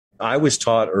I was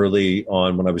taught early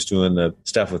on when I was doing the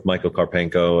stuff with Michael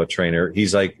Karpenko, a trainer.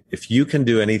 He's like, if you can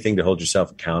do anything to hold yourself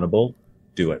accountable,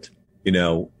 do it.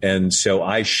 And so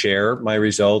I share my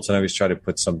results and I always try to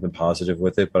put something positive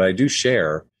with it, but I do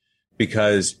share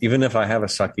because even if I have a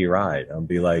sucky ride, I'll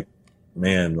be like,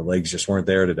 man, the legs just weren't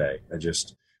there today.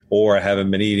 Or I haven't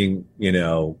been eating,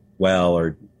 well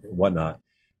or whatnot,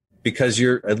 because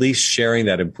you're at least sharing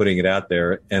that and putting it out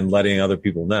there and letting other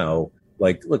people know,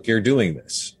 like, look, you're doing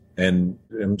this and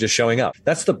I'm just showing up.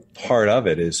 That's the part of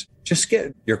it, is just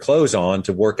get your clothes on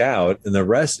to work out and the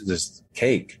rest is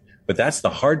cake. But that's the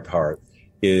hard part,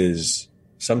 is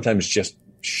sometimes just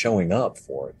showing up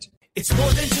for it. It's more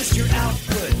than just your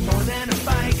output, more than a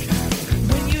bike.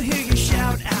 When you hear your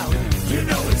shout out, you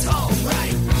know it's all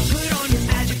right. Put on your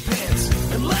magic pants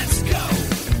and let's go.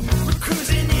 We're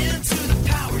cruising into the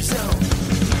power zone.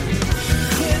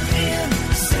 Clip in,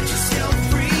 set yourself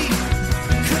free.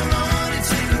 Come on and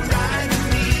take a ride with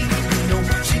me. Know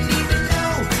what you need to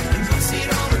know and what's it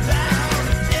all about.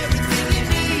 Everything you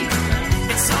need,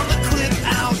 it's on the Clip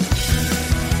Out.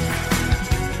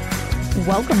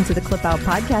 Welcome to the Clip Out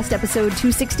Podcast, episode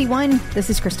 261. This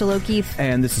is Crystal O'Keefe.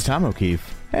 And this is Tom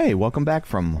O'Keefe. Hey, welcome back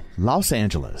from Los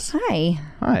Angeles. Hi.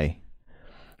 Hi.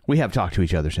 We have talked to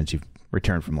each other since you've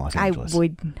returned from Los Angeles. I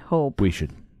would hope. We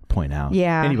should point out.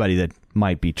 Yeah. Anybody that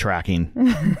might be tracking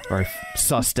or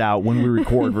sussed out when we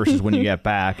record versus when you get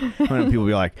back. When people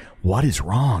be like, what is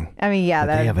wrong? I mean, yeah,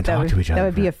 they haven't talked to each other. That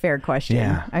would be a fair question.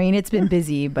 Yeah. I mean, it's been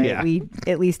busy, but Yeah. we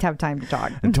at least have time to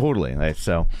talk. Totally.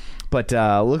 So, but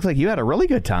looks like you had a really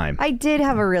good time. I did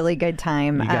have a really good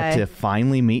time. You got to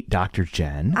finally meet Dr.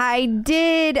 Jen. I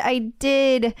did.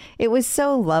 It was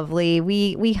so lovely.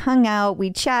 We hung out, we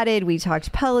chatted, we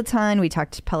talked Peloton, we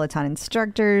talked Peloton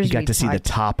instructors. You got to see the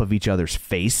top of each other's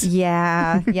face. Yeah.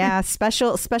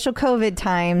 Special COVID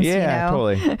times. Yeah,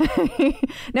 totally.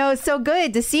 No, it's so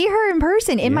good to see her in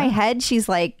person. In my head, she's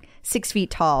like 6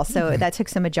 feet tall. So that took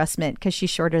some adjustment because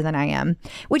she's shorter than I am,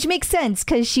 which makes sense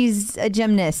because she's a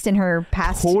gymnast in her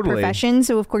past profession.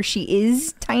 So, of course, she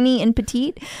is tiny and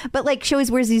petite. But like, she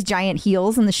always wears these giant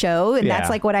heels in the show. And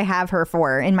that's like what I have her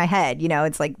for in my head.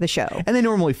 It's like the show. And they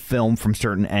normally film from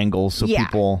certain angles so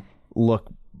people look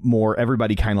more,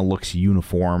 everybody kind of looks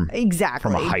uniform.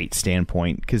 Exactly. From a height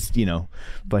standpoint. Because,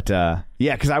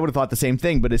 because I would have thought the same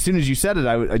thing. But as soon as you said it,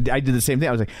 I did the same thing.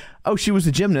 I was like, oh, she was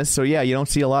a gymnast. So, yeah, you don't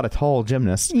see a lot of tall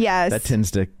gymnasts. Yes. That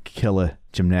tends to kill a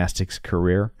gymnastics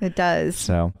career. It does.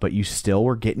 So, but you still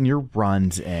were getting your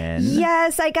runs in.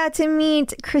 Yes, I got to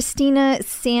meet Christina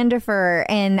Sandifer,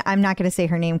 and I'm not going to say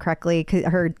her name correctly,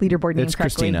 her leaderboard name correctly. It's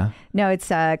Christina. No, it's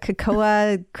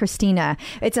Kakoa Christina.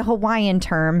 It's a Hawaiian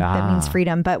term that means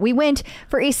freedom. But we went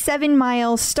for a 7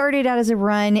 mile, started out as a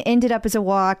run, ended up as a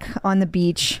walk on the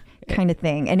beach kind of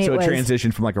thing. And it was a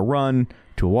transition from like a run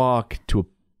to a walk to a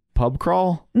pub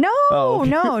crawl? No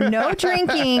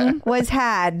drinking was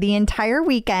had the entire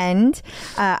weekend.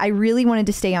 I really wanted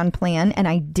to stay on plan, and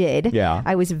I did. Yeah.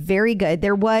 I was very good.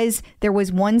 There was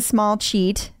one small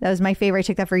cheat. That was my favorite. I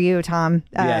took that for you, Tom.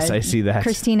 Yes, I see that.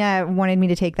 Christina wanted me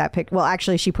to take that pic. Well,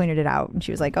 actually, she pointed it out, and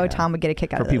she was like, oh, Tom would get a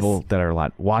kick out of this. For people that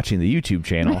are watching the YouTube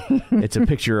channel, it's a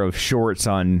picture of shorts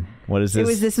on, what is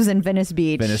this? This was in Venice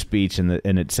Beach. Venice Beach, and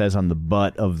it says on the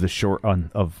butt of the short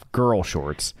of girl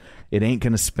shorts, it ain't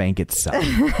gonna spank itself,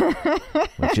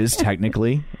 which is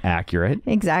technically accurate.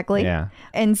 Exactly. Yeah.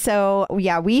 And so,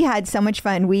 we had so much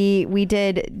fun. We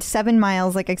did 7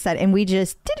 miles, like I said, and we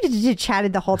just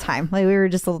chatted the whole time. Like, we were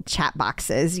just little chat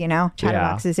boxes,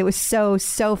 boxes. It was so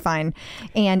fun.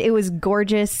 And it was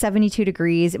gorgeous, 72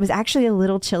 degrees. It was actually a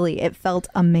little chilly. It felt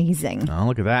amazing. Oh,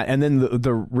 look at that. And then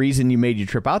the reason you made your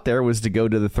trip out there was to go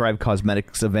to the Thrive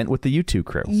Cosmetics event with the U2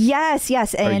 crew. Yes.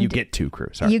 And or you get 2 crew,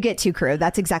 sorry. You get 2 crew.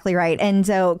 That's exactly right. And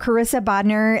so Carissa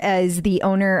Bodner is the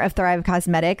owner of Thrive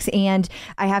Cosmetics. And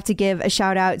I have to give a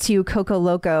shout out to Coco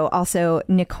Loco, also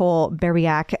Nicole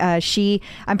Berbiak.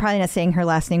 I'm probably not saying her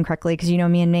last name correctly because you know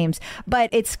me and names, but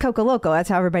it's Coco Loco. That's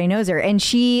how everybody knows her. And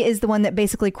she is the one that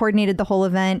basically coordinated the whole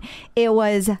event. It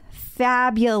was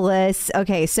fabulous.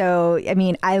 Okay, so I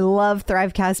mean, I love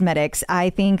Thrive Cosmetics.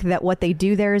 I think that what they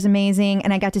do there is amazing,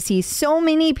 and I got to see so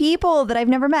many people that I've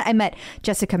never met. I met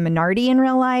Jessica Minardi in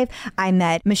real life. I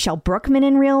met Michelle Brookman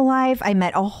in real life. I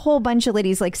met a whole bunch of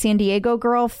ladies, like San Diego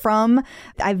girl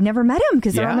I've never met them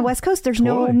because they're on the West Coast. There's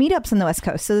no meetups on the West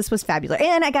Coast, so this was fabulous.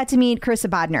 And I got to meet Carissa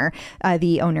Bodner,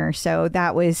 the owner. So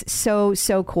that was so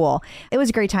cool. It was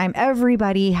a great time.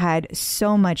 Everybody had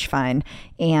so much fun,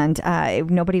 and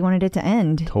nobody wanted it to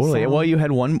end. Totally. So. Well, you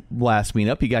had one last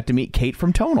meetup. You got to meet Kate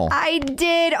from Tonal. I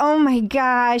did. Oh my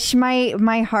God. gosh,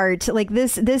 my heart. Like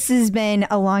this has been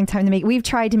a long time to make. We've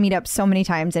tried to meet up so many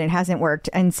times and it hasn't worked.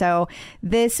 And so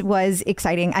this was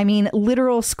exciting. I mean,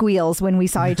 literal squeals when we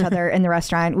saw each other in the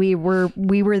restaurant. We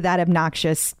were that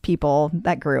obnoxious people,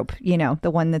 that group, you know,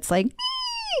 the one that's like,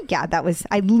 yeah,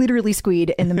 I literally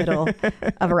squeed in the middle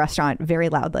of a restaurant very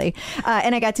loudly.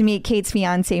 And I got to meet Kate's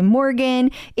fiance,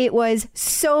 Morgan. It was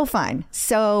so fun.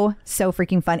 So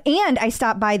freaking fun. And I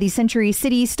stopped by the Century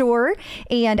City store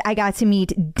and I got to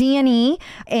meet Danny.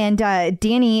 And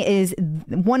Danny is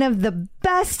one of the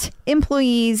best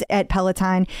employees at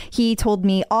Peloton. He told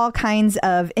me all kinds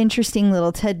of interesting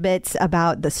little tidbits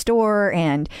about the store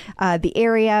and the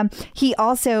area. He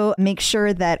also makes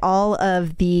sure that all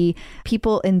of the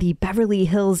people in the Beverly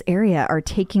Hills area are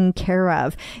taken care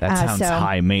of. That sounds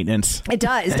high maintenance. It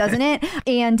does, doesn't it?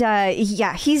 And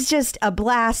yeah, he's just a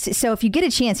blast. So if you get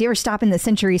a chance, you ever stop in the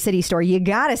Century City store, you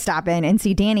got to stop in and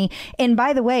see Danny. And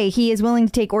by the way, he is willing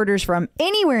to take orders from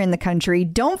anywhere in the country.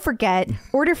 Don't forget,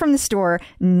 order from the store,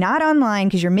 not online,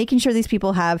 because you're making sure these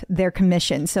people have their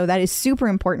commission. So that is super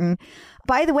important.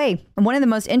 By the way, one of the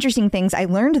most interesting things I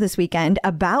learned this weekend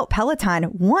about Peloton,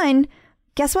 one,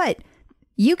 guess what?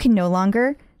 You can no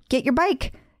longer get your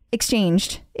bike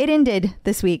exchanged. It ended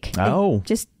this week. Oh.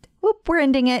 Whoop, we're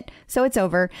ending it. So it's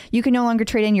over. You can no longer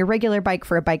trade in your regular bike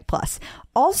for a Bike Plus.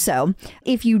 Also,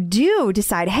 if you do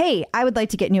decide, hey, I would like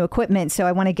to get new equipment, so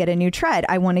I want to get a new tread,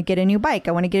 I want to get a new bike,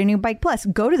 I want to get a new Bike Plus,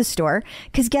 go to the store,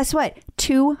 because guess what?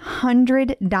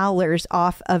 $200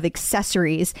 off of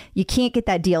accessories. You can't get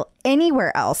that deal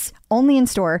anywhere else, only in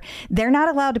store. They're not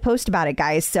allowed to post about it,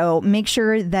 guys, so make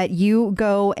sure that you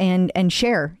go and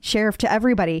share to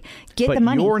everybody. Get the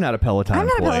money. You're not a Peloton employee. I'm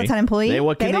not a Peloton employee.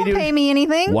 They don't pay me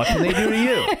anything. What can they do to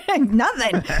you?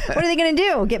 Nothing. What are they going to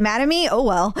do? Get mad at me? Oh,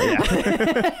 well. Yeah.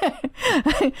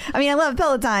 I mean, I love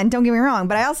Peloton, don't get me wrong,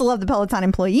 but I also love the Peloton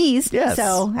employees. Yes.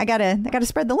 So I gotta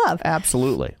spread the love.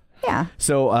 Absolutely. Yeah.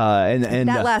 So and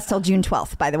that lasts till June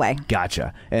 12th, by the way.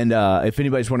 Gotcha. And if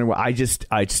anybody's wondering, I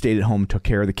stayed at home, took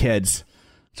care of the kids.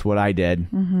 That's what I did.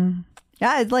 Mm-hmm.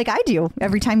 Yeah, it's like I do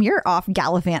every time you're off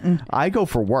gallivanting. I go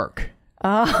for work.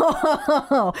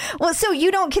 Oh, well, so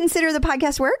you don't consider the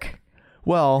podcast work?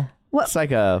 Well, it's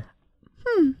like a.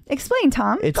 Explain,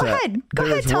 Tom. Go ahead, Tom.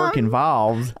 There's work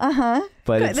involved.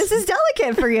 But this is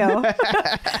delicate for you.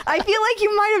 I feel like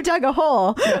you might have dug a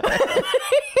hole.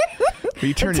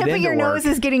 You turned the tip it into of your work. nose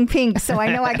is getting pink, so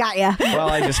I know I got you. Well,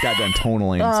 I just got done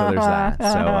tonaling, so there's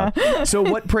that. So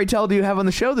what, pray tell, do you have on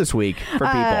the show this week for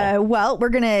people? Well, we're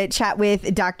going to chat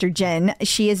with Dr. Jen.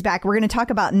 She is back. We're going to talk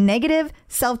about negative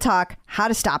self-talk, how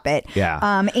to stop it. Yeah.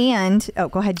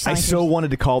 Go ahead. I so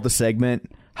wanted to call the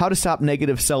segment "How to Stop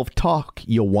Negative Self-Talk,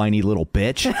 You Whiny Little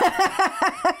Bitch."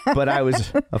 But I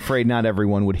was afraid not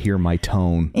everyone would hear my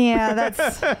tone. Yeah,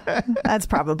 that's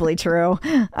probably true.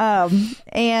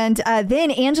 And then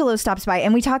Angelo stops by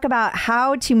and we talk about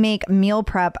how to make meal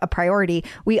prep a priority.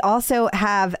 We also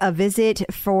have a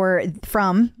visit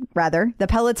from the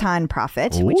Peloton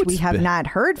Prophet, which we have not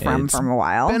heard from a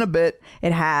while. It's been a bit.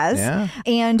 It has. Yeah.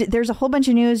 And there's a whole bunch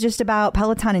of news just about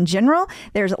Peloton in general.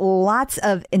 There's lots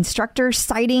of instructor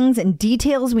sightings and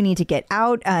details we need to get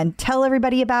out and tell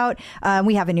everybody about.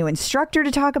 We have a new instructor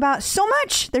to talk about. So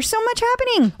much. There's so much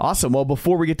happening. Awesome. Well,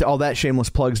 before we get to all that shameless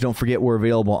plugs, don't forget we're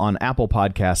available on Apple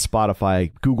Podcasts,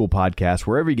 Spotify, Google Podcasts,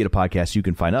 wherever you get a podcast, you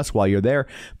can find us. While you're there,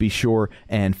 be sure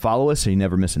and follow us so you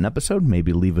never miss an episode.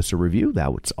 Maybe leave us a review.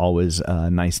 That's always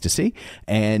nice to see.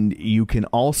 And you can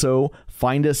also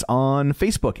find us on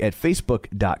Facebook at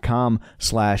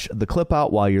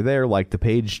facebook.com/theclipout. While you're there, like the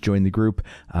page, join the group.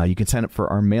 You can sign up for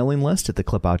our mailing list at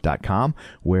theclipout.com,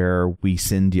 where we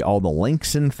send you all the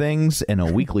links and things in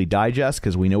a weekly digest,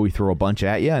 because we know we throw a bunch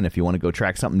at you. And if you want to go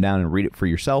track something down and read it for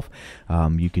yourself,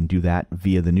 you can do that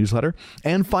via the newsletter.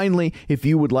 And finally, if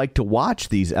you would like to watch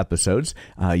these episodes,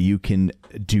 you can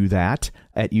do that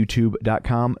at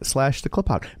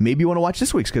youtube.com/theclipout. Maybe you want to watch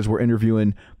this week's because we're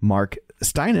interviewing Mark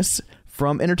Steines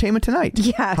from Entertainment Tonight.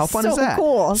 Yeah, how fun is that?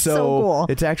 Cool. So cool.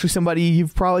 It's actually somebody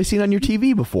you've probably seen on your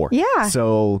TV before. Yeah.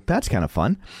 So that's kind of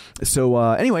fun. So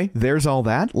anyway, there's all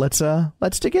that. Let's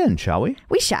dig in, shall we?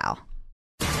 We shall.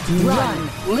 Run,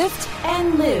 lift,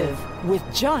 and live with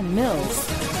John Mills.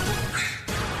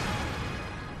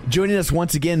 Joining us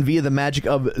once again via the magic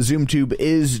of ZoomTube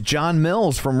is John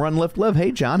Mills from Run, Lift, Live.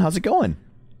 Hey, John, how's it going?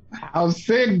 How's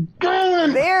it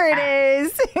going? There it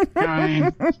is.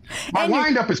 My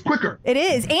wind-up is quicker. It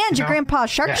is. And your grandpa's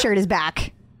shark shirt is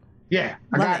back. Yeah,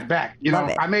 I got it back. Love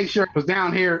it. I made sure it was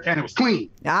down here and it was clean.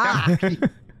 Ah.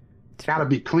 gotta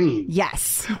be clean.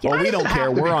 Yes. Well, we don't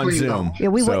care. We're on clean, Zoom. though. Yeah,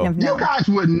 we wouldn't have known. You guys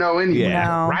wouldn't know anyway,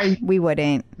 No, right? we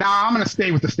wouldn't. Nah, I'm gonna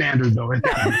stay with the standards though. It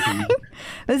gotta be clean.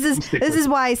 This is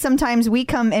why sometimes we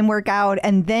come and work out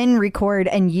and then record,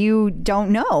 and you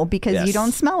don't know because you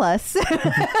don't smell us.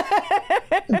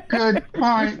 Good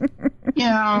point.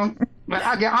 But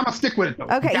I'm gonna stick with it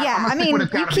though. Okay, yeah. I mean,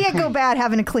 you can't go bad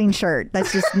having a clean shirt.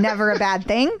 That's just never a bad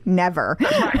thing. Never.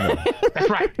 That's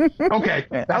right. Okay,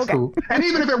 that's cool. And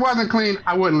even if it wasn't clean,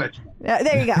 I wouldn't let you.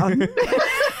 There you go.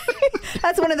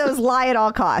 That's one of those lie at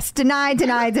all costs. Deny,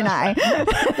 deny, deny.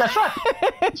 That's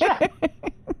right.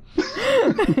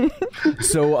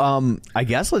 So I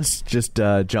guess let's just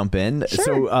jump in. Sure.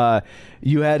 So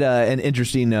you had an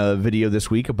interesting video this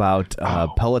week about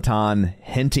Peloton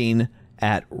hinting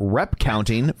at rep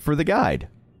counting for the guide.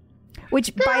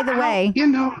 Which, by the way,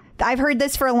 I've heard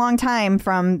this for a long time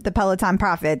from the Peloton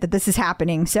prophet that this is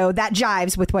happening. So that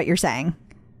jives with what you're saying.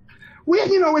 Well,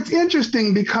 it's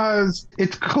interesting because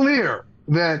it's clear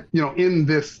that, in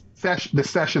this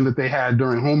session that they had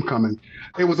during homecoming,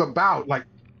 it was about like,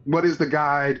 what is the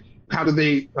guide? How do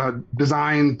they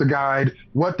design the guide?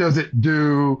 What does it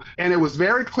do? And it was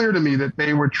very clear to me that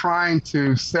they were trying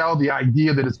to sell the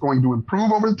idea that it's going to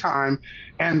improve over time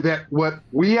and that what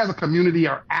we as a community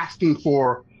are asking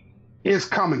for is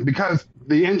coming, because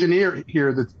the engineer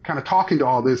here that's kind of talking to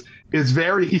all this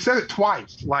he said it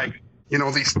twice, like,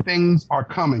 these things are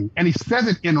coming. And he says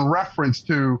it in reference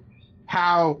to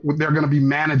how they're going to be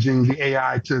managing the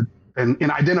AI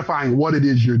and identifying what it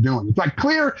is you're doing. It's like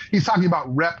clear he's talking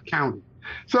about rep counting.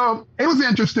 So it was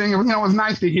interesting. It was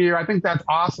nice to hear. I think that's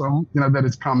awesome, that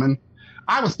it's coming.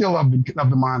 I was still of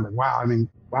the mind like, wow, I mean,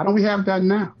 why don't we have that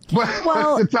now? But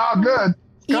it's all good.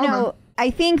 It's coming. I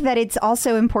think that it's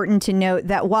also important to note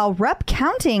that while rep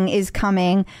counting is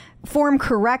coming, form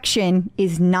correction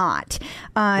is not.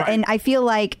 Right. And I feel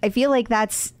like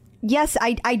that's, yes,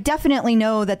 I definitely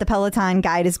know that the Peloton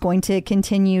guide is going to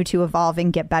continue to evolve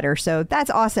and get better. So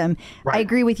that's awesome. Right. I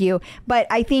agree with you. But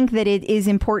I think that it is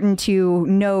important to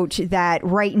note that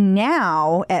right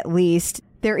now, at least,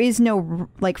 there is no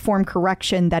form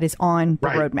correction that is on the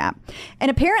roadmap. And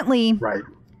apparently,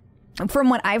 from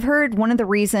what I've heard, one of the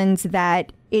reasons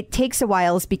that it takes a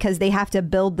while is because they have to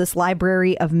build this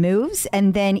library of moves,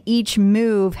 and then each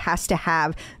move has to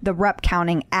have the rep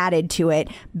counting added to it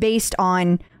based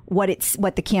on what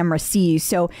the camera sees.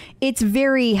 So it's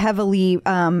very heavily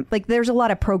there's a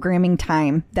lot of programming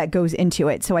time that goes into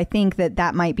it. So I think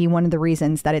that might be one of the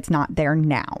reasons that it's not there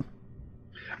now.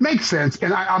 Makes sense.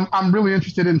 And I'm really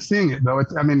interested in seeing it, though.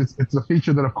 It's a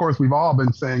feature that, of course, we've all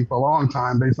been saying for a long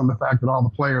time, based on the fact that all the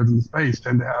players in the space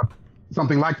tend to have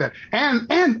something like that.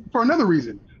 And for another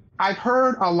reason, I've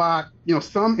heard a lot,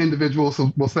 some individuals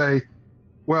will say,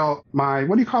 well, what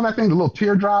do you call that thing? The little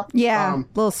teardrop? Yeah,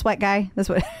 little sweat guy. That's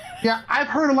what. Yeah, I've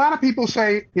heard a lot of people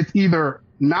say it's either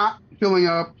not filling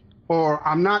up or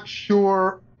I'm not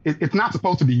sure. It's not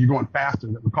supposed to be you going faster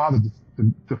that would cause it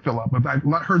to fill up. But I've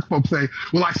heard folks say,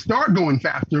 well, I start going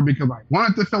faster because I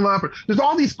want it to fill up. There's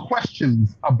all these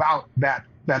questions about that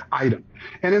item.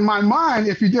 And in my mind,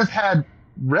 if you just had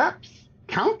reps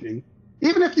counting,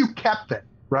 even if you kept it,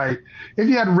 right? If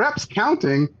you had reps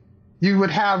counting, you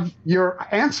would have your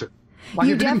answer.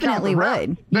 You definitely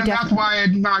would. Then that's why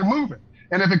it's not moving.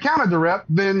 And if it counted the rep,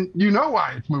 then you know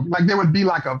why it's moving. Like there would be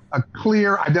like a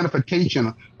clear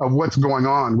identification of what's going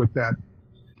on with that.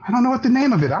 I don't know what the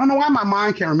name of it. I don't know why my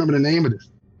mind can't remember the name of this.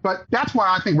 But that's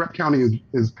why I think rep counting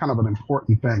is kind of an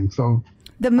important thing. So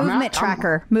the movement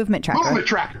tracker. Movement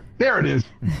tracker. There it is.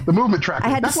 The movement tracker. I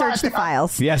had to search the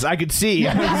files. Yes, I could see. You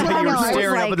were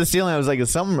staring up at the ceiling. I was like,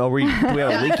 is something do we have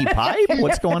a leaky pipe?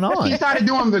 What's going on? He started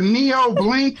doing the Neo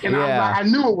blink, and I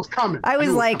knew it was coming. I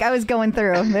was going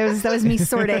through. That was me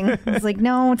sorting. I was like,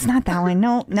 no, it's not that one.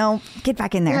 No, get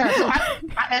back in there.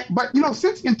 Yeah, but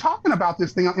since in talking about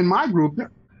this thing in my group,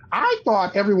 I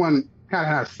thought everyone kind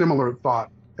of had a similar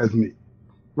thought as me,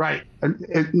 right?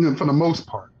 And for the most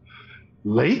part.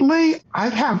 Lately, I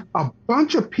have a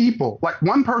bunch of people, like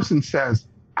one person says,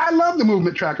 I love the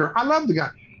movement tracker. I love the guy.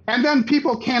 And then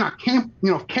people came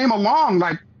along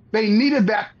like they needed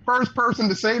that first person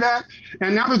to say that.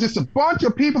 And now there's just a bunch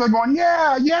of people that are going,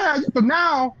 yeah. But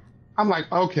now I'm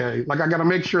like, okay, like I got to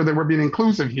make sure that we're being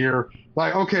inclusive here.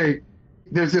 Like, okay,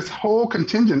 there's this whole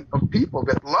contingent of people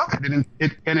that love it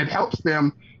and it helps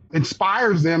them,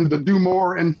 inspires them to do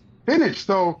more and finish.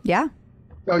 So yeah.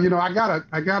 So, I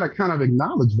gotta kind of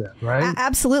acknowledge that, right?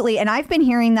 Absolutely. And I've been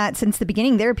hearing that since the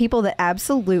beginning. There are people that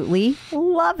absolutely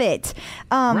love it.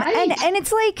 Right. And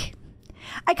it's like,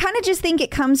 I kind of just think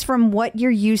it comes from what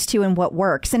you're used to and what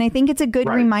works. And I think it's a good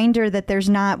reminder that there's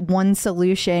not one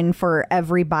solution for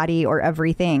everybody or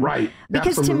everything. Right.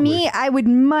 Because Absolutely. to me, I would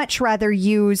much rather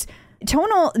use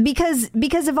tonal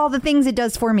because of all the things it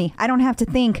does for me. I don't have to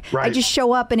think. Right. I just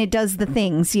show up and it does the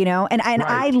things, you know, and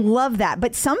I love that.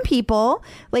 But some people,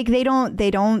 like, they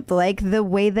don't like the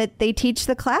way that they teach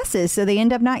the classes, so they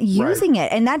end up not using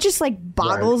it, and that just like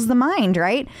boggles the mind,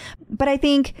 right? But I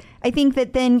think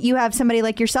that then you have somebody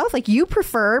like yourself, like you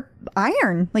prefer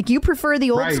iron, like you prefer the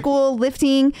old school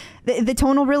lifting. The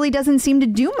tonal really doesn't seem to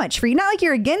do much for you. Not like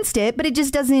you're against it, but it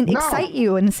just doesn't excite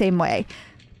you in the same way.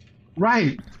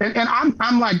 Right. And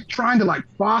I'm like trying to like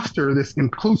foster this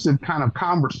inclusive kind of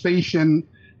conversation,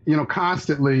 you know,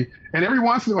 constantly. And every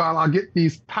once in a while, I'll get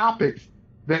these topics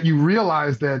that you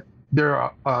realize that there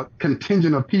are a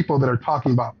contingent of people that are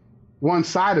talking about one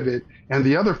side of it, and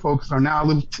the other folks are now a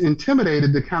little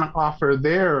intimidated to kind of offer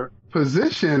their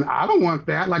position. I don't want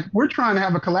that. Like, we're trying to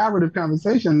have a collaborative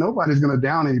conversation. Nobody's going to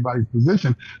down anybody's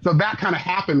position. So that kind of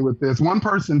happened with this. One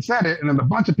person said it, and then a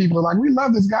bunch of people are like, we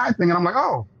love this guy thing. And I'm like,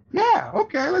 oh, yeah,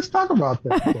 okay, let's talk about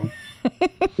that.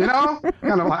 You know,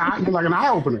 kind of like an eye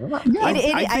opener. Yeah.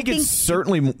 I think it's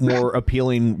certainly more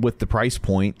appealing with the price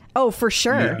point. Oh, for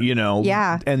sure. You know,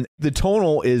 and the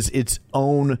tonal is its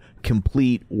own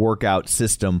complete workout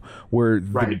system where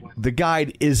the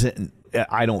guide isn't,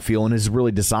 I don't feel, and is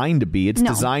really designed to be. It's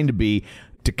designed to be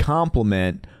to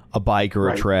complement a bike or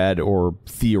a tread or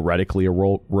theoretically a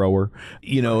rower,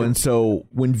 you know, and so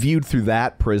when viewed through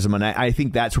that prism, and I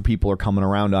think that's where people are coming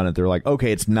around on it. They're like,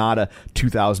 okay, it's not a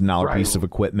 $2,000 piece of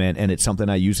equipment, and it's something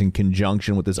I use in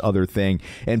conjunction with this other thing,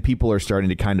 and people are starting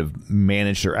to kind of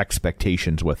manage their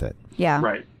expectations with it. Yeah.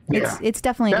 Right. It's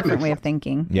definitely a different way of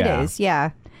thinking. Yeah. It is.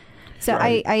 Yeah. So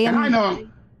I am. And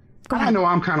I know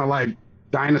I'm kind of like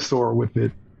dinosaur with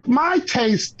it. My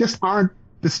tastes just aren't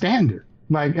the standard.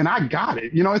 Like, and I got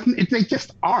it, you know, they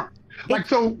just aren't. Like,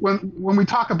 so when we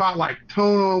talk about like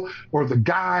tonal or the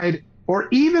guide or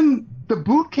even the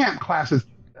boot camp classes,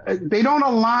 they don't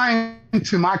align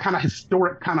to my kind of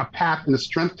historic kind of path in the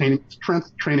strength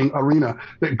training arena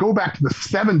that go back to the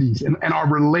 70s and are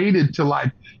related to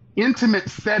like intimate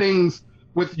settings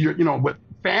with your, you know, with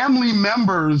family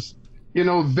members, you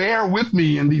know, there with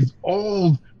me in these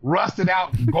old rusted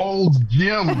out Gold's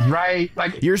gyms, right?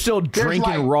 Like, you're still drinking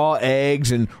like, raw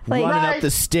eggs and running up the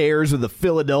stairs of the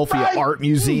Philadelphia Art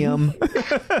Museum.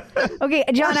 Okay,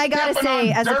 John, I gotta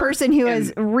say, as a person who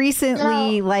has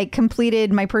recently like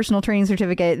completed my personal training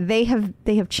certificate, they have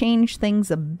changed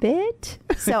things a bit.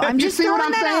 So I'm just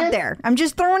throwing that out there. I'm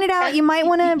just throwing it out. You might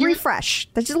want to refresh.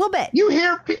 That's just a little bit. You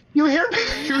hear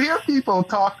people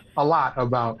talk a lot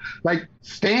about like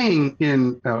staying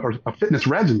in a fitness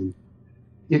regimen.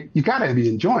 You got to be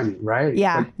enjoying it, right?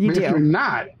 Yeah, like, you do. If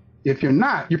you're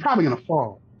not, you're probably going to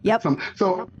fall. Yep.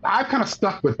 So I've kind of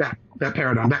stuck with that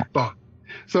paradigm, that thought.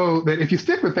 So that if you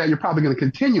stick with that, you're probably going to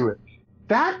continue it.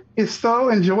 That is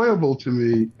so enjoyable to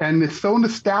me, and it's so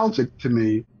nostalgic to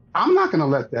me. I'm not going to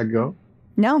let that go.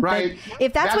 No, right.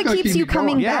 If that's what keeps you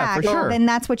coming back, then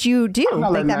that's what you do.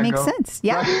 Like, that makes sense.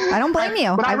 Yeah, right. I don't blame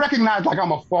you. But I recognize like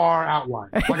I'm a far outlier.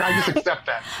 Like, I just accept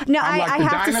that. No, I'm like I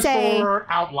have to say,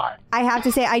 outlier. I have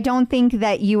to say, I don't think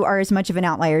that you are as much of an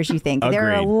outlier as you think. Agreed.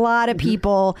 There are a lot of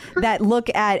people that look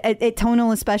at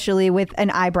tonal, especially with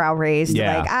an eyebrow raised.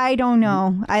 Yeah. Like, I don't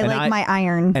know. I like my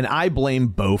iron. And I blame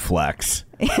Bowflex.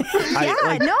 That's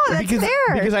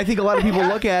fair. Because I think a lot of people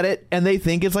look at it and they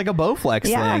think it's like a Bowflex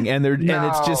thing, and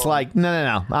it's just like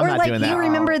no, I'm not like, doing that. You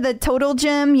remember the Total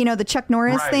Gym, you know, the Chuck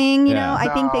Norris thing, you know?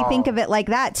 I think they think of it like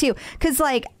that too. Because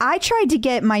like I tried to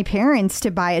get my parents to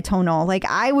buy a tonal. Like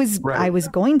I was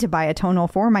going to buy a tonal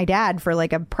for my dad for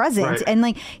like a present, and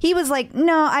like he was like,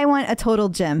 no, I want a Total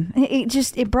Gym.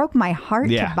 It broke my heart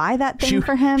to buy that thing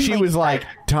for him. She was like,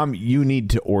 Tom, you need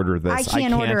to order this. I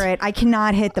can't order it. I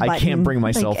cannot hit the button. I can't bring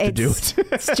myself to do it.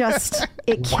 It's just,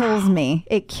 it kills me.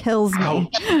 It kills me.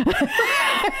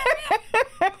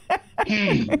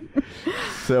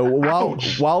 So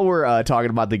while we're talking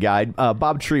about the guide,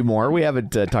 Bob Tremore, we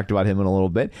haven't talked about him in a little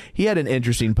bit. He had an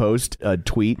interesting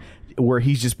tweet where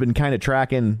he's just been kind of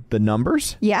tracking the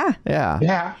numbers. Yeah.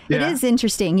 It is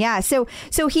interesting. Yeah. So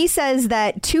he says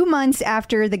that 2 months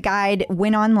after the guide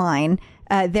went online,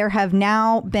 there have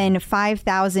now been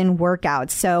 5,000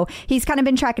 workouts. So he's kind of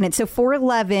been tracking it. So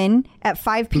 4/11 at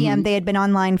 5 p.m., they had been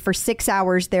online for 6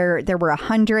 hours. There were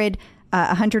 100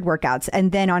 workouts.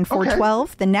 And then on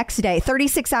 4/12, the next day,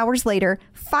 36 hours later,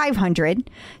 500.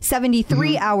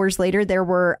 73 hours later, there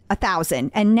were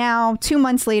 1,000. And now 2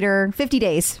 months later, 50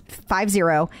 days,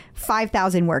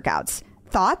 5,000 workouts.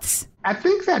 Thoughts? I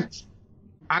think that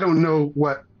I don't know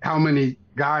how many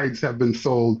guides have been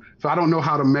sold. So I don't know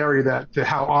how to marry that to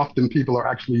how often people are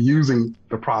actually using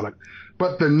the product.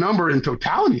 But the number in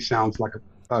totality sounds like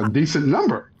a decent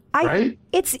number, right?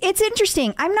 It's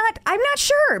interesting. I'm not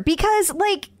sure because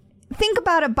like think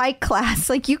about a bike class.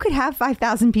 Like you could have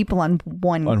 5,000 people on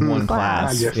one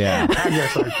class. I guess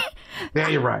yeah,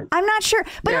 you're right. I'm not sure.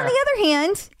 But on the other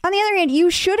hand, you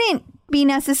shouldn't be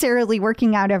necessarily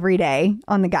working out every day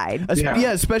on the guide.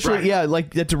 Especially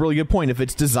like that's a really good point. If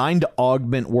it's designed to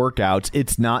augment workouts,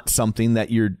 it's not something that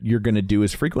you're going to do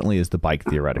as frequently as the bike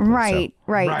theoretically.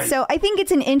 Right. So I think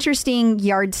it's an interesting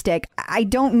yardstick. I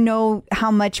don't know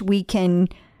how much we can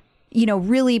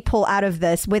really pull out of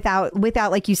this without,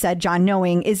 like you said, John,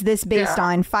 knowing, is this based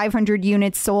on 500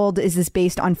 units sold? Is this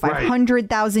based on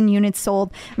 500,000 units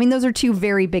sold? I mean, those are two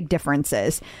very big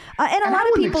differences. And a lot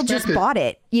of people just bought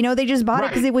it. They just bought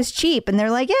it because it was cheap. And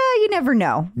they're like, yeah, you never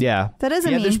know. Yeah. That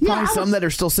doesn't mean. There's probably some that are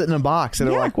still sitting in a box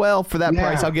and they're like, well, for that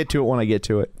price, I'll get to it when I get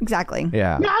to it. Exactly.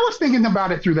 Yeah. I was thinking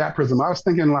about it through that prism. I was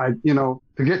thinking like, to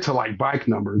get to like bike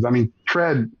numbers. I mean,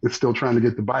 Tread is still trying to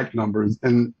get the bike numbers.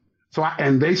 And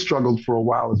and they struggled for a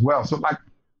while as well. So like,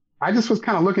 I just was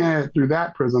kind of looking at it through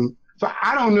that prism. So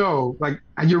I don't know, like,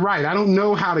 you're right. I don't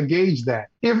know how to gauge that.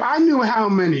 If I knew how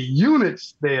many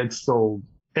units they had sold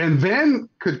and then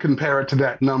could compare it to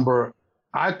that number,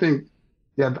 I think,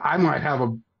 I might have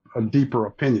a deeper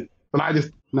opinion, but I just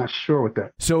not sure with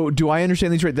that. So do I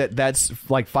understand these right? That's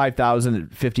like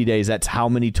 5,050 days. That's how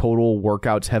many total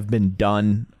workouts have been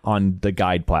done on the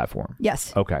guide platform?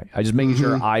 Yes. Okay. I just making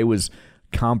sure I was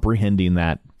comprehending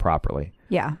that properly.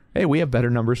 Yeah. Hey, we have better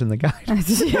numbers in the guide.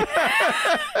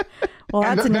 Well,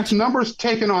 that's numbers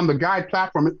taken on the guide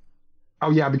platform. Oh,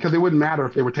 yeah, because it wouldn't matter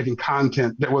if they were taking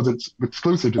content that wasn't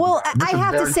exclusive to Well, the guide. I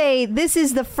have to say, this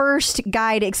is the first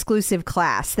guide exclusive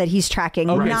class that he's tracking,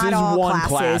 not all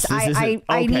classes.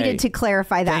 I needed to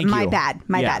clarify that. My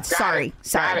bad. Sorry.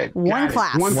 One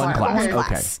class.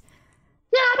 Okay.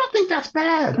 Yeah, I don't think that's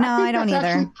bad. No, I don't that's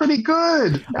either. Pretty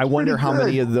good. I wonder how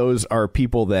many of those are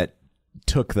people that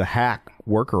took the hack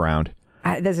workaround.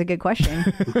 That's a good question.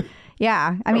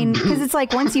 Yeah. I mean, because it's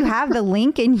like once you have the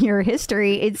link in your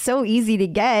history, it's so easy to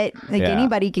get. Like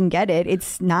anybody can get it.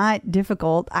 It's not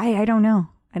difficult. I don't know.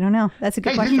 That's a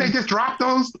good question. Didn't they just drop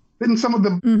those? Didn't some of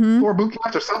the floor boot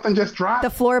camps or something just drop? The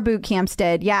floor boot camps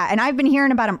did, yeah. And I've been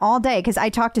hearing about them all day because I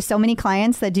talk to so many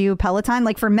clients that do Peloton.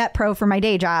 Like for MetPro for my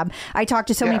day job, I talk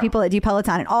to so many people that do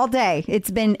Peloton, and all day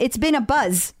it's been a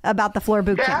buzz about the floor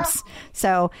boot camps.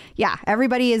 So yeah,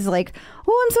 everybody is like,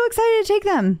 oh, I'm so excited to take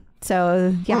them.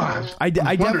 So yeah, I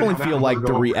definitely feel like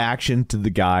the reaction to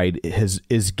the guide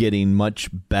is getting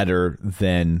much better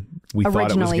than we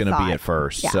thought it was going to be at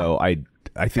first. Yeah. So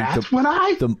I think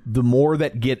the more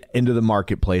that get into the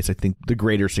marketplace, I think the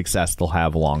greater success they'll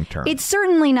have long term. It's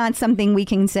certainly not something we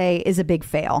can say is a big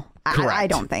fail. I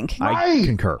don't think. I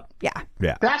concur. Yeah.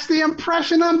 That's the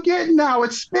impression I'm getting now.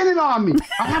 It's spinning on me.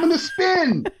 I'm having to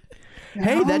spin.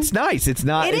 Hey, that's nice. It's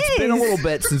been a little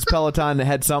bit since Peloton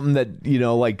had something that,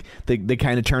 like they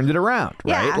kind of turned it around,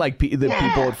 right? Yeah. Like people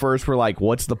at first were like,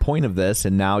 what's the point of this?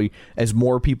 And now as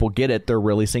more people get it, they're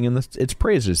really singing its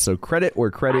praises. So credit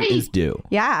where credit is due.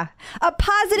 Yeah. A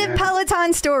positive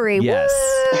Peloton story. Yes.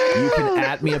 Woo! You can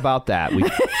at me about that.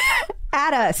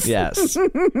 At us. Yes.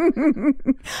 In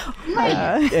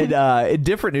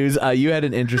different news, you had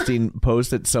an interesting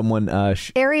post that someone...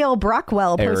 Ariel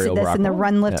Brockwell posted this in the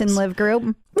Run, Lift, and Live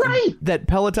group. Right. That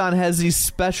Peloton has these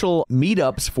special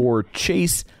meetups for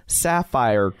Chase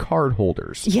Sapphire card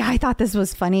holders. Yeah, I thought this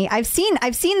was funny. I've seen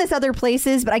this other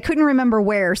places, but I couldn't remember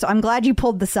where. So I'm glad you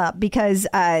pulled this up because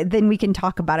then we can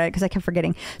talk about it because I kept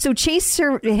forgetting. So Chase,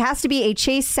 it has to be a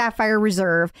Chase Sapphire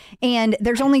Reserve, and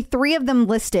there's only 3 of them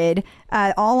listed,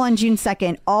 all on June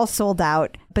 2nd, all sold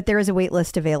out. But there is a wait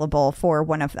list available for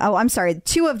one of. Oh, I'm sorry.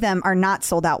 2 of them are not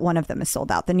sold out. One of them is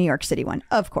sold out. The New York City one,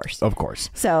 of course.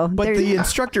 So, but the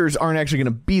instructors aren't actually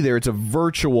going to be there. It's a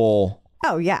virtual.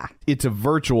 Oh yeah. It's a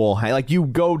virtual. Like you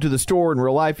go to the store in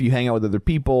real life, you hang out with other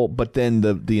people, but then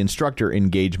the instructor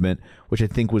engagement, which I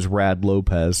think was Rad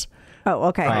Lopez. Oh,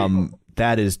 okay.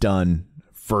 That is done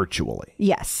virtually.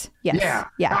 Yes. Yeah.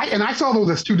 And I saw those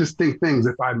as 2 distinct things.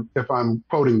 If I'm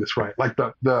quoting this right, like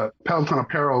the Peloton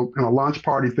apparel kind of launch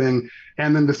party thing,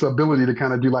 and then this ability to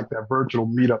kind of do like that virtual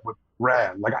meetup with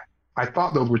Rad. Like I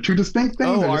thought those were 2 distinct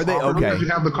things. Oh, are they? Okay. Because you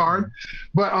have the card,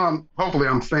 but hopefully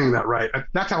I'm saying that right.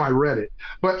 That's how I read it.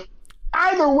 But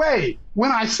either way,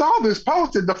 when I saw this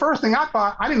posted, the first thing I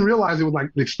thought, I didn't realize it was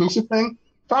like the exclusive thing.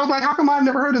 So I was like, how come I've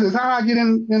never heard of this? How do I get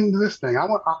into this thing? I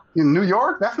want in New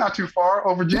York. That's not too far.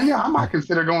 Or Virginia, I might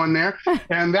consider going there.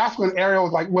 And that's when Ariel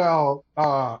was like, well,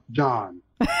 John,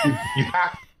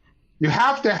 you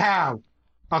have to have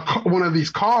one of these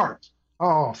cards.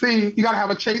 Oh, see, you got to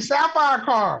have a Chase Sapphire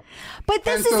card. But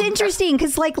this is interesting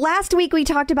because, like, last week we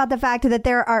talked about the fact that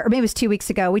there are, or maybe it was 2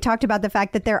 weeks ago, we talked about the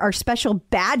fact that there are special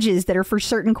badges that are for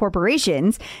certain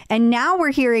corporations. And now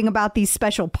we're hearing about these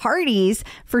special parties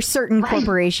for certain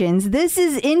corporations. This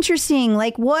is interesting.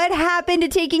 Like, what happened to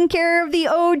taking care of the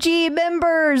OG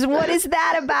members? What is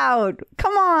that about?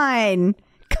 Come on.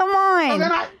 And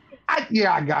then I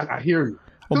hear you.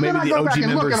 Well, so maybe then I the go OG back and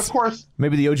members. look, and of course,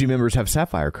 maybe the OG members have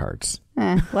Sapphire cards.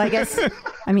 Well, I guess,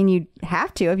 I mean, you'd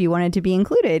have to if you wanted to be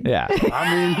included. Yeah.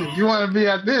 I mean, if you want to be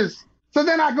at this. So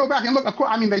then I go back and look. Of course,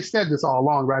 I mean, they said this all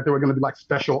along, right? There were going to be like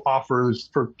special offers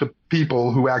to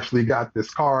people who actually got this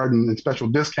card and special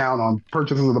discount on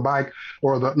purchases of the bike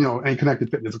or the, and connected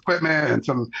fitness equipment and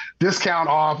some discount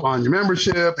off on your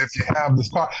membership if you have this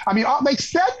card. I mean, they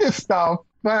said this stuff,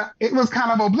 but it was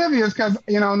kind of oblivious because,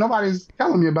 nobody's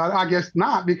telling me about it. I guess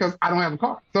not because I don't have a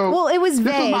car. So well, it was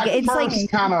vague. It's like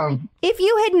kind of, if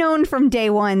you had known from day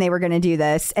one they were going to do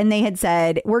this and they had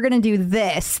said, we're going to do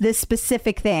this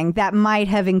specific thing, that might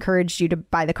have encouraged you to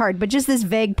buy the card. But just this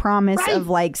vague promise of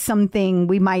like something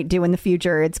we might do in the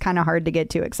future, it's kind of hard to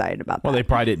get too excited about that. Well, they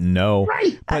probably didn't know.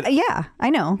 right. Yeah, I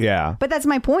know. Yeah. But that's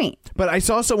my point. But I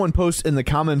saw someone post in the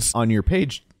comments on your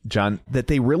page, John, that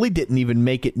they really didn't even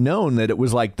make it known that it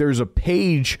was like there's a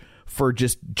page for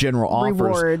just general offers,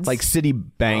 rewards. like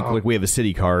Citibank, like we have a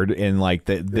Citi card, and like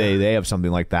they have something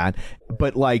like that.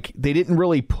 But like they didn't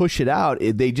really push it out.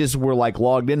 They just were like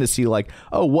logged in to see like,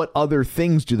 oh, what other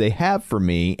things do they have for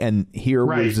me? And here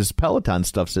was this Peloton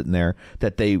stuff sitting there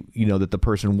that they, that the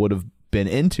person would have been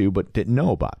into but didn't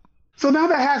know about. So now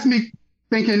that has me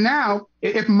thinking now,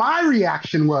 if my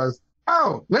reaction was,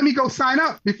 oh, let me go sign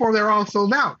up before they're all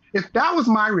sold out. If that was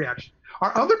my reaction,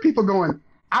 are other people going,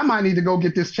 I might need to go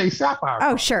get this Chase Sapphire?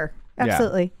 Oh, sure.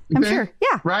 Absolutely. Yeah. I'm sure.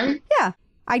 Yeah. Right? Yeah.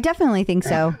 I definitely think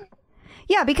so.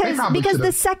 Yeah, because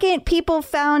the second people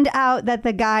found out that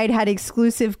the guide had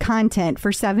exclusive content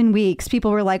for 7 weeks,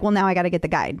 people were like, well, now I got to get the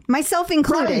guide. Myself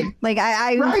included. Right. Like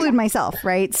I include myself,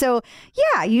 right? So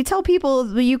yeah, you tell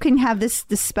people you can have this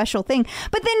special thing,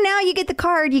 but then now you get the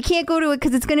card, you can't go to it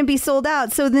because it's going to be sold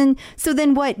out. So then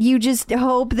what? You just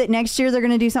hope that next year they're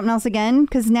going to do something else again?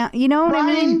 Because now, you know what I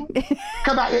mean?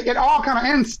 Because it all kind of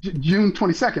ends June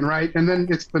 22nd, right? And then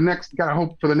it's the next, got to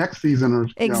hope for the next season or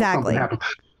exactly. Something happens.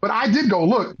 But I did go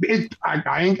look. I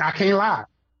can't lie.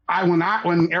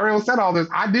 When Ariel said all this,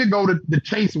 I did go to the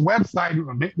Chase website.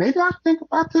 Maybe I think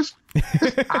about this.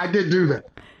 I did do that.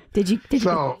 Did you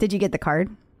get the card?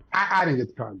 I didn't get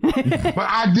the card, but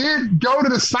I did go to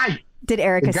the site. Did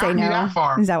Erica say no? That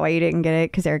far. Is that why you didn't get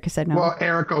it? Because Erica said no. Well,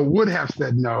 Erica would have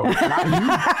said no.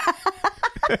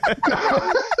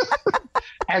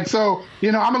 And so,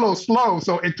 I'm a little slow.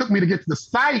 So it took me to get to the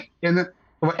site, and then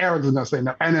Erica's gonna say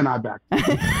no, and then I backed.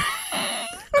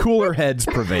 Cooler heads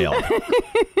prevailed.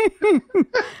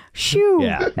 Shoo.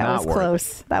 Yeah, that was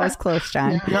close. That was close,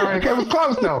 John. Yeah, it was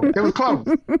close, though. It was close.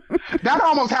 That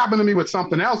almost happened to me with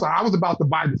something else. I was about to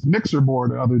buy this mixer board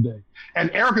the other day,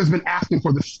 and Erica's been asking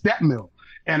for the step mill,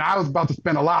 and I was about to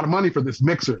spend a lot of money for this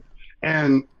mixer,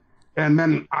 and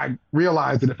then I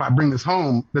realized that if I bring this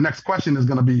home, the next question is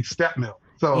going to be step mill.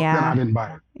 So then I didn't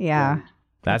buy it. Yeah.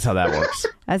 That's how that works.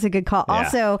 That's a good call.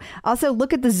 Yeah. Also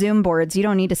look at the Zoom boards. You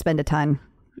don't need to spend a ton.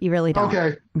 You really don't.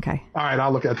 Okay. All right.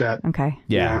 I'll look at that. Okay.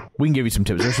 Yeah. We can give you some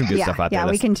tips. There's some good stuff out there.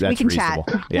 Yeah, we can chat.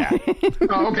 Yeah.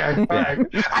 Oh, okay. All right.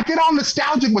 I get all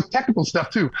nostalgic with technical stuff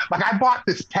too. Like I bought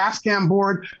this Tascam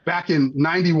board back in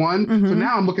 91. Mm-hmm. So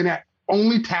now I'm looking at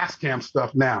only Tascam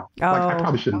stuff now. Like I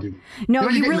probably shouldn't do that. No,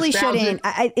 you really shouldn't.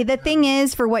 The thing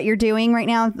is, for what you're doing right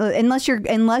now, unless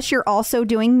you're also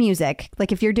doing music,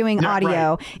 like if you're doing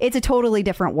audio, it's a totally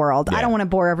different world. I don't want to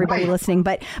bore everybody listening,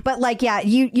 but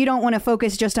you don't want to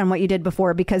focus just on what you did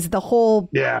before because the whole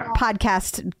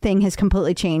podcast thing has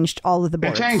completely changed all of the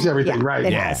boards. It changed everything, right?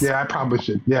 It has. Yeah, I probably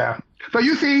should. Yeah. So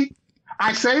you see,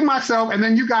 I saved myself, and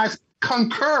then you guys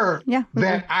concur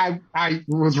that I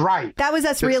was right. That was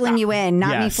us reeling you in,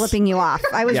 not me flipping you off.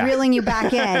 I was reeling you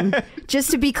back in, just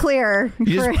to be clear. You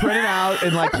just print it out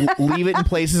and like leave it in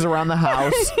places around the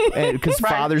house because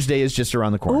Father's Day is just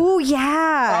around the corner. Oh,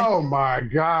 yeah. Oh, my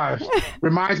gosh.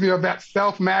 Reminds me of that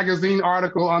Self magazine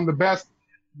article on the best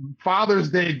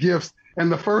Father's Day gifts.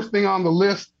 And the first thing on the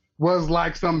list was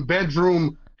like some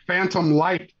bedroom phantom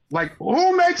light. Like,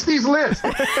 who makes these lists?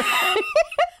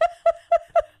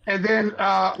 And then,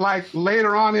 like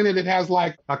later on in it, it has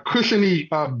like a cushiony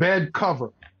bed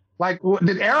cover. Like,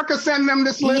 did Erica send them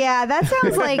this list? Yeah, that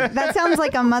sounds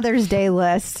like a Mother's Day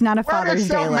list, not a Father's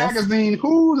Day list. Magazine.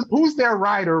 Who's their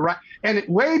writer? Right, and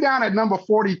way down at number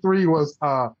 43 was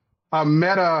a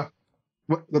Meta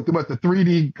the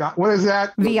 3D, what is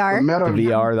that? VR.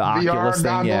 The Oculus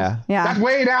thing, Yeah. That's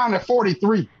way down at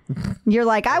 43. You're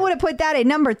like, I would have put that at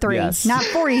number 3, Yes. not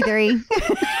 43.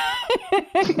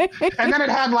 And then it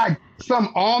had like some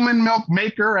almond milk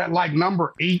maker at like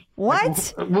number 8.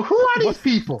 What? Like, who are these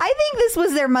people? I think this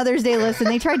was their Mother's Day list and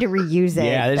they tried to reuse it.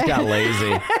 Yeah, they just got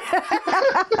lazy.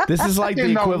 This is like the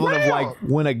In the equivalent of real. like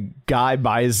when a guy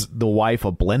buys the wife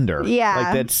a blender. Yeah.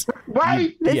 Like that's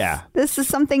Right? This is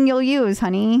something you'll use,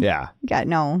 honey. Yeah. God,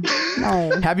 no.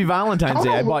 Happy Valentine's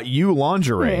Day. I bought you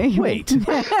lingerie. Wait.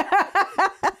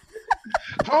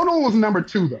 Tonal was number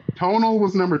 2, though. Tonal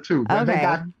was number 2. They Okay.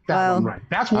 got that one right.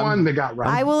 That's one they got right.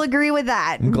 I will agree with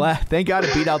that. I'm glad. Thank God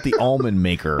it beat out the almond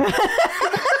maker.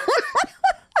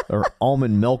 Or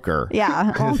almond milker.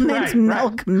 Yeah, almond Right,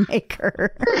 milk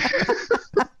maker.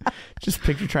 Just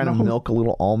picture trying to milk a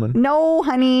little almond. No,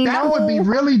 honey. That no. would be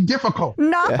really difficult.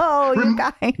 No, you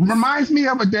guys. Reminds me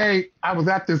of a day I was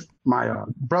at this. My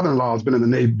brother-in-law has been in the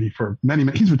Navy for many.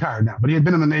 He's retired now, but he had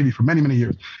been in the Navy for many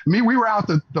years. We were out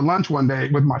to lunch one day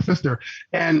with my sister,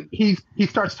 and he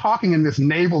starts talking in this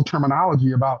naval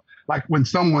terminology about like when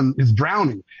someone is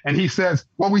drowning, and he says,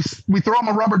 "Well, we throw them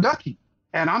a rubber ducky,"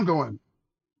 and I'm going.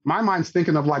 My mind's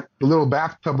thinking of like the little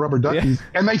bathtub rubber duckies,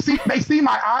 and they see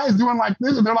my eyes doing like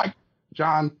this, and they're like,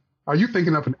 "John, are you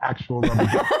thinking of an actual rubber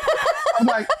ducky?" I'm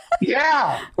like,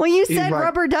 "Yeah." Well, you He's said like,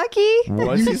 rubber ducky?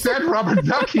 You said rubber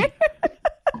ducky.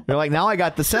 They're like, now I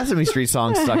got the Sesame Street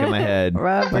song stuck in my head.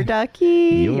 Rubber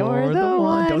ducky, you're the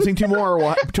one. Don't sing too much more. We'll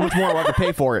have to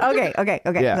pay for it. Okay.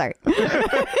 Yeah. Sorry.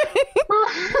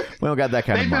 We don't got that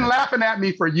kind They've of been money. laughing at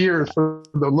me for years for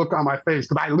the look on my face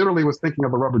because I literally was thinking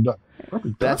of a rubber duck.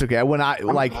 That's okay. When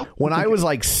I was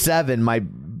like 7, my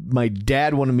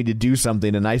dad wanted me to do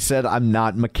something, and I said I'm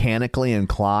not mechanically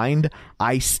inclined.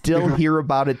 I still hear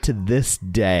about it to this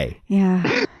day.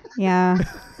 Yeah.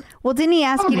 Well, didn't he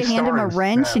ask you to hand him a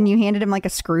wrench and you handed him like a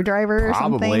screwdriver or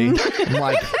Probably. something? I'm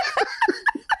like,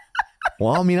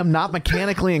 well, I mean, I'm not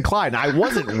mechanically inclined. I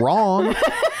wasn't wrong.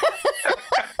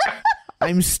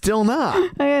 I'm still not.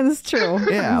 Yeah, that's true.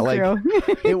 Yeah, That's like true.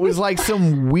 it was like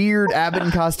some weird Abbott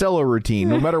and Costello routine.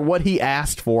 No matter what he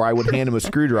asked for, I would hand him a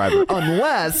screwdriver,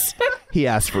 unless he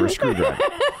asked for a screwdriver.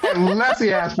 Unless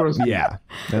he asked for a Yeah,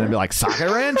 and I'd be like, socket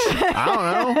wrench? I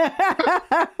don't know.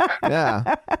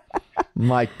 Yeah, I'm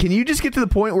like, can you just get to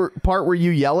the part where you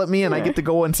yell at me and I get to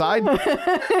go inside?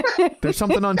 There's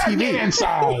something on TV.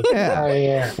 inside. Yeah. Oh,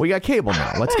 yeah. We got cable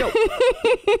now. Let's go.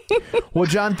 Well,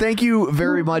 John, thank you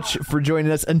very much for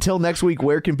joining us. Until next week,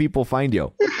 where can people find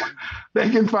you? They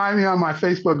can find me on my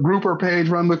Facebook grouper page,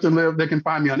 Run, Lift, and Live. They can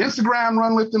find me on Instagram,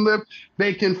 Run, Lift, and Live.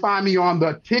 They can find me on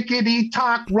the Tickety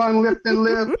Talk, Run, Lift, and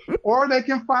Live. Or they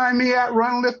can find me at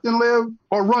Run, Lift, and Live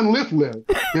or Run, Lift, Live.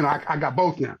 You know, I got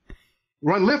both now.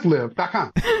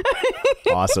 RunLiftLive.com.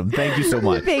 Awesome. Thank you so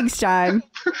much. Thanks, John.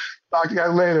 Talk to you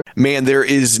guys later. Man, there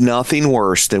is nothing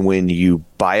worse than when you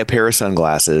buy a pair of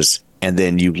sunglasses and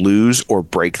then you lose or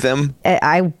break them.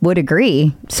 I would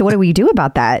agree. So what do we do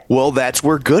about that? Well, that's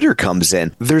where Gooder comes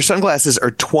in. Their sunglasses are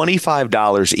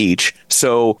 $25 each,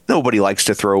 so nobody likes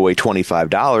to throw away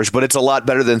 $25, but it's a lot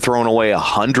better than throwing away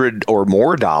 $100 or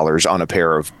more on a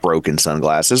pair of broken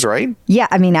sunglasses, right? Yeah,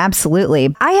 I mean,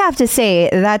 absolutely. I have to say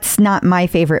that's not my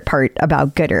favorite part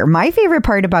about Gooder. My favorite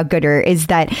part about Gooder is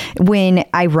that when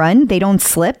I run, they don't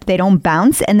slip, they don't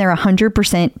bounce, and they're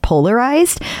 100%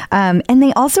 polarized. And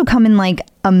they also come in like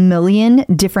a million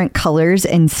different colors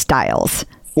and styles.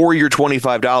 For your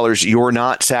 $25, you're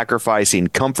not sacrificing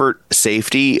comfort,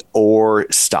 safety, or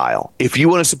style. If you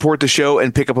want to support the show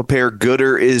and pick up a pair,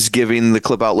 Gooder is giving the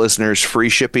Clip Out listeners free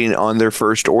shipping on their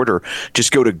first order.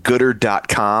 Just go to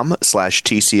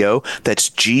gooder.com/TCO. That's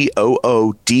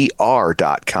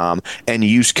GOODR.com and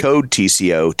use code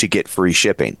TCO to get free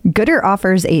shipping. Gooder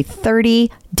offers a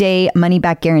 30-day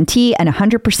money-back guarantee and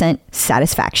 100%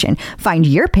 satisfaction. Find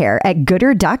your pair at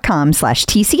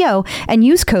gooder.com/TCO and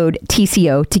use code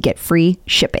TCO to get free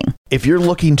shipping. If you're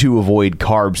looking to avoid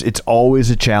carbs, it's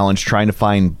always a challenge trying to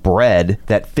find bread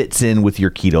that fits in with your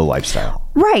keto lifestyle.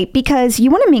 Right, because you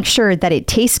want to make sure that it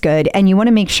tastes good and you want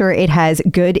to make sure it has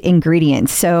good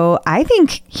ingredients. So I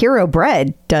think Hero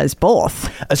Bread does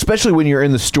both. Especially when you're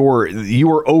in the store,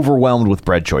 you are overwhelmed with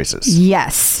bread choices.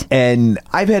 Yes. And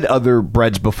I've had other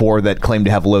breads before that claim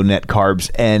to have low net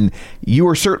carbs, and you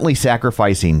are certainly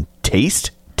sacrificing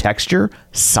taste, texture,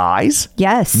 size.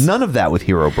 Yes. None of that with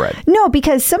Hero Bread. No,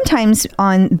 because sometimes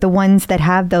on the ones that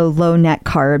have the low net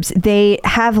carbs, they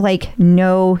have like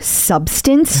no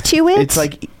substance to it. It's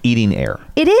like eating air.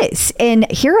 It is. And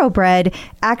Hero Bread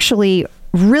actually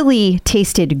really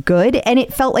tasted good, and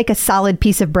it felt like a solid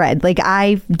piece of bread. Like,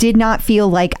 I did not feel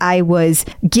like I was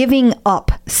giving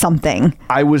up something.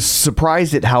 I was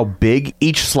surprised at how big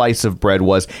each slice of bread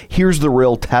was. Here's the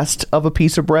real test of a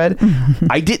piece of bread.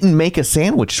 I didn't make a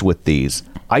sandwich with these.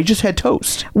 I just had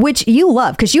toast. Which you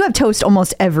love, because you have toast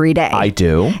almost every day. I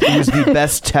do. It was the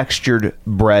best textured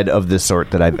bread of this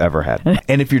sort that I've ever had.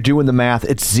 And if you're doing the math,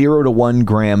 it's 0 to 1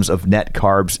 grams of net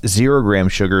carbs, 0 gram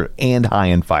sugar, and high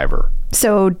in fiber.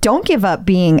 So don't give up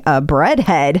being a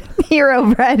breadhead.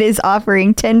 Hero Bread is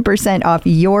offering 10% off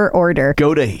your order.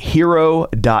 Go to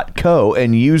hero.co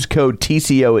and use code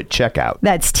TCO at checkout.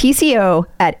 That's TCO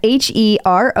at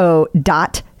HERO.co.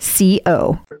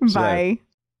 Bye.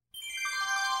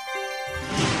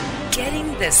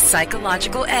 Getting the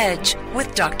psychological edge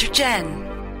with Dr. Jen.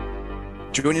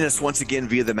 Joining us once again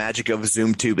via the magic of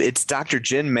ZoomTube, it's Dr.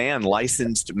 Jen Mann,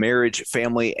 licensed marriage,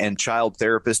 family, and child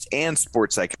therapist and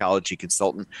sports psychology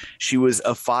consultant. She was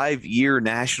a 5-year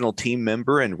national team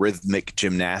member in rhythmic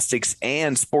gymnastics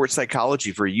and sports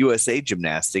psychology for USA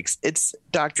Gymnastics. It's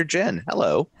Dr. Jen.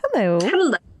 Hello. Hello.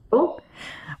 Hello.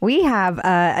 We have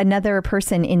another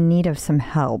person in need of some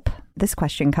help. This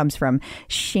question comes from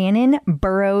Shannon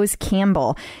Burrows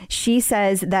Campbell. She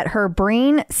says that her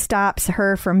brain stops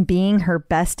her from being her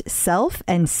best self,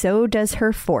 and so does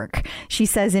her fork. She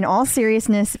says, in all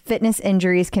seriousness, fitness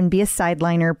injuries can be a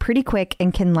sideliner pretty quick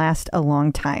and can last a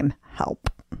long time. Help.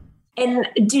 And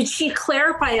did she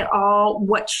clarify at all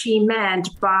what she meant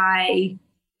by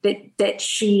that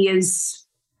she is...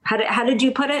 How did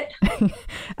you put it?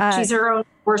 She's her own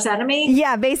worst enemy?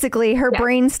 Yeah, basically, her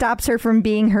brain stops her from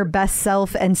being her best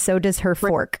self, and so does her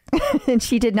fork. And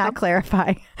she did not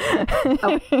clarify.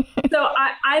 Okay. So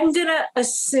I'm going to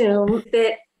assume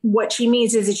that what she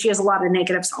means is that she has a lot of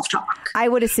negative self-talk. I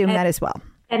would assume that as well.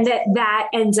 And that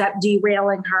ends up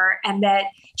derailing her, and that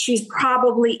she's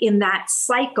probably in that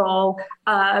cycle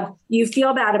of you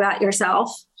feel bad about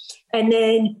yourself, and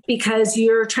then because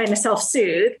you're trying to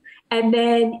self-soothe, and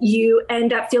then you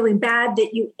end up feeling bad that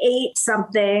you ate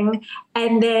something.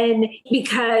 And then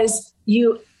because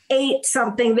you ate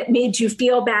something that made you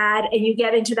feel bad, and you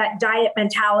get into that diet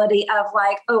mentality of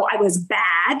like, oh, I was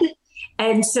bad.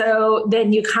 And so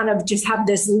then you kind of just have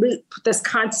this loop, this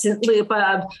constant loop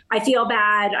of I feel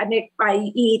bad,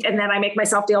 I eat, and then I make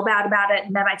myself feel bad about it,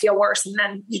 and then I feel worse, and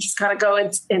then you just kind of go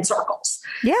in circles.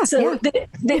 Yeah. So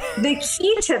the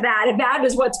key to that, if that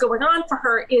is what's going on for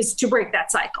her, is to break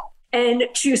that cycle. And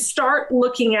to start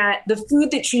looking at the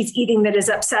food that she's eating that is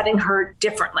upsetting her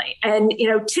differently. And,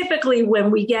 typically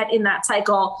when we get in that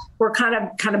cycle, we're kind of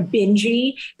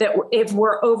bingy, that if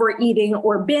we're overeating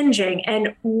or binging.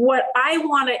 And what I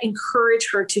want to encourage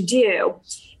her to do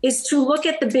is to look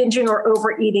at the binging or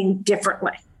overeating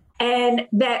differently. And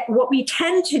that what we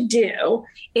tend to do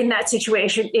in that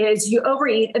situation is you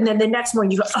overeat, and then the next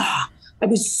morning you go, oh, I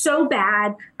was so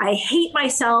bad. I hate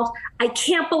myself. I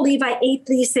can't believe I ate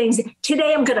these things.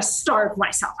 Today, I'm going to starve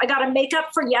myself. I got to make up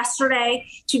for yesterday.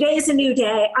 Today is a new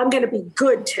day. I'm going to be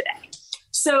good today.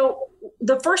 So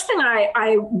the first thing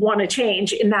I want to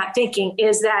change in that thinking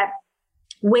is that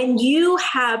when you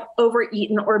have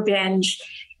overeaten or binged,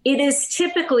 it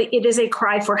is a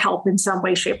cry for help in some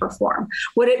way, shape, or form.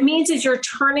 What it means is you're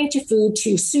turning to food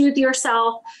to soothe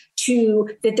yourself,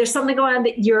 that there's something going on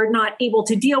that you're not able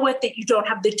to deal with, that you don't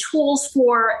have the tools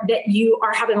for, that you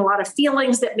are having a lot of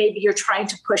feelings that maybe you're trying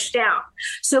to push down.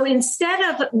 So instead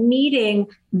of meeting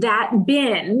that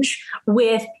binge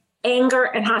with anger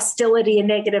and hostility and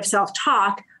negative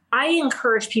self-talk, I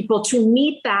encourage people to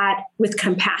meet that with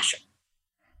compassion.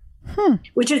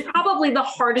 Which is probably the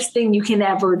hardest thing you can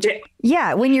ever do.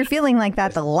 Yeah, when you're feeling like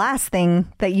that, the last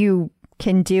thing that you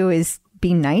can do is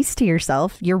be nice to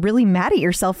yourself. You're really mad at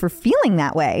yourself for feeling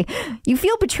that way. You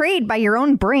feel betrayed by your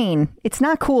own brain. It's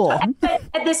not cool. But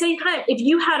at the same time, if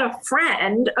you had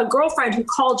a girlfriend who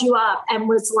called you up and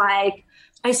was like,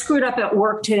 I screwed up at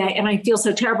work today and I feel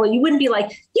so terrible, you wouldn't be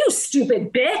like, you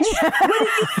stupid bitch. What did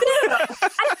you do?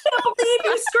 I can't believe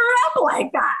you screwed up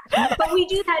like that. But we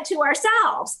do that to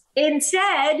ourselves.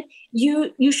 Instead,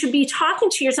 you should be talking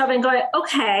to yourself and going,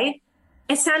 okay,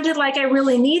 it sounded like I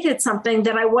really needed something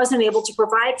that I wasn't able to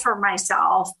provide for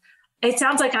myself. It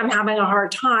sounds like I'm having a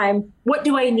hard time. What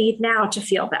do I need now to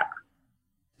feel better?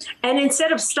 And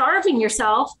instead of starving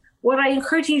yourself, what I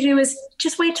encourage you to do is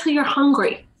just wait till you're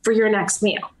hungry for your next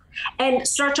meal and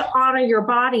start to honor your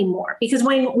body more. Because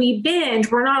when we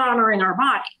binge, we're not honoring our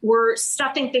body. We're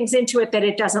stuffing things into it that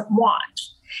it doesn't want.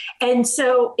 And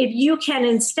so if you can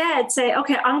instead say,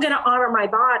 okay, I'm going to honor my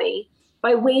body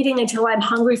by waiting until I'm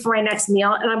hungry for my next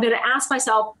meal. And I'm going to ask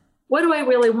myself, what do I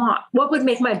really want? What would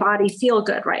make my body feel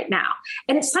good right now?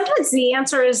 And sometimes the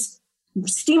answer is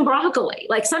steamed broccoli.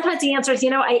 Like sometimes the answer is,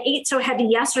 I ate so heavy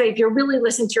yesterday. If you're really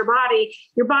listening to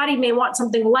your body may want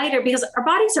something lighter, because our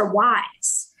bodies are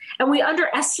wise. And we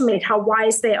underestimate how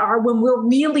wise they are when we're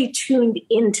really tuned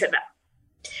into them.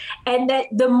 And that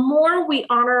the more we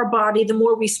honor our body, the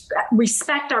more we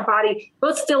respect our body,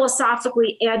 both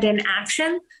philosophically and in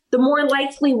action, the more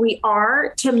likely we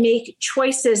are to make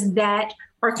choices that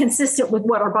are consistent with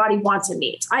what our body wants and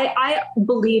needs. I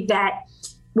believe that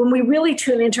when we really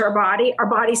tune into our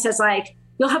body says, like,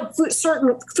 you'll have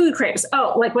certain food craves.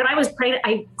 Oh, like when I was pregnant,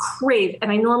 I craved,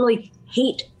 and I normally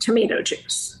hate tomato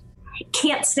juice. I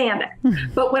can't stand it.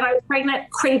 But when I was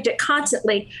pregnant, craved it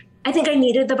constantly. I think I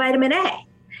needed the vitamin A.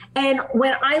 And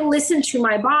when I listen to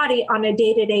my body on a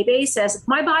day-to-day basis,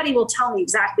 my body will tell me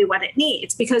exactly what it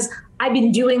needs, because I've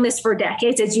been doing this for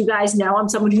decades. As you guys know, I'm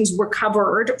someone who's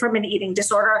recovered from an eating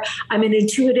disorder. I'm an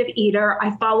intuitive eater.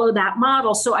 I follow that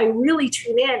model. So I really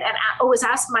tune in and I always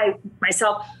ask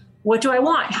myself, what do I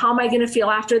want? How am I going to feel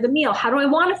after the meal? How do I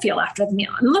want to feel after the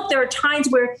meal? And look, there are times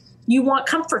where you want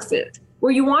comfort food,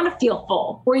 where you want to feel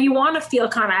full, where you want to feel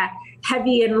kind of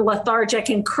heavy and lethargic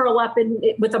and curl up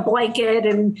with a blanket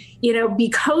and, be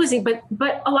cozy. But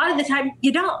a lot of the time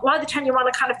you don't. A lot of the time you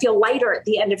want to kind of feel lighter at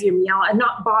the end of your meal and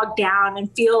not bogged down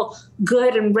and feel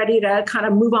good and ready to kind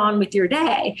of move on with your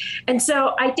day. And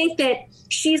so I think that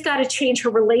she's got to change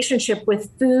her relationship with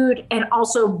food and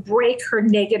also break her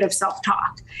negative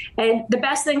self-talk. And the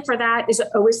best thing for that is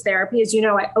always therapy. As you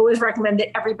know, I always recommend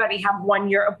that everybody have 1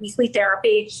 year of weekly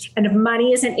therapy. And if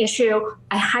money is an issue,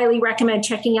 I highly recommend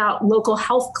checking out local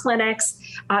health clinics,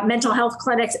 mental health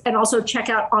clinics, and also check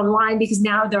out online, because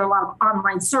now there are a lot of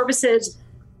online services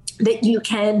that you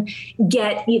can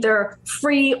get either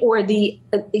free or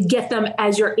get them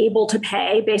as you're able to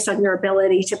pay based on your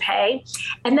ability to pay.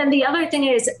 And then the other thing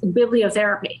is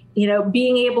bibliotherapy,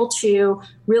 being able to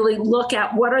really look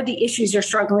at what are the issues you're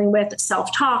struggling with,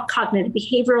 self-talk, cognitive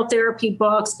behavioral therapy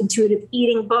books, intuitive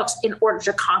eating books, in order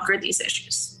to conquer these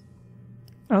issues.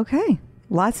 Okay.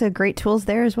 Lots of great tools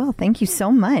there as well. Thank you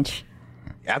so much.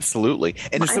 Absolutely.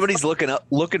 And if somebody's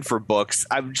looking for books,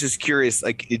 I'm just curious,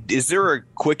 like, is there a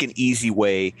quick and easy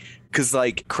way? Because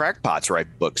like crackpots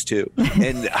write books too.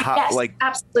 And how, yes,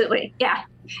 absolutely. Yeah.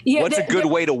 What's a good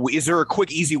way is there a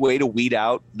quick, easy way to weed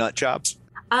out nut jobs?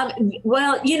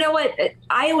 Well, you know what?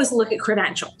 I always look at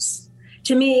credentials.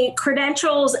 To me,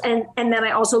 credentials, and then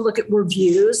I also look at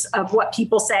reviews of what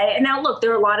people say. And now look,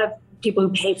 there are a lot of people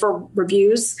who pay for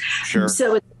reviews. Sure.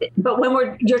 So, but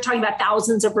when you're talking about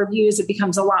thousands of reviews, it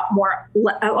becomes a lot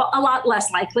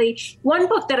less likely. One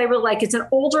book that I really like, it's an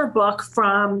older book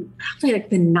from probably like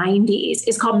the 90s.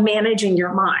 It's called Managing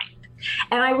Your Mind.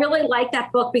 And I really like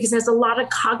that book because there's a lot of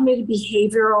cognitive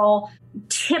behavioral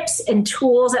tips and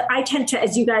tools that I tend to,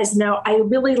 as you guys know, I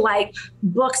really like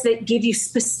books that give you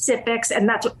specifics. And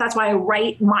that's why I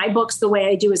write my books the way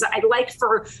I do, is I like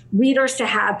for readers to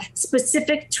have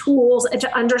specific tools and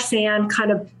to understand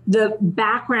kind of the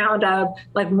background of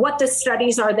like what the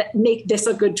studies are that make this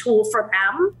a good tool for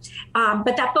them.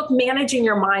 But that book, Managing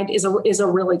Your Mind, is a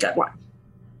really good one.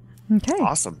 Okay.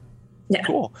 Awesome. Yeah.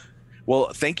 Cool. Well,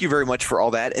 thank you very much for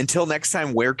all that. Until next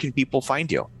time, where can people find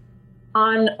you?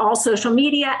 On all social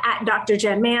media at Dr.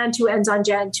 Jen Mann, 2 N's on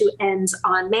Jen, 2 N's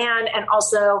on Mann, and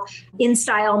also In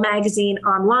Style magazine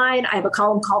online. I have a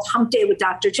column called Hump Day with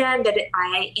Dr. Jen that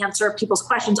I answer people's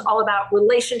questions all about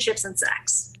relationships and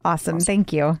sex. Awesome.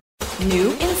 Thank you.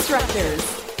 New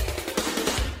instructors.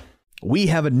 We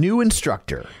have a new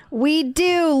instructor. We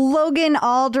do. Logan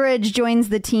Aldridge joins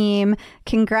the team.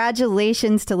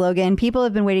 Congratulations to Logan. People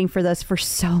have been waiting for this for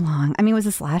so long. I mean, was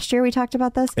this last year we talked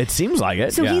about this? It seems like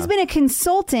it. So he's been a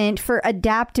consultant for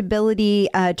adaptability,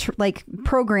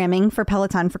 programming for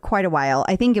Peloton for quite a while.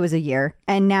 I think it was a year.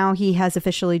 And now he has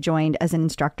officially joined as an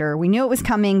instructor. We knew it was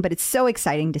coming, but it's so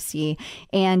exciting to see.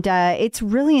 And it's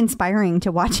really inspiring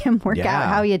to watch him work out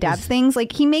how he adapts things.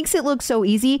 Like, he makes it look so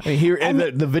easy. I mean, here, and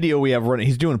the video we have running,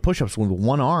 he's doing push-ups with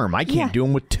one arm. I can't do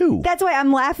them with two. That's why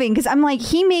I'm laughing, because I'm like,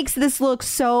 he makes this look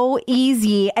so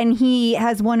easy, and he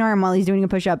has one arm while he's doing a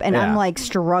push-up, and I'm like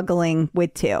struggling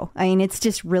with two. I mean, it's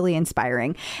just really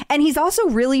inspiring. And he's also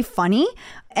really funny,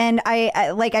 and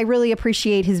I really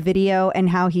appreciate his video and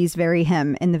how he's very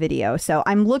him in the video. So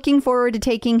I'm looking forward to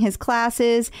taking his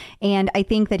classes, and I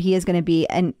think that he is going to be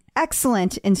an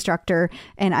excellent instructor,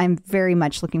 and I'm very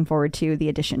much looking forward to the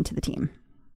addition to the team.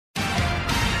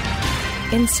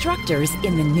 Instructors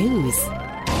in the news.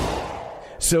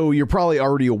 So you're probably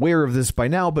already aware of this by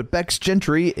now, but Bex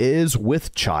Gentry is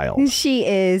with child. She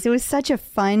is. It was such a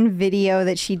fun video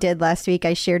that she did last week.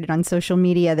 I shared it on social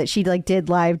media that she did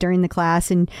live during the class,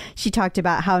 and she talked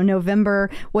about how November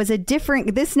was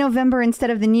this November, instead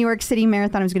of the New York City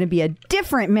Marathon, it was going to be a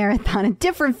different marathon, a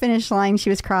different finish line she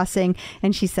was crossing.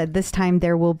 And she said this time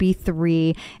there will be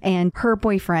 3, and her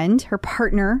boyfriend, her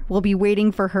partner, will be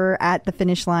waiting for her at the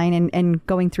finish line and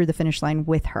going through the finish line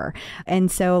with her.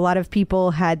 And so a lot of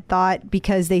people had thought,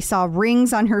 because they saw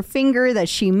rings on her finger, that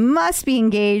she must be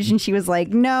engaged, and she was like,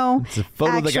 no, it's a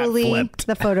photo actually that got flipped.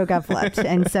 The photo got flipped.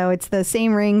 And so it's the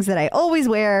same rings that I always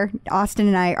wear. Austin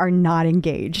and I are not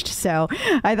engaged, so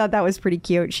I thought that was pretty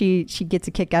cute. She gets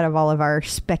a kick out of all of our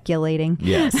speculating.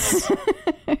 Yes.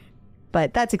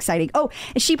 But that's exciting. Oh,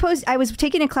 I was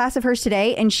taking a class of hers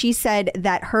today, and she said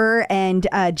that her and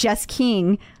Jess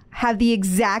King have the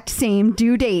exact same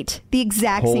due date.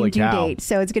 Holy cow.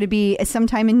 So it's going to be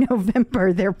sometime in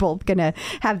November. They're both going to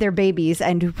have their babies,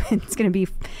 and it's going to be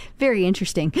very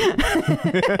interesting.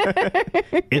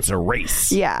 It's a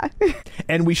race. Yeah.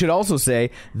 And we should also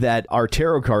say that our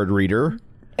tarot card reader,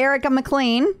 Erica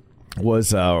McLean,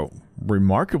 was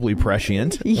remarkably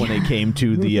prescient when it came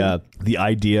to the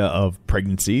idea of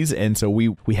pregnancies, and so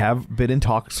we have been in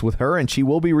talks with her, and she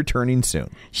will be returning soon.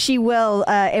 She will,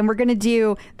 and we're going to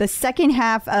do the second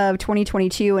half of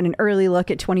 2022 and an early look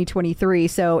at 2023.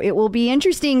 So it will be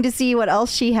interesting to see what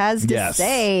else she has to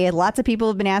say. Lots of people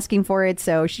have been asking for it,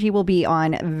 so she will be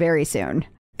on very soon.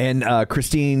 And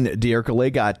Christine D'Ercole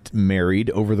got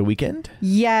married over the weekend.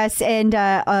 Yes, and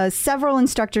several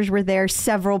instructors were there.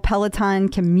 Several Peloton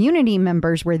community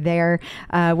members were there,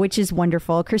 which is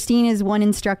wonderful. Christine is one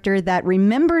instructor that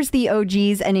remembers the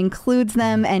OGs and includes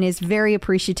them and is very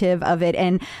appreciative of it.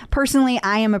 And personally,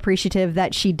 I am appreciative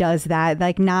that she does that.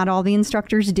 Like, not all the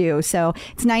instructors do. So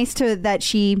it's nice that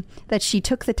she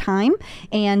took the time,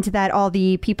 and that all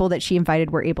the people that she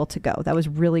invited were able to go. That was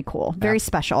really cool. Very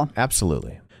special.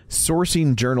 Absolutely.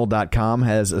 SourcingJournal.com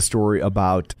has a story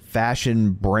about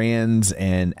fashion brands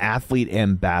and athlete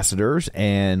ambassadors,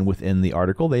 and within the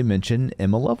article they mention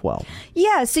Emma Lovewell.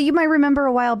 Yeah, so you might remember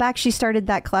a while back she started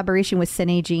that collaboration with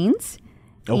Sine Jeans.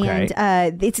 Okay.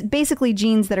 And it's basically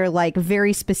jeans that are like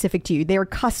very specific to you. They're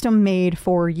custom made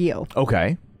for you.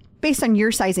 Okay. Based on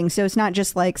your sizing. So it's not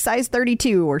just like size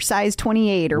 32 or size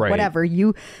 28 or whatever.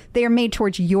 They are made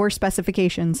towards your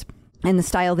specifications and the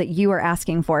style that you are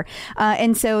asking for.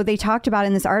 And so they talked about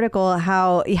in this article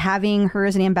how having her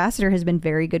as an ambassador has been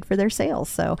very good for their sales.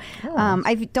 So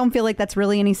I don't feel like that's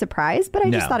really any surprise, but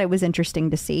I just thought it was interesting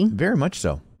to see. Very much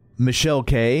so. Michelle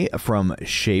Kay from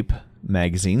Shape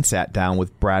magazine sat down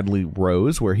with Bradley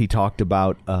Rose, where he talked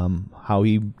about how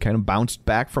he kind of bounced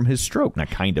back from his stroke. Not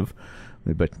kind of,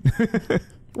 but...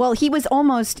 Well, he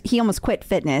almost quit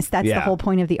fitness. That's the whole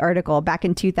point of the article. Back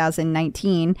in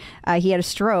 2019, he had a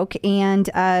stroke, and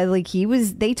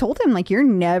they told him, like, you're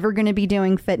never going to be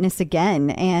doing fitness again.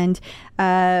 And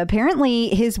apparently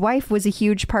his wife was a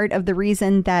huge part of the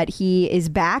reason that he is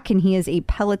back, and he is a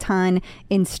Peloton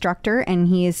instructor, and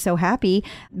he is so happy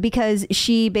because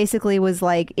she basically was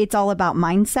like, it's all about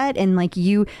mindset, and like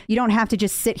you don't have to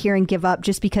just sit here and give up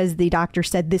just because the doctor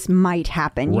said this might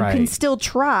happen. You can still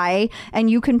try, and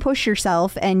you can push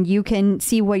yourself, and you can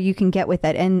see what you can get with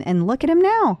it. And look at him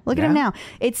now. Look at him now.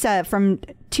 It's from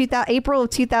April of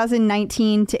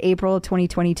 2019 to April of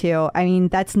 2022. I mean,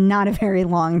 that's not a very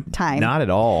long time. Not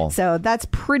at all. So that's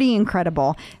pretty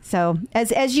incredible. So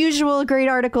as usual, a great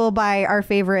article by our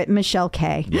favorite Michelle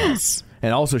Kay. Yes.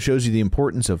 And also shows you the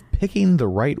importance of picking the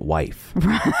right wife.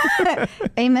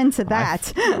 Amen to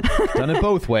that. I've done it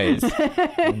both ways.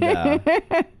 And,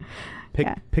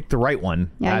 pick the right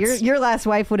one. Yeah, your last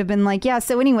wife would have been like, yeah,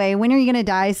 so anyway, when are you going to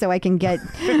die so I can get...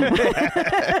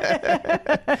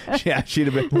 Yeah, she'd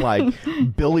have been like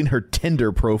building her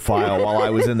Tinder profile while I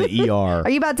was in the ER. Are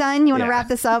you about done? You want to wrap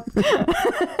this up?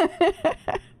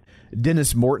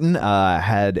 Dennis Morton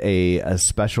had a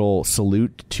special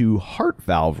salute to heart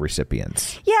valve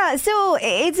recipients. Yeah, so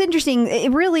it's interesting.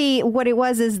 What it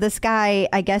was is this guy,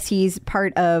 I guess he's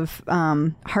part of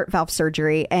heart valve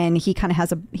surgery, and he kind of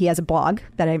has a blog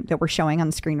that we're showing on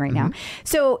the screen right now.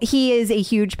 So he is a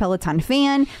huge Peloton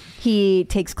fan. He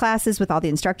takes classes with all the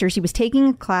instructors. He was taking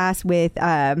a class with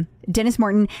Dennis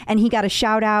Morton, and he got a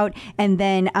shout out. And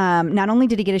then not only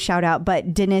did he get a shout out,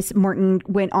 but Dennis Morton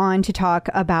went on to talk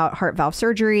about heart valve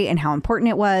surgery and how important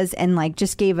it was, and like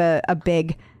just gave a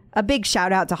big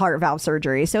shout out to heart valve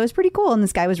surgery. So it was pretty cool. And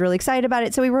this guy was really excited about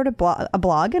it. So he wrote a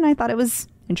blog, and I thought it was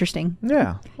interesting.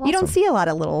 Yeah. Awesome. You don't see a lot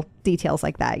of little details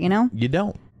like that, you know? You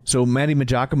don't. So Maddie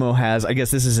Majacomo has, I guess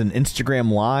this is an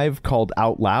Instagram Live called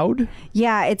Out Loud.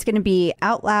 Yeah, it's going to be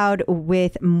Out Loud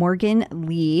with Morgan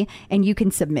Lee, and you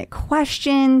can submit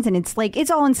questions, and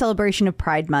it's all in celebration of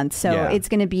Pride Month. So it's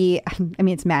going to be, I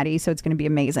mean, it's Maddie, so it's going to be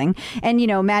amazing. And,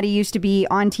 Maddie used to be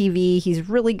on TV. He's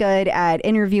really good at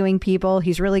interviewing people.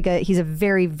 He's really good. He's a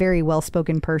very, very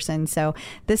well-spoken person. So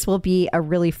this will be a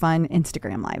really fun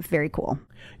Instagram Live. Very cool.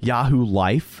 Yahoo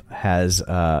Life has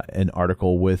an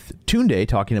article with Tunde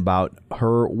talking about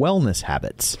her wellness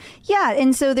habits. Yeah,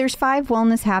 and so there's 5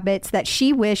 wellness habits that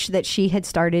she wished that she had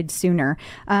started sooner.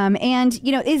 And,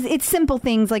 it's simple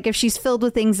things like if she's filled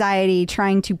with anxiety,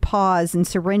 trying to pause and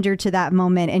surrender to that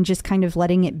moment and just kind of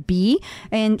letting it be.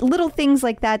 And little things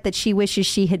like that she wishes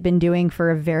she had been doing for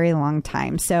a very long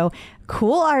time. So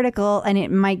cool article, and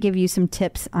it might give you some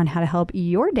tips on how to help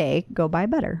your day go by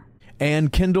better.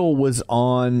 And Kendall was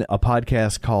on a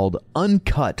podcast called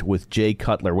Uncut with Jay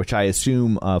Cutler, which I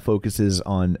assume focuses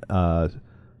on,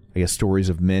 stories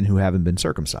of men who haven't been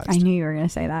circumcised. I knew you were going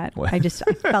to say that. I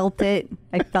felt it.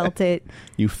 I felt it.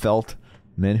 You felt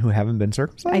men who haven't been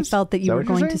circumcised? I felt that you were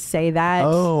going to say that.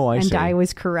 Oh, I see. And I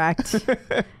was correct.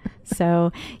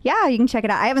 So, yeah, you can check it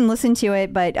out. I haven't listened to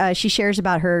it, but she shares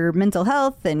about her mental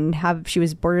health and how she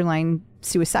was borderline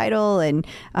suicidal, and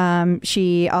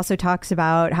she also talks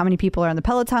about how many people are on the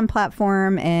Peloton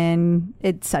platform and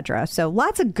etc. So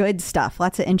lots of good stuff,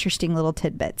 lots of interesting little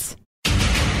tidbits.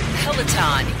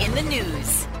 Peloton in the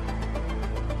news.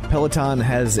 Peloton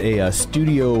has a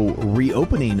studio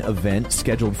reopening event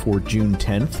scheduled for June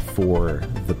 10th for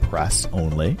the press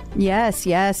only.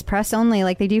 Yes, press only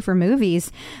like they do for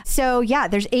movies. So, yeah,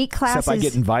 there's 8 classes. Except I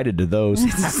get invited to those.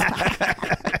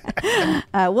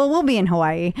 We'll be in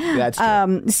Hawaii. That's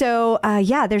true.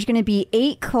 There's going to be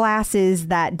 8 classes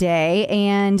that day,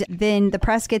 and then the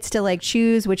press gets to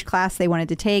choose which class they wanted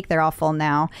to take. They're all full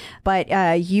now, but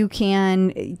they're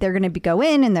going to go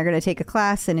in and they're going to take a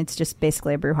class, and it's just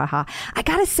basically a brouhaha. I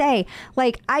gotta say,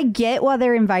 I get why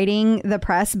they're inviting the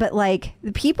press, but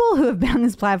the people who have been on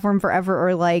this platform forever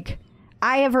are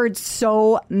I have heard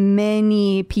so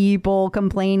many people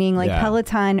complaining,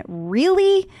 Peloton,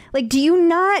 really? Do you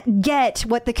not get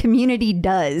what the community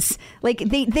does?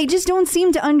 They just don't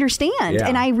seem to understand. Yeah.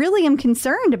 And I really am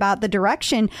concerned about the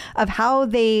direction of how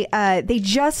they're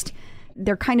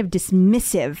kind of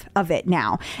dismissive of it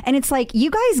now. And it's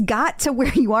you guys got to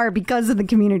where you are because of the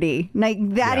community.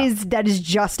 That is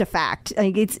just a fact.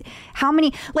 It's how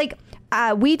many,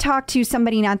 we talked to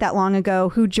somebody not that long ago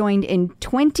who joined in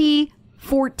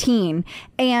 2014,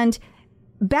 and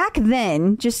back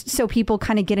then, just so people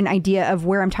kind of get an idea of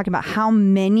where I'm talking about how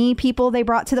many people they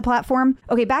brought to the platform.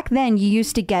 Okay, back then you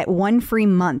used to get 1 free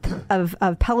month of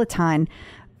Peloton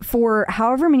for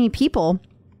however many people.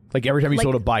 Every time you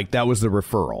sold a bike, that was the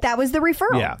referral. That was the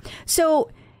referral. Yeah. So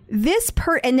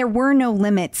and there were no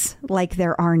limits like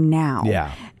there are now.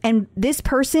 Yeah. And this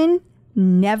person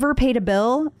never paid a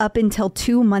bill up until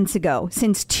 2 months ago,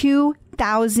 since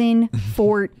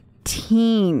 2014.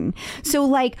 So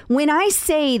when I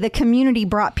say the community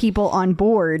brought people on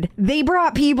board, they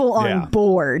brought people on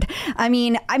board. I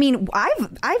mean,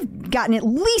 I've gotten at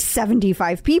least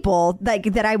 75 people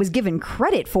that I was given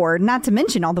credit for, not to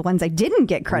mention all the ones I didn't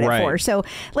get credit for. So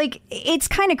it's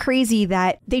kind of crazy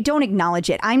that they don't acknowledge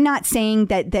it. I'm not saying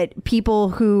that people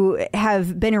who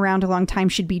have been around a long time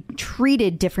should be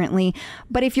treated differently,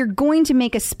 but if you're going to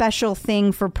make a special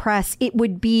thing for press, it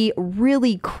would be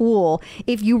really cool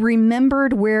if you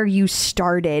remembered where you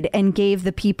started and gave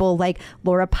the people like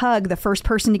Laura Pug, the first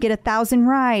person to get 1,000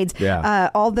 rides,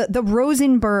 all the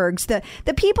Rosenbergs,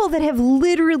 the people that have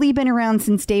literally been around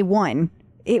since day one.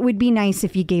 It would be nice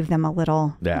if you gave them a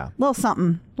little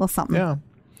something.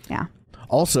 Yeah.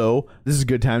 Also, this is a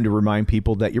good time to remind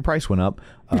people that your price went up.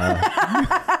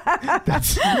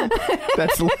 That's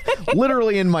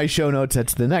literally in my show notes.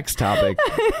 That's the next topic.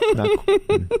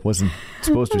 Wasn't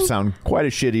supposed to sound quite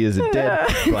as shitty as it did,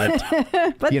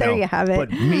 but there you have it.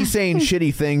 But me saying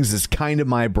shitty things is kind of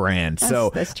my brand.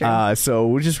 That's true. So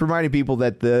we're just reminding people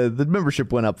that the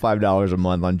membership went up $5 a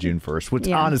month on June 1st, which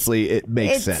honestly it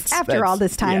makes sense. After all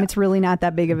this time, it's really not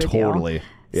that big of a deal. Totally.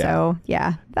 Yeah.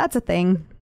 So that's a thing.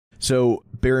 So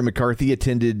Barry McCarthy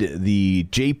attended the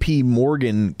J.P.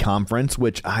 Morgan conference,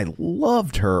 which I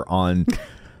loved her on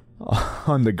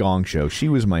the Gong Show. She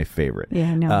was my favorite.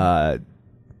 Yeah, no.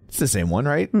 It's the same one,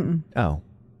 right? Mm-mm. Oh,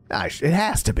 gosh, it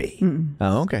has to be. Mm-mm.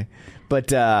 Oh, okay.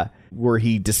 But where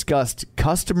he discussed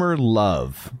customer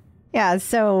love. Yeah,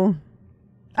 so,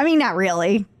 I mean, not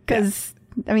really, because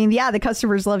I mean, yeah, the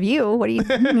customers love you. What do you?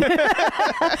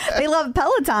 They love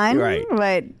Peloton, right?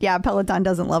 But yeah, Peloton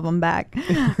doesn't love them back.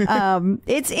 Yeah.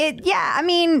 I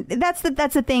mean, that's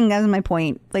the thing. That's my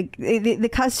point. Like the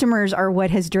customers are what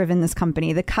has driven this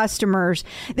company. The customers,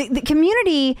 the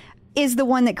community is the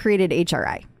one that created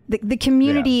HRI. The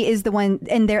community is the one,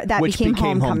 and that became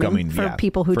homecoming for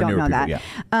people who don't know that. Yeah.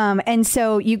 And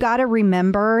so you got to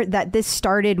remember that this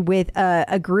started with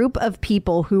a group of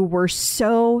people who were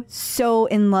so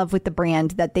in love with the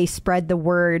brand that they spread the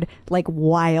word like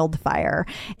wildfire.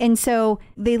 And so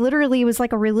they literally, it was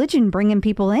like a religion bringing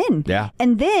people in. Yeah.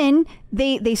 And then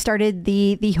they started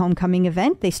the homecoming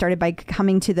event. They started by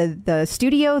coming to the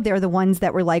studio. They're the ones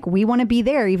that were like, we want to be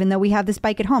there, even though we have this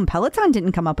bike at home. Peloton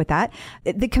didn't come up with that.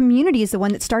 The community is the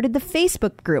one that started the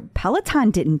Facebook group.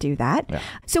 Peloton didn't do that. Yeah.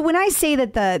 So when I say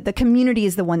that the community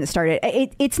is the one that started,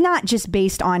 it's not just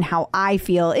based on how I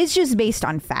feel. It's just based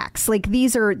on facts. Like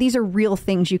these are real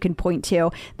things you can point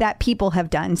to that people have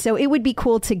done. So it would be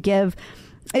cool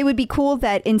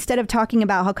that instead of talking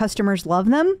about how customers love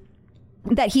them,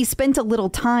 that he spent a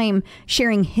little time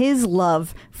sharing his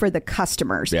love for the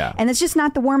customers. Yeah. And it's just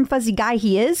not the warm, fuzzy guy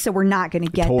he is. So we're not going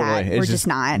to get that. We're just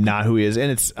not. Not who he is.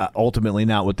 And it's ultimately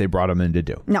not what they brought him in to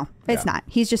do. No, it's not.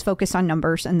 He's just focused on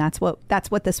numbers. And that's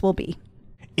what this will be.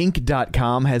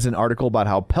 Inc.com has an article about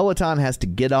how Peloton has to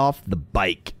get off the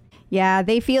bike. Yeah,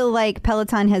 they feel like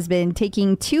Peloton has been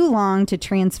taking too long to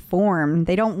transform.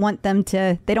 They don't want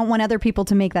other people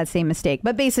to make that same mistake.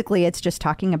 But basically, it's just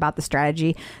talking about the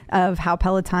strategy of how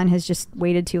Peloton has just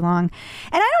waited too long.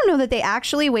 And I don't know that they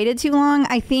actually waited too long.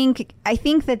 I think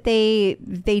that they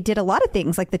did a lot of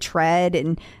things like the tread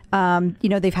and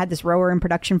they've had this rower in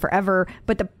production forever.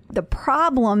 But the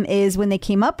problem is when they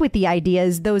came up with the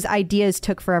ideas, those ideas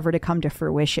took forever to come to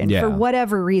fruition for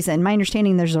whatever reason. My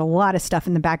understanding, there's a lot of stuff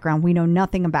in the background we know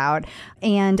nothing about.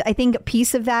 And I think a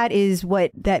piece of that is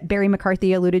that Barry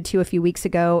McCarthy alluded to a few weeks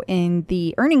ago in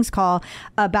the earnings call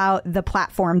about the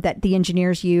platform that the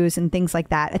engineers use and things like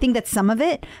that. I think that's some of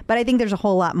it, but I think there's a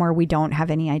whole lot more we don't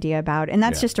have any idea about. And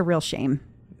that's just a real shame.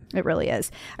 It really is.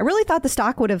 I really thought the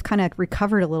stock would have kind of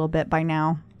recovered a little bit by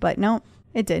now, but no,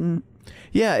 it didn't.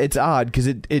 Yeah, it's odd because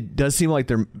it does seem like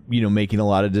they're making a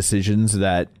lot of decisions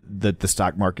that the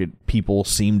stock market people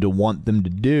seem to want them to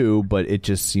do, but it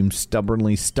just seems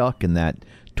stubbornly stuck in that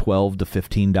 $12 to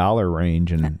 $15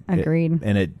 range. And agreed.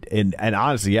 And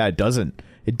honestly, yeah, it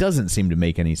doesn't seem to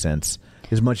make any sense.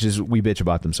 As much as we bitch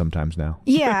about them sometimes now.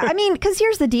 Yeah, I mean, because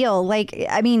here's the deal.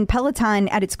 Peloton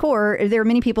at its core, there are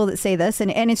many people that say this,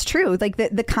 and it's true. Like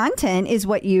the content is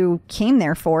what you came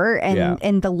there for,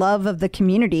 and the love of the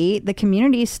community. The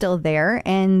community is still there,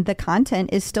 and the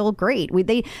content is still great.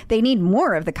 They need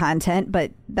more of the content,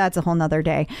 but that's a whole nother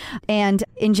day. And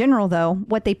in general, though,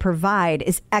 what they provide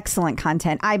is excellent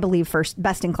content. I believe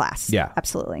best in class. Yeah,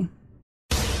 absolutely.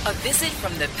 A visit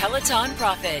from the Peloton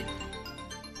Prophet.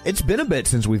 It's been a bit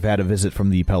since we've had a visit from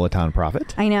the Peloton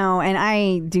Prophet. I know, and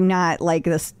I do not like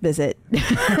this visit.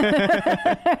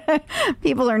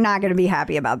 People are not going to be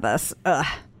happy about this. Ugh.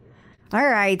 All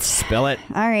right. Spill it.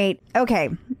 All right. Okay.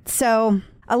 So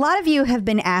a lot of you have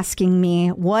been asking me,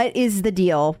 what is the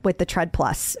deal with the Tread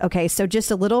Plus? Okay. So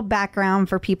just a little background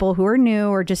for people who are new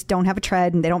or just don't have a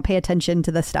tread and they don't pay attention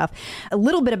to this stuff. A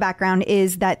little bit of background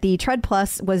is that the Tread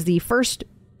Plus was the first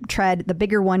tread, the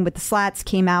bigger one with the slats,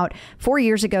 came out 4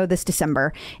 years ago this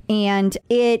December, and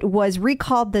it was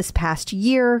recalled this past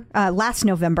year, last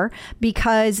November,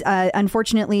 because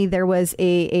unfortunately there was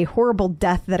a horrible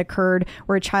death that occurred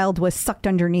where a child was sucked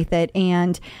underneath it.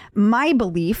 And my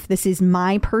belief, this is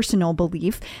my personal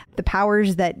belief, the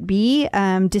powers that be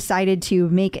decided to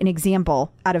make an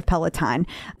example out of Peloton,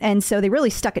 and so they really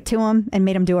stuck it to him and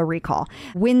made him do a recall.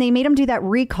 When they made him do that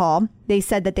recall, they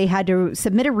said that they had to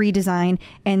submit a redesign,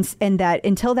 and that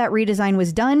until that redesign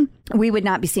was done, we would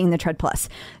not be seeing the Tread Plus.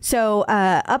 So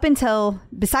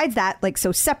besides that,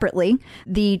 so separately,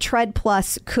 the Tread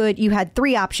Plus you had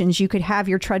three options. You could have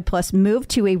your Tread Plus move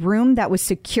to a room that was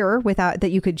secure without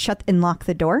that you could shut and lock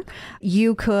the door.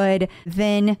 You could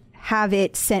then have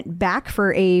it sent back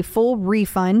for a full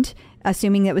refund,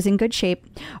 assuming it was in good shape,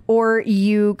 or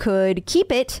you could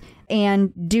keep it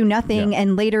and do nothing.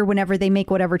 And later, whenever they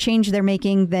make whatever change they're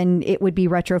making, then it would be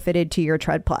retrofitted to your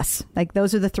Tread Plus.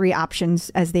 Those are the three options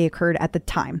as they occurred at the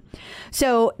time.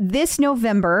 So this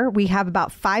November, we have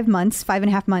about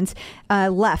 5.5 months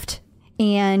left,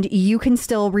 and you can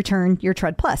still return your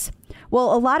Tread Plus.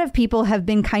 Well, a lot of people have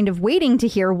been kind of waiting to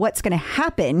hear what's going to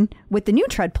happen with the new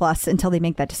Tread Plus until they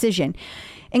make that decision,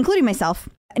 including myself.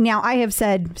 Now, I have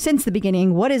said since the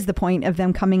beginning, what is the point of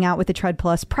them coming out with the Tread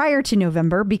Plus prior to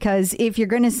November? Because if you're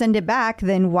going to send it back,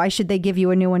 then why should they give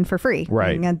you a new one for free?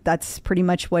 Right. And that's pretty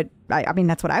much what I mean,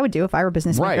 that's what I would do if I were a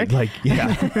business maker. Right. Like,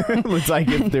 yeah. It's like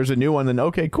if there's a new one, then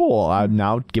okay, cool.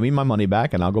 Now give me my money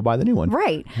back and I'll go buy the new one.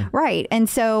 Right. Right. And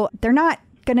so they're not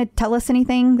going to tell us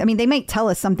anything. I mean, they might tell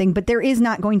us something, but there is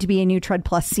not going to be a new Tread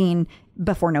Plus seen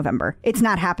before November. It's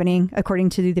not happening, according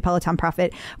to the Peloton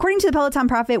Prophet. According to the Peloton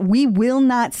Prophet, we will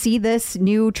not see this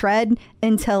new tread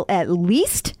until at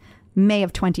least May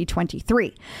of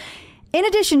 2023. In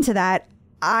addition to that,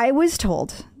 I was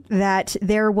told that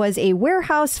there was a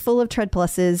warehouse full of Tread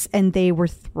Pluses and they were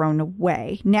thrown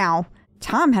away. Now,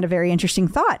 Tom had a very interesting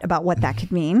thought about what that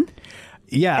could mean.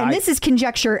 Yeah. And this is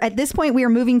conjecture. At this point, we are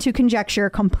moving to conjecture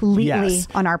completely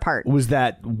on our part. Was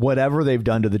that whatever they've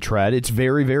done to the Tread, it's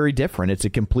very, very different. It's a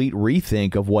complete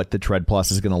rethink of what the Tread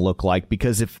Plus is going to look like.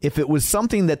 Because if it was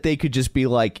something that they could just be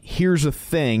like, here's a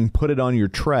thing, put it on your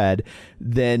Tread,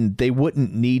 then they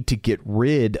wouldn't need to get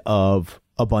rid of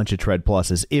a bunch of Tread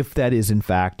Pluses if that is, in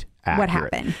fact, accurate. What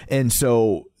happened. And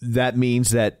so that means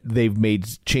that they've made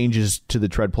changes to the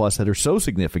Tread Plus that are so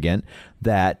significant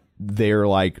that they're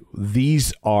like,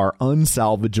 these are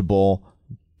unsalvageable.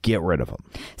 Get rid of them.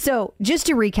 So just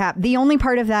to recap, the only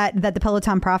part of that the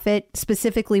Peloton Prophet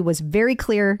specifically was very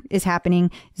clear is happening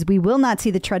is we will not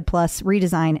see the Tread Plus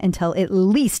redesign until at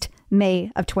least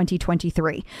May of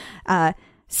 2023.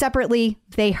 Separately,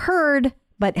 they heard,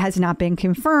 but has not been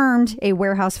confirmed, a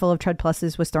warehouse full of Tread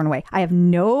Pluses was thrown away. I have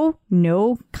no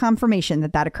confirmation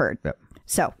that occurred. Yep.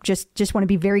 So just want to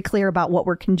be very clear about what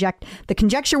we're the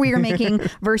conjecture we are making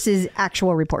versus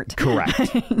actual report.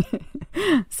 Correct.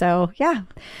 So, yeah,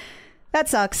 that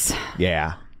sucks.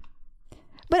 Yeah.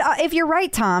 But if you're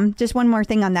right, Tom, just one more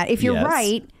thing on that. If you're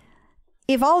right,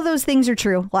 if all of those things are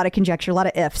true, a lot of conjecture, a lot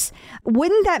of ifs,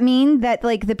 wouldn't that mean that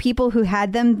like the people who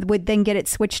had them would then get it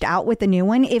switched out with the new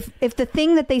one? If the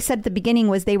thing that they said at the beginning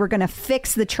was they were going to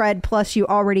fix the Tread Plus you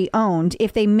already owned,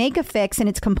 if they make a fix and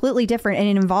it's completely different and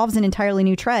it involves an entirely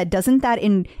new tread, doesn't that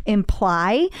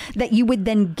imply that you would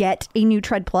then get a new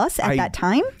Tread Plus at that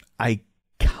time? I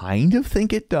kind of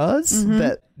think it does,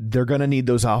 that they're going to need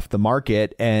those off the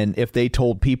market. And if they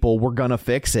told people we're going to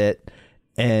fix it,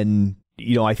 and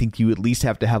I think you at least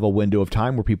have to have a window of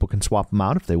time where people can swap them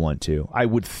out if they want to. I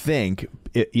would think,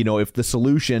 if the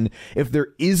solution, if there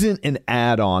isn't an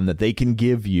add-on that they can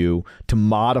give you to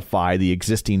modify the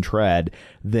existing tread,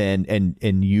 then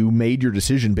and you made your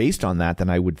decision based on that, then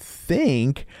I would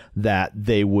think that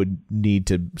they would need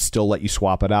to still let you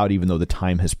swap it out, even though the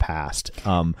time has passed.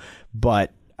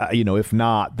 But if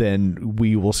not, then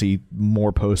we will see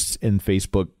more posts in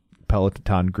Facebook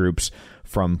Peloton groups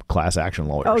from class action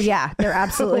lawyers. Oh yeah, there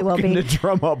absolutely will be to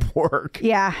drum up work.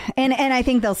 Yeah, and I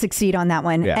think they'll succeed on that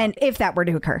one. Yeah. And if that were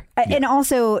to occur, and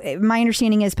also my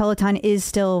understanding is Peloton is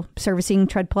still servicing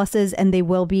Tread Pluses, and they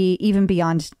will be even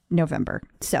beyond November.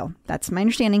 So that's my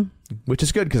understanding. Which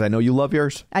is good because I know you love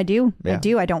yours. I do. Yeah. I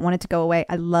do. I don't want it to go away.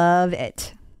 I love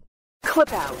it.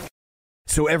 Clip out.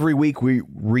 So every week we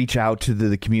reach out to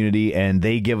the community and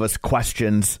they give us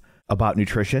questions about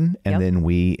nutrition, and then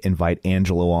we invite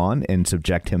Angelo on and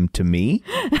subject him to me,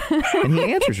 and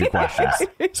he answers your questions.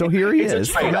 So here he is,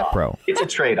 MetPro. It's a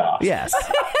trade-off. Yes,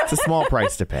 it's a small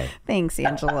price to pay. Thanks,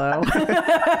 Angelo.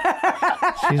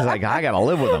 She's like, I gotta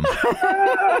live with him.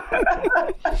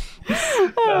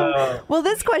 Well,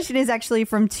 this question is actually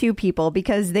from two people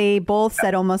because they both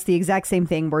said almost the exact same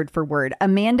thing, word for word.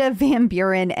 Amanda Van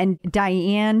Buren and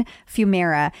Diane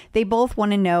Fumera. They both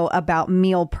want to know about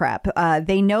meal prep.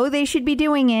 They know they should be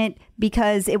doing it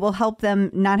because it will help them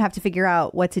not have to figure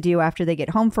out what to do after they get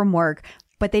home from work,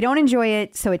 but they don't enjoy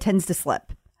it, so it tends to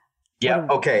slip. Yeah.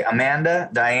 Okay.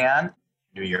 Amanda, Diane,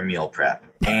 do your meal prep.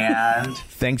 And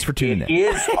thanks for tuning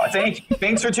in.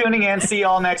 Thanks for tuning in. See you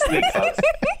all next week, folks.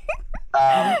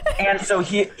 And so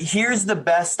here's the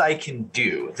best I can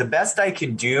do. The best I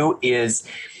can do is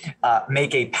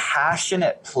make a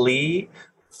passionate plea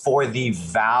for the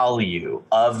value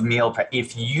of meal prep.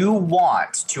 If you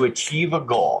want to achieve a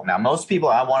goal, now most people,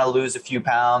 I want to lose a few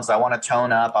pounds, I want to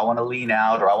tone up, I want to lean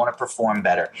out, or I want to perform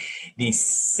better. The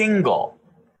single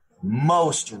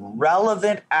most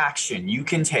relevant action you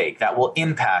can take that will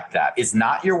impact that is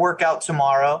not your workout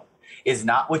tomorrow, is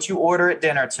not what you order at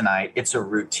dinner tonight. It's a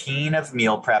routine of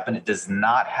meal prep, and it does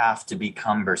not have to be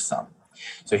cumbersome.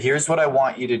 So here's what I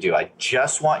want you to do. I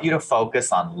just want you to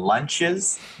focus on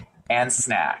lunches and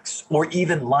snacks, or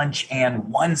even lunch and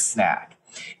one snack.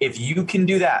 If you can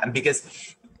do that, and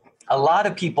because a lot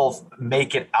of people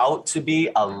make it out to be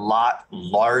a lot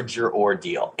larger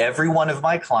ordeal. Every one of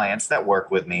my clients that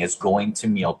work with me is going to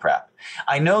meal prep.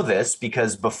 I know this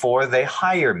because before they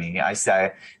hire me,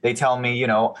 they tell me, you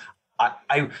know,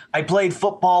 I played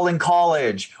football in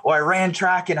college, or I ran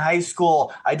track in high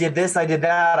school. I did this, I did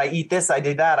that. I eat this, I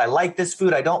did that. I like this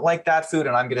food. I don't like that food.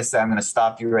 And I'm going to say, I'm going to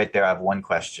stop you right there. I have one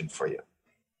question for you.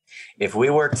 If we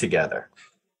work together,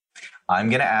 I'm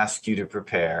going to ask you to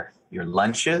prepare your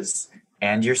lunches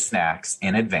and your snacks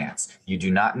in advance. You do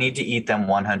not need to eat them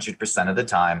 100% of the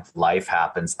time. Life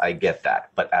happens. I get that.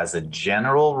 But as a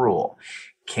general rule,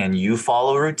 can you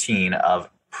follow a routine of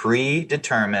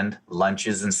predetermined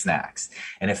lunches and snacks?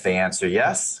 And if they answer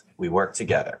yes, we work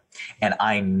together. And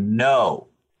I know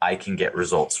I can get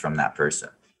results from that person.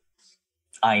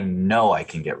 I know I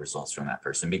can get results from that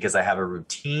person because I have a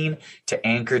routine to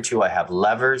anchor to. I have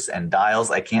levers and dials.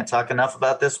 I can't talk enough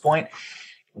about this point.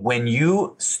 When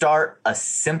you start a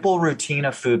simple routine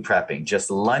of food prepping, just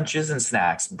lunches and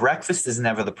snacks, breakfast is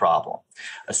never the problem.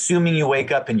 Assuming you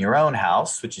wake up in your own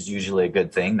house, which is usually a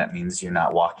good thing. That means you're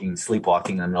not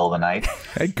sleepwalking in the middle of the night.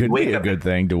 It could be a good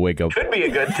thing to wake up. Could be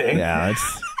a good thing. Yeah.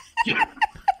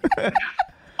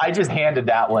 I just handed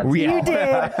that one. You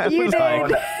did. You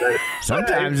did.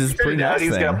 Sometimes it's pretty nice.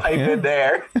 He's going to pipe in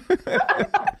there.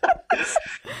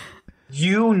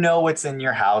 You know it's in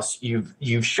your house.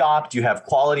 You've shopped. You have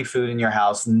quality food in your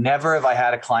house. Never have I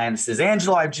had a client that says,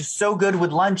 Angelo, I'm just so good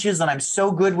with lunches and I'm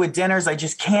so good with dinners. I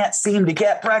just can't seem to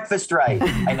get breakfast right.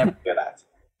 I never hear that,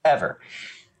 ever.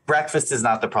 Breakfast is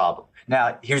not the problem.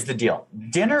 Now, here's the deal.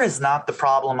 Dinner is not the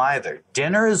problem either.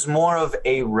 Dinner is more of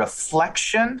a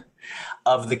reflection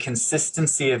of the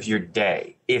consistency of your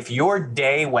day. If your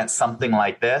day went something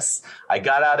like this, I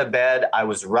got out of bed, I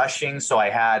was rushing, so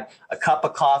I had a cup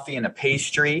of coffee and a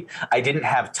pastry. I didn't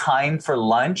have time for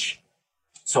lunch,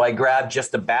 so I grabbed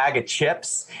just a bag of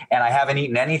chips, and I haven't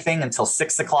eaten anything until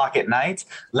 6 o'clock at night.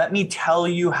 Let me tell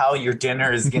you how your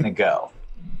dinner is going to go.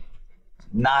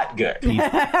 Not good.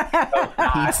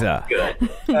 Pizza. Good.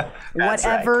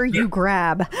 Whatever you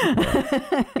grab.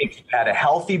 If you had a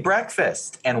healthy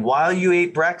breakfast and while you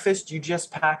ate breakfast, you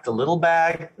just packed a little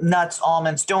bag, nuts,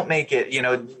 almonds, don't make it,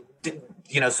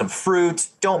 some fruit,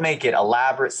 don't make it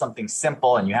elaborate, something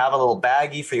simple. And you have a little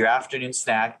baggie for your afternoon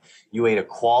snack. You ate a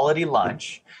quality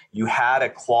lunch. You had a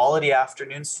quality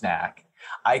afternoon snack.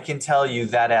 I can tell you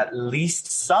that at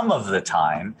least some of the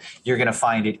time, you're going to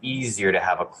find it easier to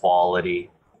have a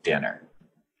quality dinner.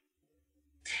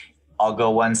 I'll go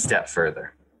one step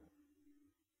further.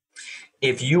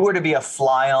 If you were to be a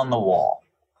fly on the wall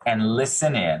and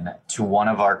listen in to one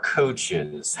of our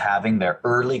coaches having their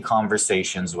early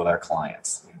conversations with our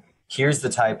clients, here's the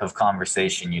type of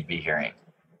conversation you'd be hearing.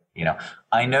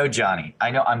 I know, Johnny,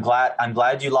 I'm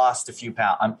glad you lost a few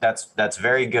pounds. That's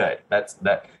very good. That's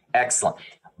excellent.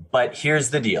 But here's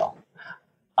the deal.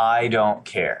 I don't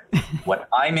care. What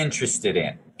I'm interested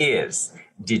in is,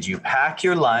 did you pack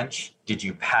your lunch? Did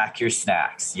you pack your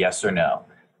snacks? Yes or no?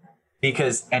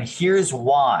 And here's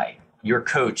why your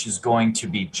coach is going to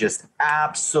be just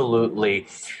absolutely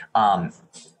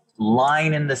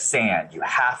line in the sand. You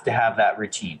have to have that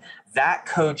routine. That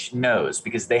coach knows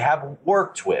because they have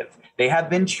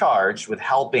been charged with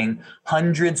helping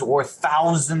hundreds or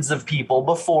thousands of people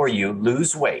before you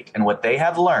lose weight. And what they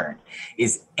have learned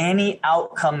is any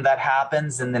outcome that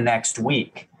happens in the next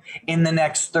week, in the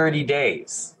next 30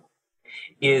 days,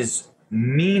 is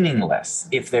meaningless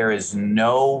if there is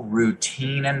no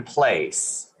routine in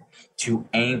place to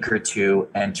anchor to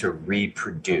and to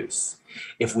reproduce.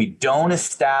 If we don't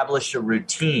establish a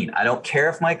routine, I don't care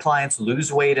if my clients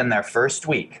lose weight in their first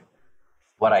week.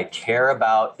 What I care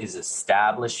about is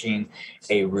establishing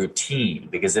a routine,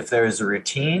 because if there is a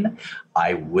routine,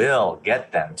 I will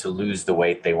get them to lose the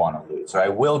weight they want to lose, or I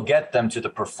will get them to the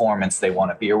performance they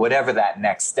want to be, or whatever that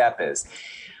next step is.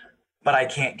 But I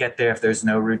can't get there if there's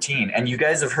no routine. And you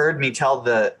guys have heard me tell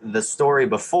the story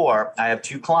before. I have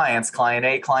two clients, client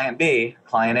A, client B.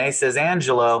 Client A says,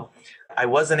 Angelo, I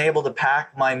wasn't able to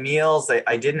pack my meals.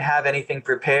 I didn't have anything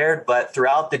prepared, but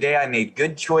throughout the day I made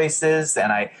good choices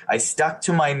and I stuck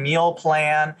to my meal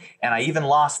plan, and I even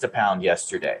lost a pound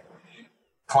yesterday.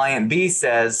 Client B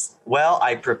says, well,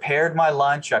 I prepared my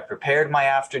lunch. I prepared my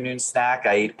afternoon snack.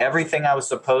 I ate everything I was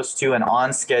supposed to and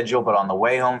on schedule, but on the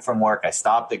way home from work, I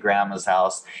stopped at grandma's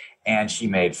house and she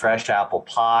made fresh apple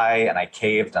pie, and I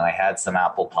caved and I had some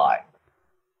apple pie.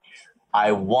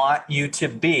 I want you to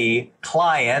be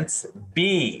client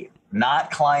B,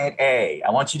 not client A.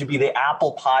 I want you to be the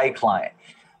apple pie client,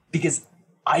 because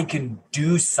I can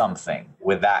do something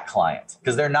with that client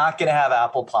because they're not going to have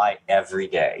apple pie every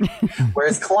day.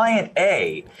 Whereas client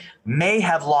A may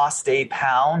have lost a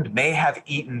pound, may have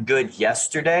eaten good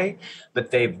yesterday,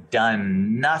 but they've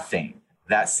done nothing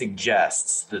that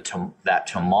suggests that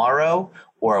tomorrow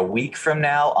or a week from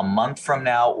now, a month from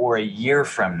now, or a year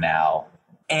from now,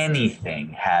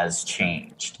 anything has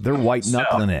changed. They're white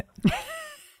knuckling it.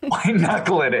 White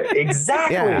knuckling it.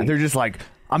 Exactly. Yeah, they're just like,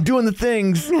 I'm doing the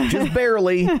things, just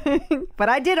barely. But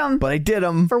I did them.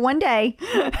 For one day.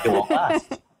 It won't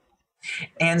last.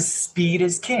 And speed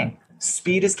is king.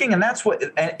 Speed is king. And that's what,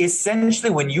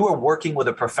 essentially, when you are working with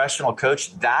a professional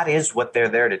coach, that is what they're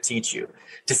there to teach you.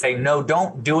 To say, no,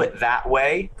 don't do it that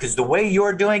way, because the way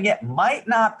you're doing it might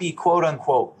not be quote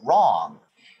unquote wrong.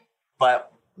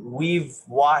 But we've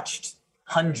watched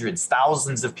hundreds,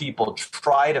 thousands of people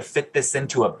try to fit this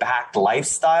into a backed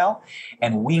lifestyle.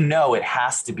 And we know it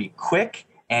has to be quick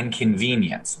and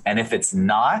convenient. And if it's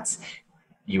not,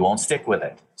 you won't stick with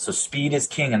it. So speed is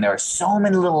king. And there are so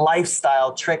many little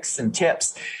lifestyle tricks and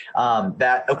tips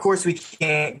that, of course, we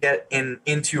can't get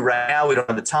into right now. We don't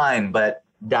have the time. But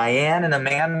Diane and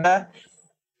Amanda,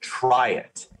 try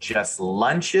it. Just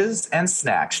lunches and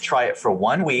snacks. Try it for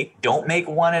 1 week. Don't make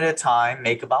one at a time.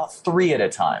 Make about 3 at a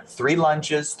time. 3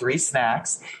 lunches, 3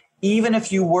 snacks. Even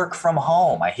if you work from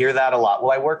home. I hear that a lot.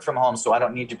 Well, I work from home, so I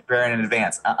don't need to prepare in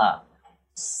advance.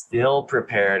 Still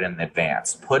prepare it in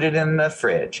advance. Put it in the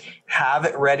fridge. Have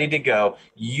it ready to go.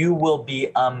 You will be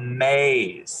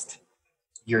amazed.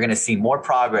 You're going to see more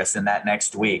progress in that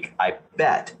next week, I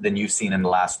bet, than you've seen in the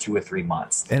last 2 or 3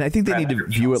 months. And I think they need to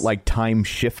view it like time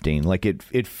shifting. Like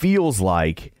it feels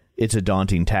like it's a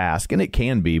daunting task, and it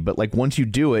can be. But like once you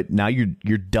do it, now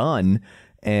you're done,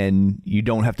 and you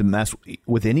don't have to mess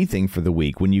with anything for the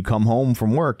week. When you come home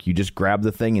from work, you just grab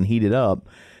the thing and heat it up.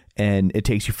 And it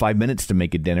takes you 5 minutes to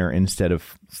make a dinner instead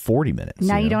of 40 minutes.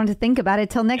 Now you don't have to think about it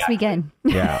till next weekend.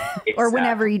 Yeah. Or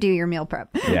whenever you do your meal prep.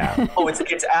 Yeah. Oh,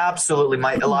 it's absolutely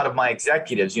a lot of my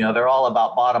executives, they're all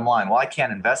about bottom line. Well, I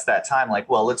can't invest that time. Like,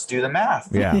 well, let's do the math.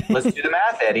 Yeah. Let's do the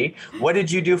math, Eddie. What did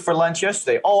you do for lunch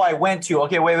yesterday? Oh, I went to,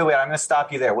 okay, wait. I'm going to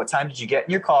stop you there. What time did you get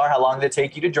in your car? How long did it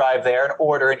take you to drive there and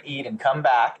order and eat and come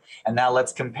back? And now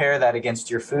let's compare that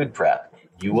against your food prep.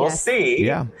 You will see.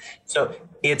 Yeah. So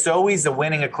it's always a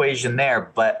winning equation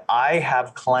there, but I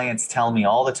have clients tell me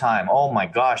all the time, oh my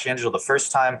gosh, Angela, the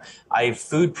first time I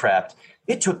food prepped,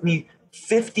 it took me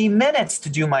 50 minutes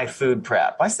to do my food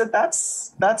prep. I said,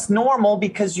 that's normal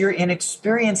because you're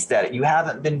inexperienced at it. You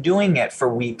haven't been doing it for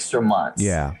weeks or months.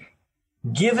 Yeah.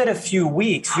 Give it a few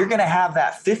weeks. You're going to have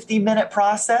that 50-minute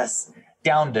process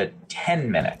down to 10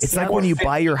 minutes. It's like when you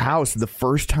buy your house, the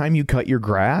first time you cut your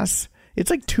grass, it's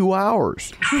like 2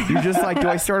 hours. You're just like, do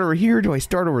I start over here? Do I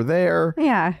start over there?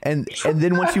 Yeah. And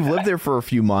then once you've lived there for a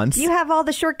few months, you have all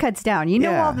the shortcuts down. You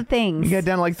know all the things. You get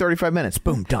down to like 35 minutes.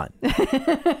 Boom, done.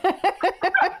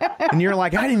 And you're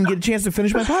like, I didn't get a chance to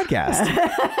finish my podcast.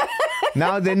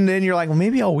 Now then you're like, well,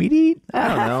 maybe I'll weed eat. I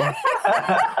don't know.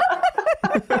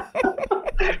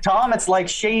 Tom, it's like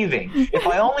shaving. If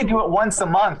I only do it once a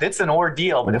month, it's an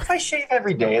ordeal. But if I shave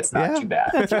every day, it's not too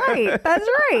bad. That's right. I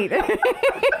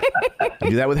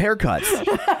do that with haircuts.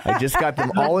 I just got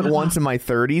them all at once in my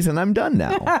 30s, and I'm done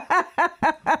now.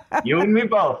 You and me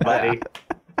both, buddy.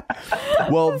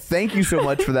 Well, thank you so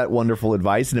much for that wonderful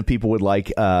advice. And if people would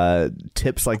like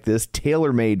tips like this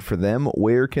tailor-made for them,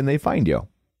 where can they find you?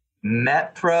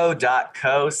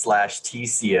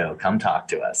 metpro.co/TCO. Come talk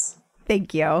to us.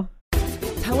 Thank you.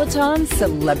 Peloton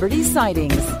Celebrity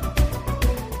Sightings.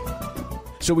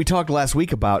 So we talked last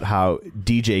week about how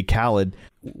DJ Khaled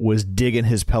was digging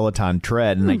his Peloton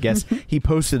tread, and I guess he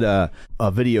posted a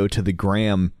video to the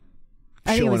gram.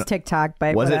 I think it was TikTok,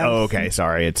 but was whatever. it? Oh, okay,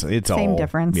 sorry. It's same all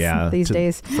difference. These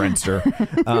days. Friendster,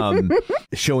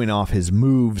 showing off his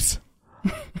moves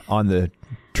on the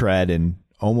tread and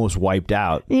almost wiped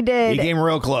out. He did. He came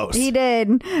real close. He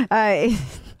did.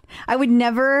 I would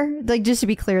never, like, just to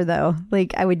be clear though,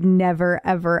 like I would never,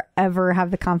 ever, ever have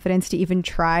the confidence to even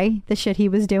try the shit he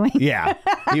was doing. Yeah.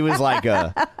 He was like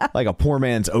a poor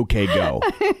man's okay go.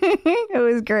 It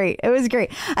was great. It was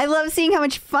great. I love seeing how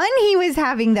much fun he was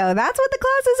having though. That's what the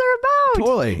classes are about.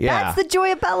 Totally. Yeah. That's the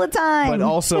joy of Peloton. But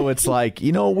also it's like,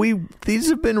 these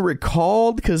have been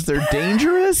recalled because they're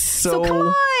dangerous. So come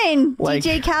on, like,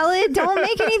 DJ Khaled, don't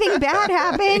make anything bad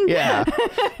happen. Yeah.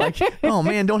 Like, oh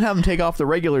man, don't have him take off the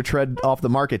regular tread off the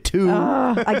market too.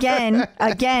 Again,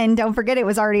 don't forget it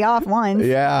was already off once.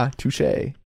 Yeah, touche.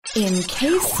 In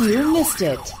case you missed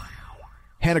it,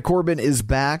 Hannah Corbin is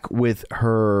back with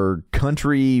her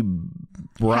country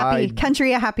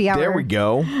country a happy hour. There we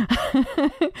go.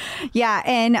 Yeah,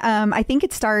 and I think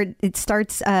it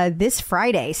starts this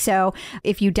Friday. So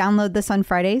if you download this on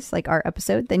Fridays, like our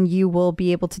episode, then you will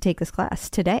be able to take this class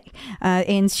today.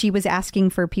 And she was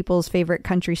asking for people's favorite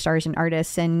country stars and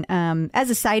artists. And as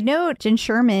a side note, Jen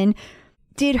Sherman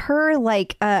did her I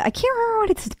can't remember what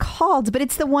it's called, but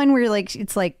it's the one where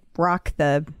it's like rock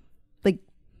the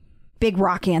big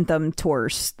rock anthem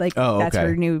tours. That's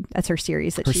her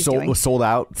series that she's doing. Sold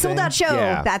out show.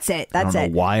 Yeah. That's it. That's I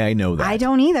don't know why I know that. I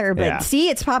don't either, but see,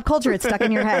 it's pop culture. It's stuck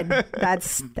in your head.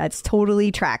 That's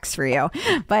totally tracks for you.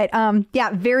 But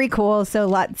very cool. So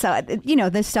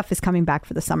this stuff is coming back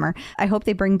for the summer. I hope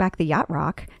they bring back the Yacht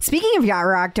Rock. Speaking of Yacht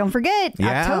Rock, don't forget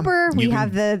October we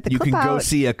have the you clip can go out.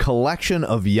 see a collection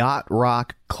of Yacht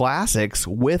Rock classics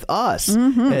with us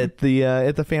at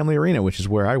the Family Arena, which is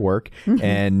where I work.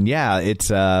 And it's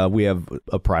we have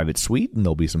a private suite, and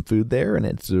there'll be some food there, and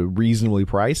it's reasonably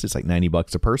priced. It's like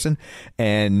 $90 a person,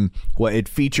 and it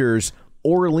features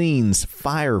Orleans,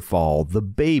 Firefall, The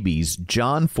Babies,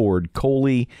 John Ford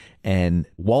Coley, and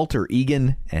Walter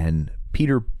Egan, and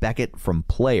Peter Beckett from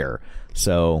Player.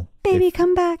 So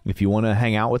come back. If you want to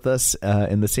hang out with us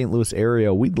in the St. Louis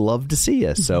area, we'd love to see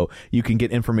you. So you can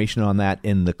get information on that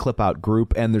in the Clip Out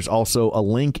group. And there's also a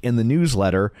link in the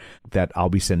newsletter that I'll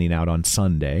be sending out on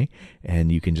Sunday.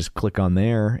 And you can just click on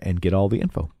there and get all the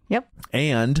info. Yep.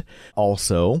 And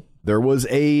also, there was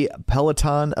a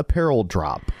Peloton apparel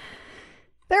drop.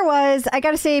 There was. I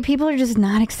got to say, people are just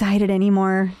not excited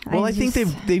anymore. Well, I think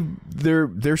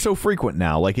they're so frequent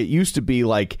now. Like, it used to be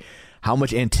like how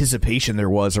much anticipation there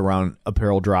was around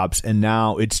apparel drops, and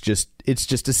now it's just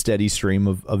a steady stream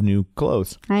of new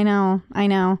clothes. I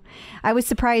know. I was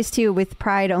surprised too with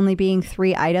Pride only being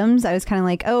 3 items. I was kind of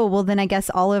like, oh, well, then I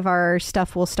guess all of our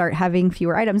stuff will start having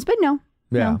fewer items. But no,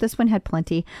 this one had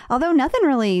plenty. Although nothing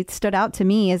really stood out to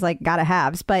me as like gotta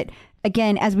haves. But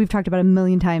again, as we've talked about a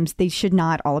million times, they should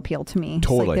not all appeal to me.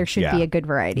 Totally. Like, there should be a good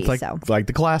variety. It's like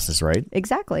the classes, right?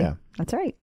 Exactly. Yeah. That's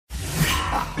right.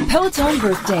 Peloton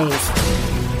birthdays.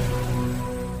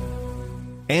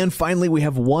 And finally, we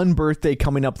have one birthday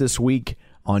coming up this week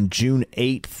on June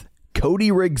 8th. Cody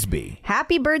Rigsby.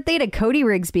 Happy birthday to Cody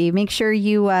Rigsby. Make sure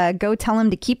you go tell him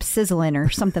to keep sizzling or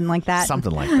something like that.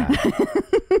 Something like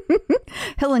that.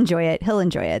 He'll enjoy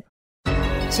it.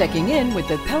 Checking in with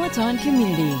the Peloton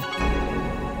community.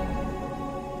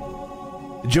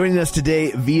 Joining us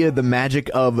today via the magic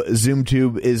of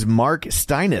ZoomTube is Mark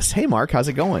Steines. Hey, Mark, how's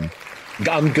it going?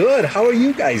 I'm good. How are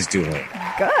you guys doing?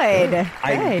 Good.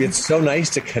 It's so nice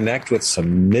to connect with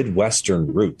some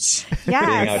Midwestern roots. Yeah.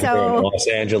 Being out here in Los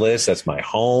Angeles, that's my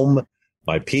home.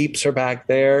 My peeps are back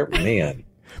there. Man.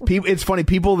 It's funny.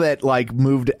 People that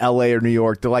move to LA or New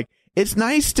York, they're like, it's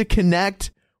nice to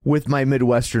connect with my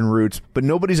Midwestern roots, but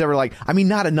nobody's ever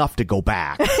not enough to go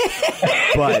back.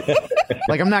 But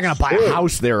I'm not going to buy a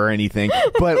house there or anything.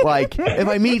 But if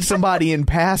I meet somebody in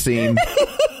passing,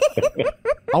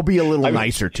 I'll be a little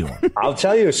nicer to them. I'll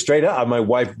tell you straight up. My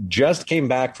wife just came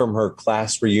back from her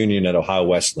class reunion at Ohio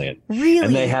Wesleyan. Really?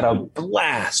 And they had a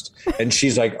blast. And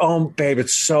she's like, oh, babe,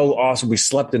 it's so awesome. We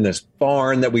slept in this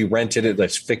barn that we rented.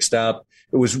 That's fixed up.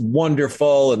 It was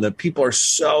wonderful. And the people are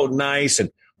so nice.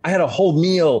 And I had a whole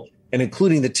meal. And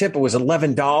including the tip, it was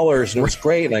 $11, and it was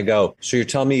great. And I go, so you're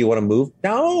telling me you want to move?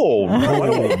 No, I don't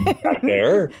want to move back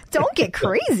there. Don't get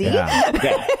crazy. Yeah.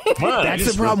 Come on, that's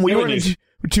the problem we run into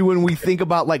when we think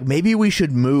about maybe we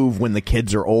should move when the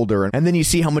kids are older. And then you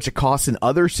see how much it costs in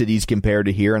other cities compared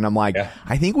to here. And I'm like,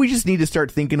 I think we just need to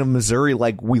start thinking of Missouri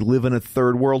like we live in a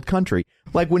third world country.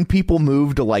 Like when people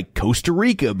move to Costa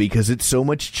Rica because it's so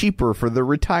much cheaper for the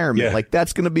retirement. Yeah.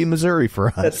 That's going to be Missouri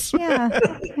for us. Yeah.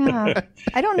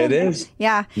 I don't know. It is.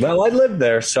 Yeah. Well, I lived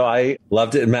there, so I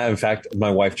loved it. In fact, my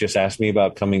wife just asked me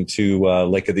about coming to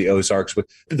Lake of the Ozarks with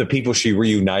the people she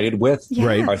reunited with. Yeah.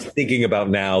 Right. Are thinking about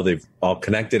now. They've all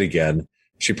connected again.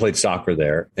 She played soccer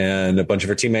there, and a bunch of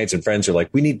her teammates and friends are like,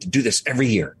 we need to do this every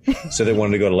year. So they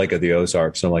wanted to go to Lake of the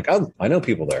Ozarks. And I'm like, oh, I know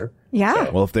people there. Yeah.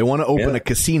 So, well, if they want to open a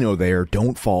casino there,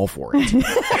 don't fall for it.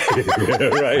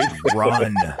 Right.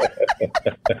 Run.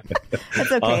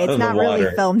 That's okay. It's not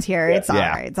really filmed here. It's all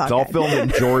right. It's all filmed in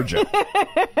Georgia.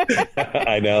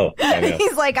 I know.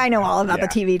 He's like, I know all about the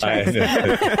TV tricks.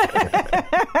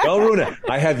 Don't ruin it.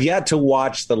 I have yet to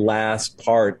watch the last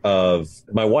part of.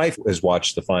 My wife has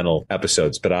watched the final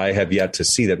episodes, but I have yet to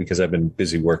see that because I've been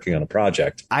busy working on a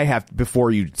project. I have,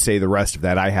 before you say the rest of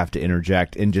that, I have to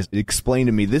interject and just explain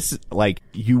to me this.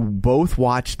 You both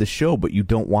watch the show, but you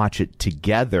don't watch it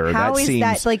together. How is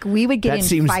that? We would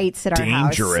get in fights at our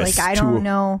house. dangerous. Like, I don't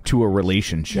know. To a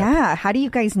relationship. Yeah. How do you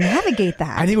guys navigate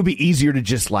that? I think it would be easier to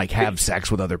just like have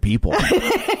sex with other people.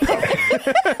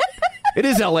 It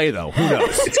is LA though. Who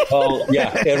knows? Oh,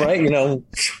 yeah, right. You know,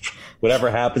 whatever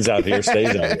happens out here stays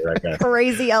out here. I guess.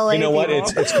 Crazy LA. You know what?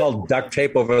 people. It's called duct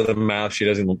tape over the mouth. She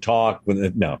doesn't talk.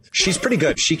 No, she's pretty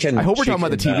good. She can. I hope we're she talking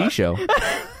about the can, TV show.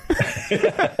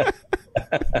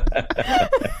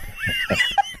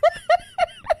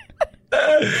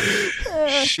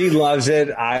 She loves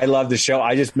it. I love the show.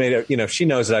 I just made it. You know, she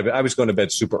knows that I was going to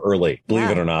bed super early. Believe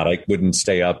it or not, I wouldn't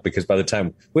stay up because by the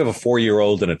time we have a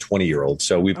 4-year-old and a 20-year-old,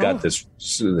 so we've got this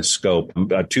scope.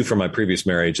 2 from my previous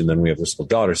marriage, and then we have this little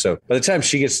daughter. So by the time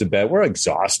she gets to bed, we're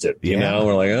exhausted. You know,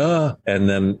 we're like, oh. And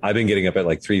then I've been getting up at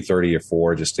like 3:30 or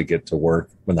 4 just to get to work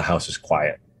when the house is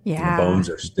quiet. Yeah. The bones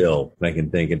are still, and I can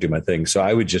think and do my thing. So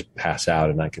I would just pass out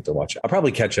and not get to watch it. I'll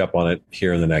probably catch up on it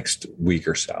here in the next week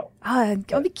or so.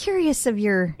 I'll be curious of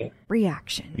your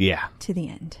reaction. Yeah. To the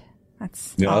end.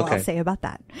 That's Yeah, all okay. I'll say about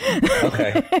that.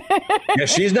 Okay. Yeah,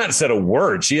 she's not said a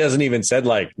word. She hasn't even said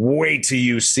like, wait till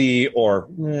you see, or,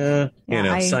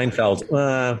 Seinfeld,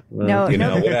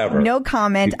 whatever. No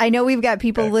comment. I know we've got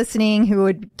people listening who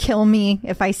would kill me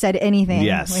if I said anything.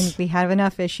 Yes. When we have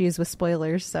enough issues with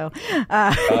spoilers. So.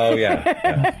 Oh,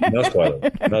 yeah. No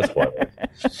spoilers. No spoilers.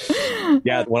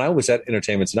 Yeah. When I was at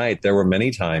Entertainment Tonight, there were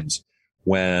many times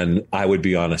when I would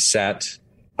be on a set.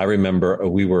 I remember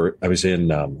I was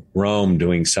in Rome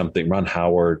doing something. Ron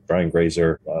Howard, Brian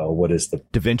Grazer. What is the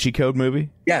Da Vinci Code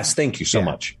movie? Yes, thank you so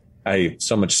much.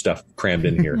 So much stuff crammed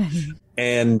in here.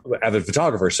 And avid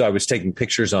photographer, so I was taking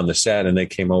pictures on the set, and they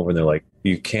came over and they're like,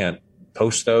 "You can't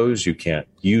post those. You can't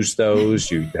use those.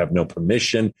 You have no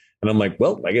permission." And I'm like,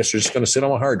 well, I guess you're just going to sit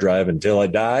on a hard drive until I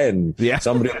die, and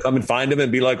somebody will come and find them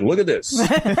and be like, look at this.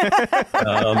 What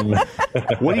are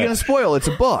you going to spoil? It's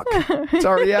a book. It's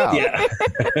already out. Yeah.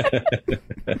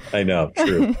 I know.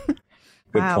 True.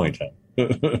 Good point, Tom.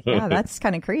 Yeah, that's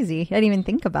kind of crazy. I didn't even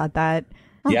think about that.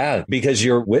 Yeah, because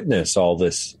you're witness all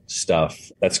this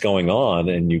stuff that's going on,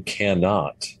 and you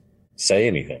cannot say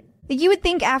anything. You would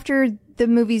think after the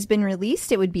movie's been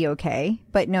released, it would be okay,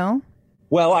 but no.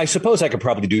 Well, I suppose I could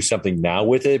probably do something now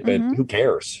with it, but who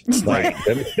cares? Like,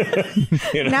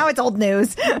 Now it's old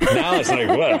news. Now it's like,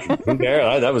 what? Who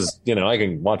cares? That was, I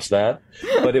can watch that.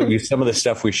 But it was some of the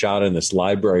stuff we shot in this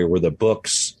library where the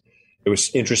books, it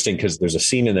was interesting because there's a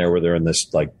scene in there where they're in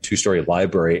this like 2-story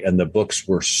library and the books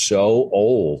were so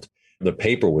old. The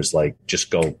paper was like, just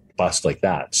go bust like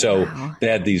that. So they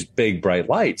had these big bright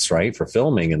lights, right, for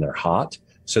filming, and they're hot.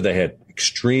 So they had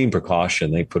extreme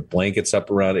precaution. They put blankets up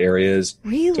around areas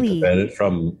to prevent it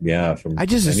from. I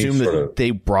just assumed that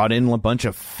they brought in a bunch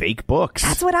of fake books.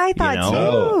 That's what I thought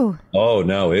too. Oh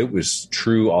no, it was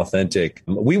true, authentic.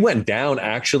 We went down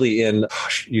actually in.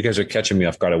 You guys are catching me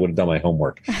off guard. I would have done my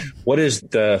homework. What is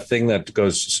the thing that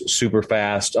goes super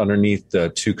fast underneath the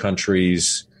two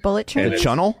countries? Bullet train. The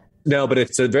channel? No, but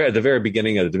it's at the very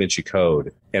beginning of the Da Vinci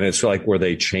Code. And it's like where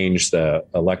they change the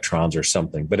electrons or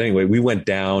something. But anyway, we went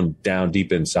down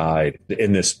deep inside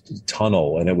in this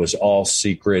tunnel, and it was all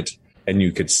secret. And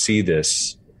you could see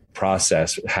this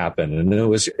process happen. And it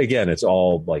was, again, it's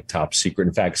all like top secret.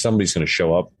 In fact, somebody's going to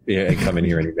show up and come in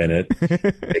here any minute,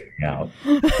 take me out.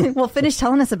 Well, finish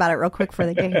telling us about it real quick before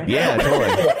they get here. Yeah,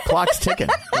 totally. Clock's ticking.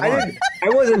 I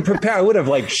wasn't prepared. I would have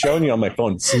like shown you on my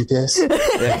phone. See this?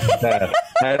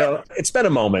 It's been a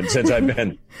moment since I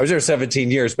was there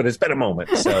 17 years, but it's been a moment.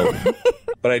 So,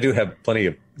 but I do have plenty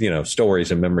of,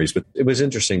 stories and memories, but it was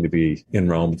interesting to be in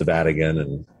Rome, the Vatican,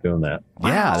 and doing that.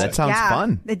 Yeah, that sounds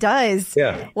fun. It does.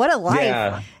 Yeah. What a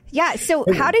life. Yeah. So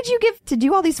how did you get to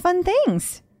do all these fun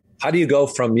things? How do you go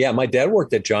from, my dad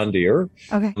worked at John Deere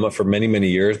for many, many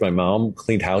years. My mom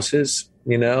cleaned houses,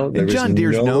 And John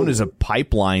Deere's known as a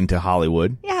pipeline to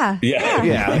Hollywood. Yeah.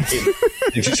 Yeah.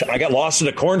 I got lost in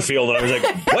a cornfield and I was like,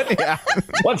 what?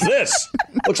 What's this?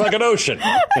 Looks like an ocean.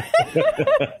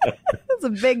 It's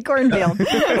a big cornfield.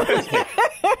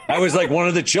 I was like one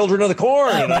of the children of the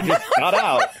corn and I just got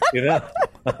out,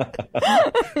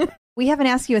 We haven't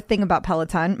asked you a thing about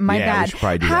Peloton. My bad. We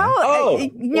should probably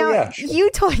do that.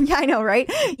 You told, I know, right?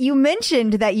 You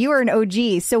mentioned that you were an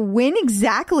OG. So when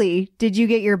exactly did you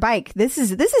get your bike? This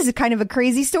is kind of a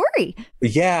crazy story.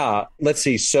 Yeah. Let's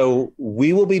see. So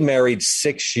we will be married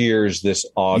 6 years this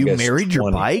August. You married your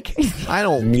bike? I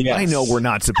know we're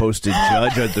not supposed to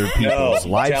judge other people's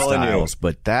lifestyles,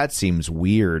 but that seems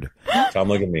weird. Tom,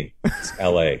 look at me. It's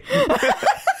LA.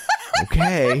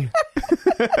 Okay.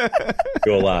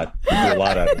 Do a lot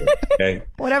out of it. Okay.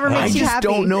 Whatever makes you happy. I just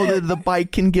don't know that the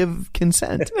bike can give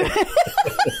consent.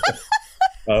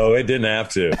 Oh, it didn't have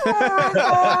to.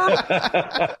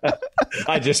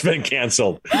 I just been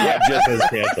canceled. I just was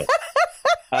canceled.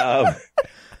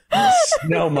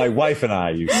 No, my wife and I,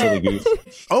 you silly goose.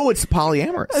 Oh, it's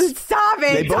polyamorous. Stop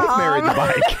it, They both Tom. married the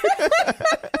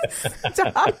bike.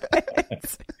 Stop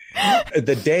it.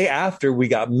 The day after we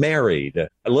got married,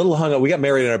 a little hung up. We got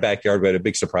married in our backyard. We had a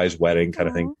big surprise wedding kind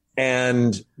of thing.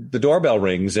 And the doorbell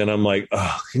rings and I'm like,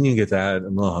 oh, can you get that?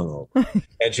 I'm a little hungover.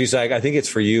 And she's like, I think it's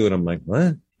for you. And I'm like,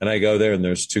 what? And I go there and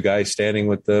there's two guys standing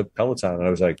with the Peloton. And I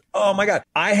was like, oh my God.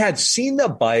 I had seen the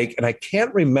bike and I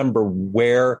can't remember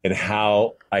where and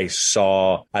how I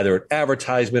saw either an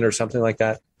advertisement or something like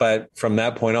that. But from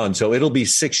that point on, so it'll be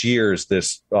 6 years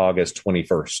this August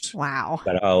 21st. Wow.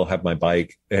 That I'll have my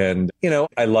bike. And,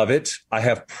 I love it. I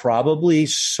have probably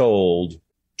sold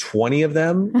 20 of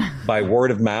them by word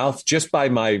of mouth, just by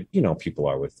my, people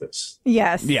are with this.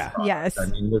 Yes. Yeah. Yes. I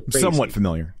mean, they're crazy. Somewhat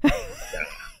familiar.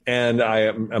 And I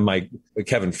am my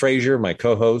Kevin Frazier, my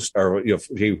co-host, or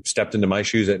he stepped into my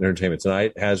shoes at Entertainment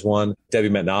Tonight, has one.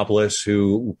 Debbie Metnopoulos,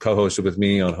 who co-hosted with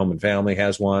me on Home and Family,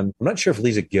 has one. I'm not sure if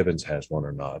Lisa Gibbons has one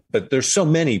or not, but there's so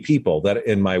many people that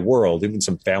in my world, even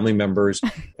some family members,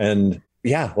 and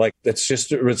yeah, like it's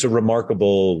a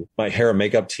remarkable, my hair and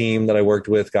makeup team that I worked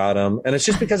with got them. And it's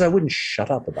just because I wouldn't shut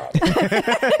up about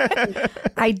it.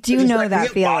 I do know that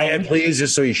feeling. Buy it, please,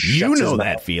 just so he shuts his that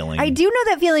mouth. feeling. I do know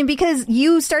that feeling because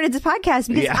you started this podcast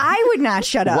because I would not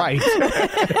shut up. Right.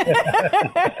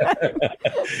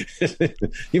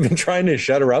 You've been trying to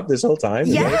shut her up this whole time?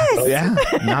 Yes. Yeah.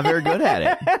 Not very good at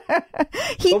it.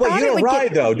 He But thought you it don't would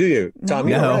ride, though, do you? Tom,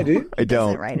 you don't ride, do you? I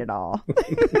Doesn't don't. right at all.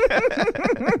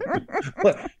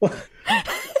 What?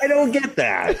 I don't get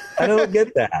that.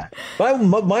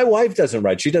 My wife doesn't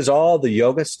ride. She does all the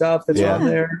yoga stuff that's on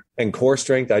there and core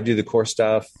strength. I do the core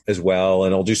stuff as well.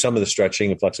 And I'll do some of the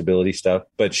stretching and flexibility stuff.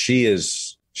 But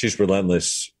she's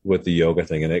relentless with the yoga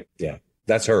thing. And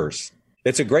that's hers.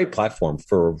 It's a great platform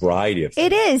for a variety of things.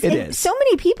 It is. It And is. so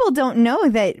many people don't know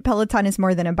that Peloton is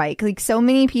more than a bike. Like so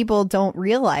many people don't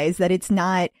realize that it's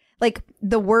not like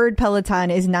the word Peloton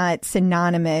is not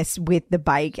synonymous with the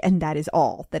bike, and that is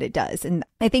all that it does. And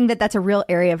I think that that's a real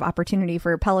area of opportunity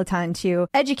for Peloton to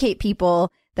educate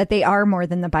people that they are more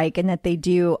than the bike and that they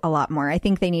do a lot more. I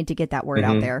think they need to get that word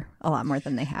out there a lot more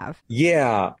than they have.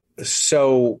 Yeah.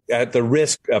 So at the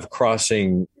risk of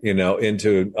crossing,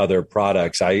 into other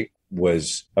products, I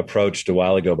was approached a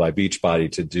while ago by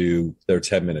Beachbody to do their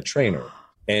 10-minute trainer.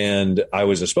 And I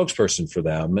was a spokesperson for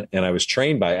them. And I was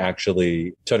trained by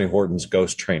actually Tony Horton's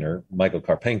ghost trainer, Michael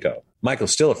Karpenko.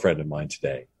 Michael's still a friend of mine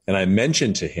today. And I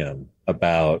mentioned to him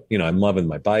about, I'm loving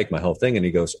my bike, my whole thing. And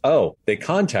he goes, oh, they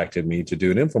contacted me to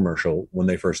do an infomercial when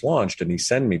they first launched. And he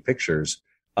sent me pictures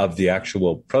of the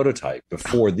actual prototype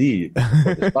before this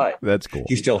bike. That's cool.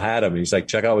 He still had them. He's like,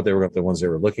 check out what the ones they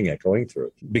were looking at going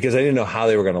through, because I didn't know how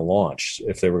they were going to launch,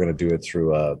 if they were going to do it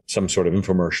through some sort of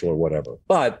infomercial or whatever.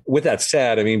 But with that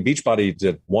said, I mean, Beachbody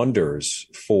did wonders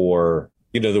for,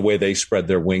 the way they spread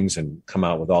their wings and come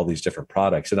out with all these different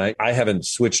products. And I haven't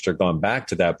switched or gone back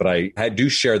to that, but I do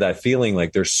share that feeling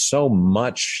like there's so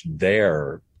much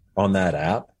there on that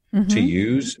app to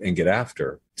use and get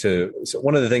after. So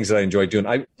one of the things that I enjoy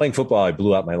doing, playing football, I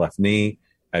blew out my left knee.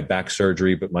 I had back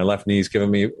surgery, but my left knee's given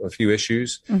me a few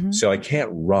issues. So I can't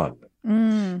run.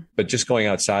 But just going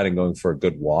outside and going for a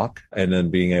good walk and then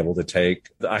being able to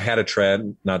I had a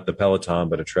tread, not the Peloton,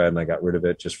 but a tread, and I got rid of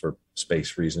it just for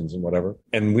space reasons and whatever.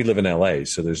 And we live in LA,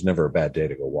 so there's never a bad day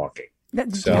to go walking.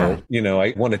 So,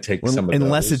 I want to take some of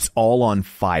unless those. it's all on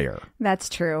fire. That's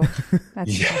true.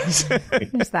 That's Yes. true.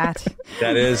 There's that.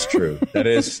 That is true.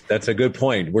 That's a good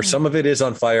point. Where some of it is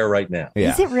on fire right now.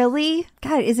 Yeah. Is it really?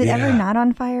 God, is it ever not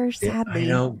on fire? Sadly.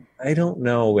 I don't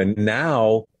know. And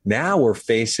now we're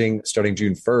facing, starting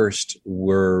June 1st,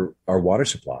 our water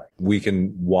supply. We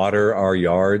can water our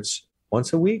yards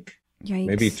once a week. Yikes.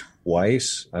 Maybe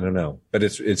twice. I don't know. But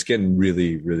it's getting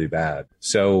really, really bad.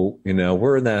 So,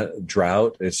 we're in that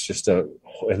drought. It's just and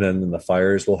then the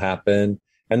fires will happen.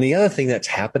 And the other thing that's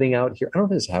happening out here, I don't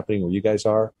know if it's happening where you guys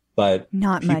are, but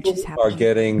Not much is people are happening.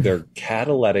 getting their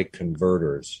catalytic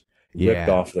converters ripped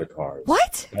off their cars.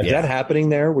 What? Is that happening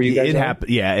there where you guys It are?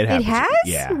 happened. Yeah, it It happens. has?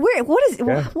 Yeah. Where? What is?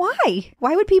 Yeah. Why?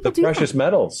 Why would people The do precious that?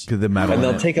 metals. To the metal. And in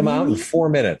they'll it. take them out in 4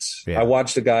 minutes. Yeah. I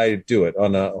watched a guy do it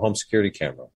on a home security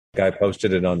camera. Guy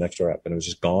posted it on Nextdoor app and it was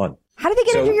just gone. How do they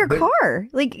get So under your they- car?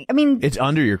 Like, I mean, It's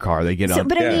under your car. They get on.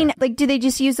 but I Yeah. mean, like, do they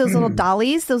just use those little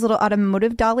dollies, those little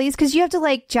automotive dollies? Because you have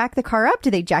to jack the car up. Do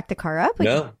they jack the car up? Like,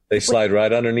 No, they slide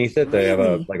right underneath it. They have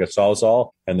Really? a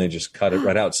sawzall and they just cut it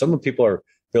right out. Some people are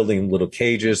building little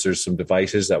cages. There's some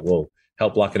devices that will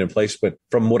help lock it in place. But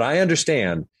from what I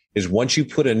understand, is once you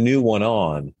put a new one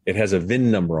on, it has a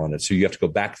VIN number on it. So you have to go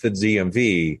back to the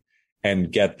DMV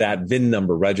and get that VIN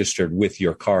number registered with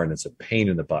your car. And it's a pain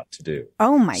in the butt to do.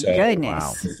 Oh, my So,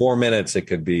 goodness. in 4 minutes, it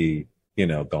could be,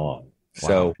 gone. Wow.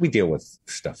 So we deal with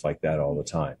stuff like that all the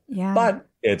time. Yeah. But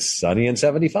it's sunny and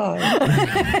 75.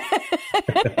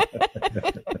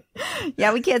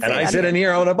 Yeah, we can't say And I that sit here. in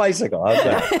here on a bicycle. How's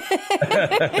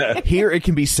that? Here it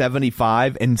can be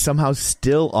 75 and somehow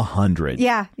still 100.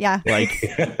 Yeah. Like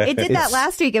It did that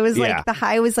last week. It was Yeah. like the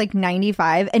high was like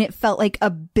 95 and it felt like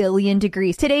 1,000,000,000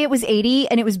 degrees. Today it was 80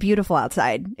 and it was beautiful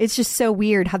outside. It's just so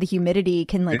weird how the humidity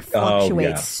can like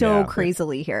fluctuate so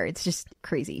crazily here. It's just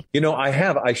crazy.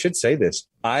 I should say this.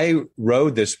 I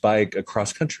rode this bike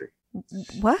across country,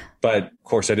 What? but of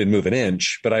course I didn't move an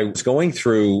inch, but I was going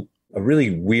through a really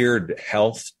weird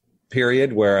health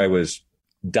period where I was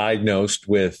diagnosed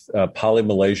with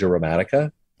polymalacia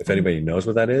rheumatica. If anybody knows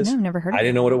what that is. No, never heard of I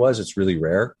didn't know what it was. It's really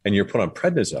rare. And you're put on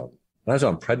prednisone. And I was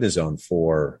on prednisone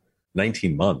for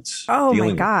 19 months. Oh my dealing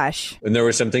with it. gosh. And there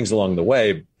were some things along the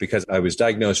way because I was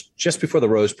diagnosed just before the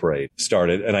Rose Parade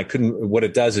started. And I couldn't, what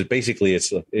it does is basically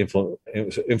it's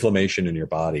inflammation in your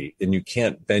body and you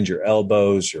can't bend your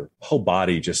elbows. Your whole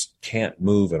body just can't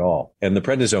move at all. And the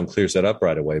prednisone clears that up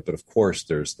right away. But of course,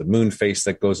 there's the moon face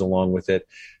that goes along with it.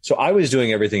 So I was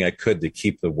doing everything I could to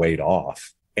keep the weight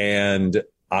off. And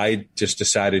I just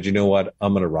decided, you know what,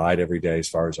 I'm going to ride every day as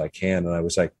far as I can. And I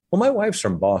was like, well, my wife's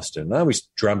from Boston. And I always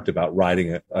dreamt about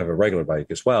riding I have a regular bike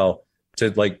as well,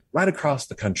 to like ride across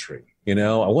the country. I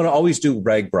want to always do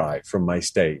RAGBRAI from my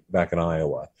state back in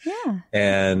Iowa. Yeah.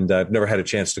 And I've never had a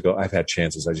chance to go. I've had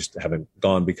chances. I just haven't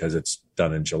gone because it's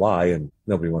done in July and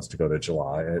nobody wants to go to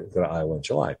Iowa in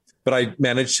July. But I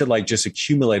managed to like just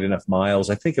accumulate enough miles.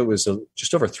 I think it was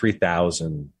just over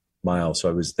 3,000 miles. So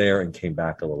I was there and came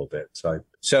back a little bit.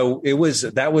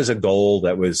 That was a goal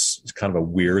that was kind of a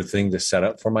weird thing to set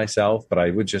up for myself, but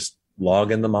I would just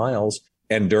log in the miles.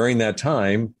 And during that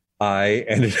time, I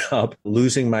ended up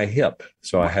losing my hip.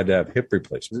 So I had to have hip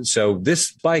replacement. So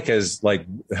this bike has like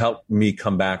helped me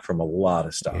come back from a lot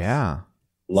of stuff. Yeah.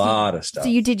 A lot of stuff. So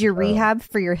you did your rehab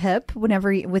for your hip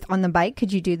whenever on the bike?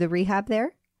 Could you do the rehab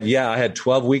there? Yeah, I had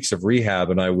 12 weeks of rehab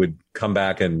and I would come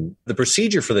back, and the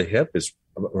procedure for the hip is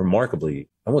remarkably,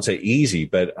 I won't say easy,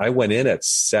 but I went in at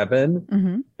 7.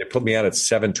 Mm-hmm. They put me out at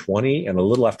 7:20, and a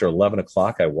little after 11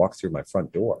 o'clock, I walked through my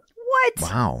front door. What?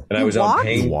 Wow. And I was on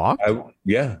pain. You walked?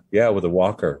 Yeah, with a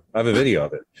walker. I have a video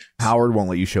of it. Howard won't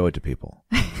let you show it to people.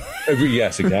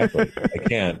 Yes, exactly. I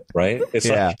can't, right? It's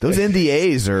like, those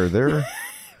NDAs they're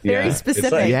Very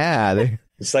specific.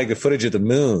 It's like the footage of the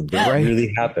moon. That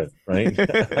really happened, right?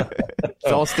 It's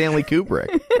all Stanley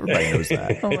Kubrick. Everybody knows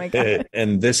that. Oh my God.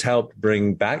 And this helped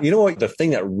bring back, the thing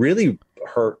that really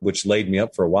hurt, which laid me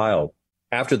up for a while,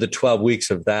 after the 12 weeks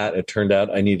of that, it turned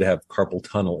out I needed to have carpal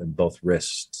tunnel in both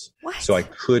wrists. What? So I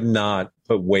could not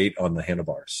put weight on the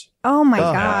handlebars. Oh my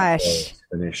That gosh. was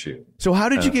an issue. So how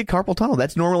did you get carpal tunnel?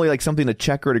 That's normally like something a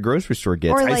checker at a grocery store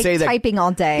gets. Or I like say that, typing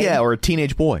all day. yeah, or a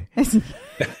teenage boy.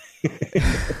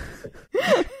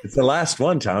 It's the last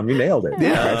one, Tom. You nailed it.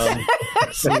 Yeah.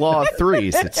 It's the law of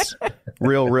threes. It's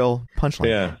real punchline.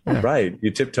 Yeah, right.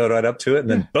 You tiptoed right up to it and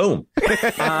then boom.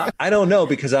 I don't know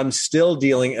because I'm still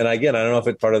dealing. And again, I don't know if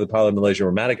it's part of the polymalacia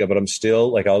rheumatica, but I'm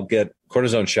still like, I'll get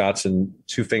cortisone shots in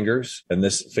 2 fingers and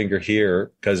this finger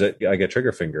here because I get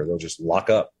trigger finger. They'll just lock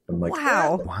up. I'm like,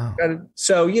 wow.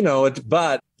 So,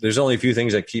 but there's only a few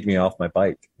things that keep me off my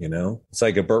bike. It's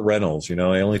like a Burt Reynolds, I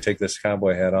only take this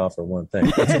cowboy hat off for one thing.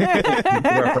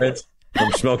 Reference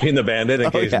from Smoking the Bandit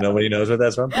in case nobody knows what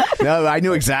that's from. No, I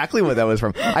knew exactly what that was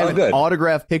from. I have an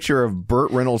autographed picture of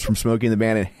Burt Reynolds from Smoking the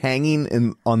Bandit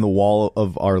hanging on the wall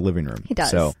of our living room. He does.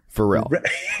 So, for real.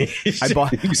 You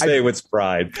say it with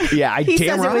pride. Yeah, He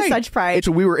damn says right. it with such pride.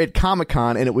 We were at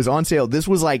Comic-Con and it was on sale. This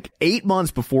was like 8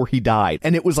 months before he died.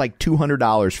 And it was like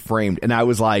 $200 framed. And I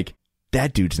was like,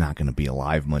 that dude's not going to be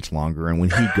alive much longer. And when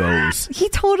he goes, He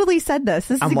totally said this.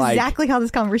 This is exactly how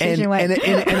this conversation went.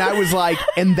 And I was like,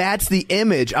 and that's the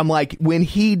image. I'm like, when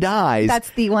he dies, that's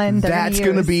the one. That's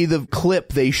going to be the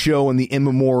clip they show in the in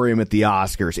memoriam at the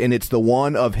Oscars. And it's the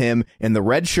one of him in the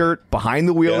red shirt behind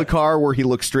the wheel of the car where he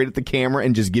looks straight at the camera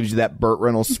and just gives you that Burt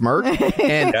Reynolds smirk.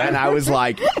 And I was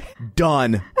like,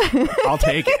 done. I'll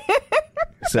take it.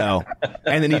 So,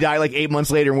 and then he died like 8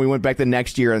 months later, and we went back the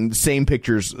next year, and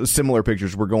similar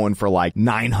pictures were going for like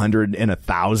 $900 and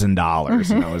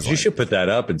 $1,000. And I was You should put that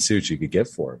up and see what you could get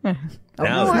for it.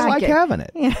 Now I not like good. having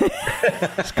it.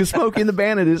 Because Smokey and the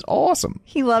Bandit is awesome.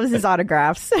 He loves his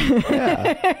autographs.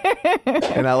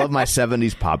 And I love my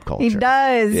 70s pop culture. He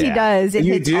does. He Yeah. does. It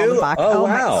You hits all do? the box. Oh,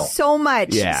 my- wow. so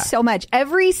much. Yeah. So much.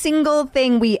 Every single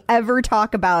thing we ever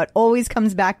talk about always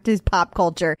comes back to pop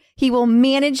culture. He will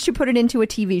manage to put it into a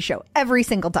TV show every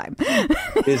single time.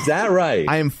 is that right?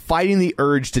 I am fighting the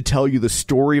urge to tell you the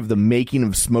story of the making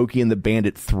of Smokey and the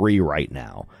Bandit 3 right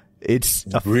now. It's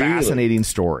a Really? fascinating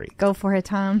story. Go for it,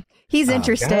 Tom. He's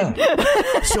interested.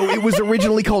 So it was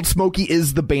originally called Smokey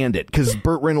is the Bandit because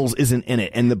Burt Reynolds isn't in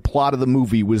it. And the plot of the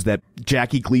movie was that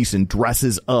Jackie Gleason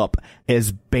dresses up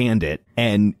as Bandit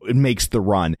and it makes the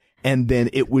run. And then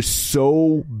it was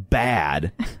so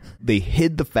bad, they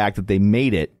hid the fact that they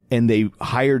made it and they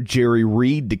hired Jerry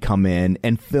Reed to come in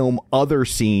and film other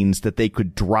scenes that they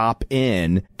could drop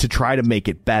in to try to make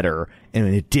it better.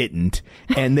 And it didn't.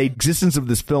 And the existence of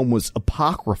this film was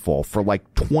apocryphal for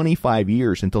like 25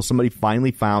 years until somebody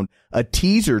finally found a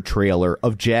teaser trailer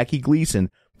of Jackie Gleason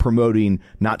promoting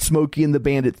not Smokey and the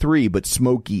Bandit 3, but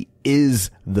Smokey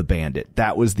is the Bandit.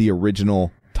 That was the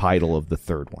original title of the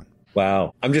third one.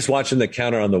 Wow. I'm just watching the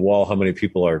counter on the wall, how many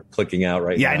people are clicking out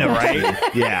right now. Yeah, I know,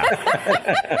 right? Yeah.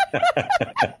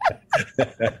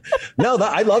 No,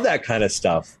 I love that kind of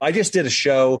stuff. I just did a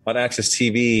show on Access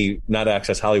TV, not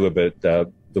Access Hollywood, but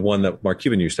the one that Mark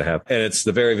Cuban used to have. And it's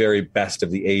the very, very best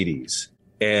of the 80s.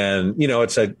 And, you know,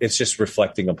 it's just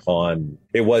reflecting upon,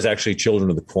 it was actually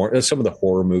Children of the Corn, some of the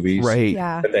horror movies Right.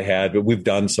 Yeah. that they had, but we've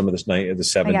done some of this night in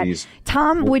the Oh my God. 70s.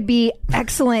 Tom would be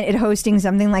excellent at hosting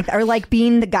something like that, or like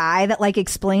being the guy that like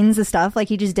explains the stuff like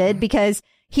he just did, because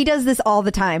he does this all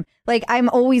the time. Like, I'm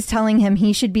always telling him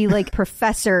he should be like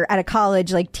professor at a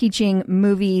college, like teaching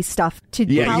movie stuff to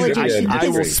college I- students. I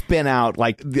will spin out.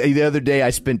 Like the other day, I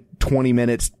spent 20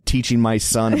 minutes teaching my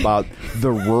son about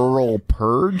the Rural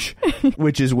Purge,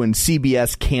 which is when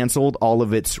CBS canceled all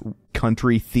of its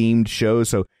country-themed shows.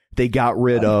 So they got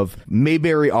rid of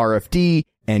Mayberry RFD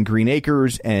and Green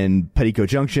Acres and Petticoat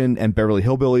Junction and Beverly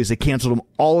Hillbillies. They canceled them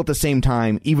all at the same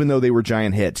time, even though they were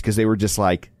giant hits, because they were just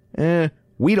like,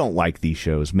 we don't like these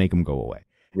shows. Make them go away.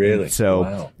 Really? And so,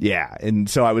 Wow. yeah. And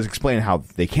so I was explaining how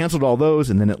they canceled all those,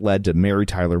 and then it led to Mary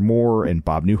Tyler Moore and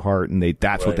Bob Newhart, and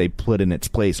that's what Right. they put in its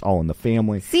place, All in the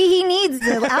Family. See, he needs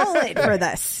the outlet for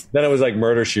this. Then it was like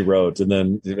Murder, She Wrote. And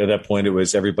then at that point, it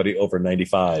was everybody over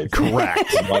 95.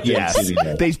 Correct. Watching Yes.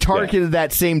 TV. They targeted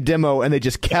that same demo, and they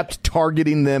just kept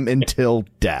targeting them until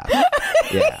death.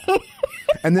 Yeah.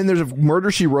 And then there's a Murder,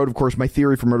 She Wrote. Of course, my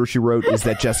theory for Murder, She Wrote is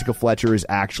that Jessica Fletcher is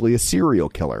actually a serial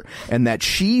killer and that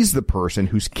she's the person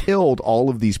who's killed all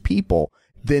of these people,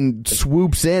 then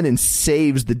swoops in and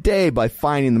saves the day by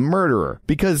finding the murderer.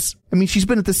 Because, I mean, she's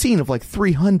been at the scene of like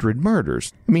 300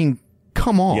 murders. I mean,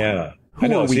 come on. Yeah. Who I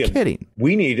know. are we See, kidding?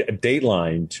 We need a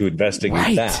Dateline to investigate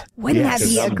Right. that. Wouldn't Yes. that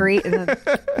be a great?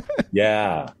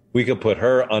 Yeah. We could put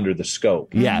her under the scope.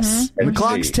 Yes. The And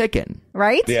clock's see. ticking.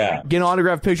 Right? Yeah. Get an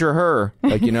autographed picture of her.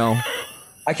 Like, you know.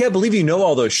 I can't believe you know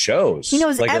all those shows. He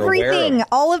knows Like, you're aware of- everything,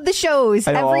 all of the shows,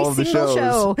 I know every all of the single shows.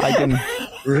 show. I can.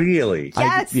 Really?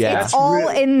 Yes, yeah. it's all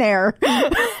in there.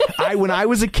 When I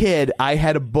was a kid, I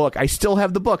had a book. I still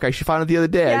have the book. I found it the other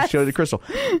day. I Yes. showed it to Crystal.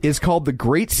 It's called The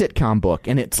Great Sitcom Book,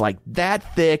 and it's like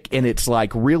that thick, and it's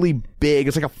like really big.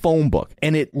 It's like a phone book,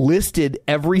 and it listed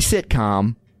every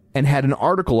sitcom and had an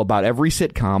article about every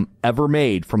sitcom ever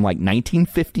made from like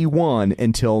 1951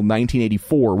 until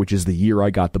 1984, which is the year I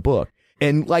got the book.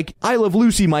 And like, I Love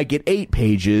Lucy might get 8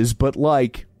 pages, but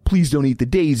like, Please Don't Eat the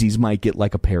Daisies might get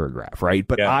like a paragraph, right?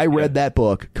 But Yeah, I read yeah. that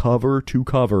book cover to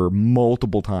cover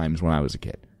multiple times when I was a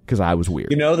kid because I was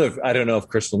weird. You know, I don't know if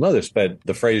Crystal knows this, but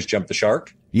the phrase jump the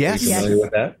shark? Yes. Are you familiar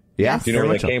with that? Yeah. Do you know very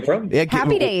where much that so. came from? Yeah,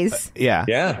 Happy Days. Yeah.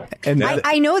 Yeah. And Now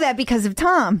I know that because of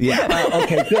Tom. yeah.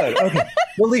 okay, good. Okay.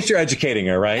 Well, at least you're educating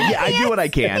her, right? Yeah, I do what I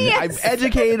can. Yes. I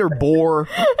educate or bore.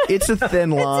 It's a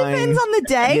thin line. Depends on the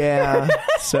day. Yeah.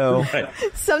 So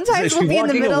Sometimes Is we'll she be in the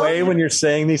walking middle. away when you're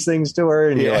saying these things to her?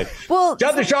 And you're Yeah. like, Well,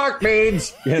 jump the shark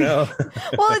means, you know.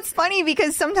 well, it's funny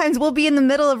because sometimes we'll be in the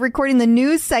middle of recording the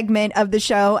news segment of the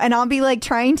show, and I'll be like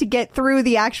trying to get through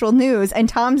the actual news, and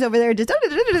Tom's over there just.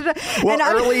 well, and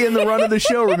I'm- early in the run of the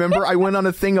show, remember, I went on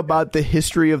a thing about the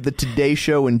history of the Today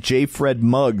Show and J. Fred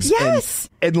Muggs. Yes.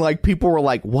 And like people were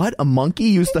like, what? A monkey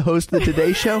used to host the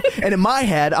Today Show? And in my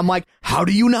head, I'm like, how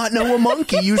do you not know a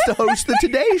monkey used to host the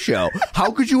Today Show?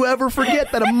 How could you ever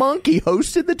forget that a monkey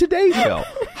hosted the Today Show?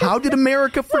 How did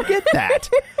America forget that?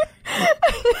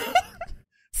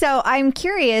 So I'm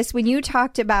curious, when you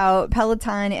talked about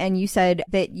Peloton and you said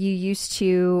that you used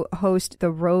to host the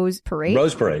Rose Parade.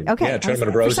 Rose Parade. Okay. Yeah, Tournament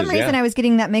of Roses. For some reason, I was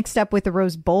getting that mixed up with the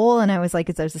Rose Bowl, and I was like,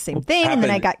 is that the same thing? And then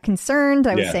I got concerned.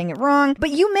 I was saying it wrong. But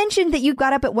you mentioned that you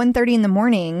got up at 1:30 in the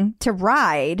morning to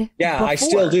ride. Yeah, before. I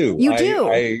still do. You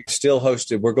do? I still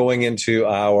hosted. We're going into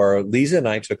Lisa and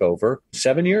I took over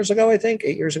 7 years ago, I think,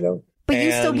 8 years ago. But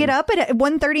you still get up at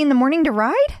 1:30 in the morning to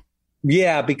ride?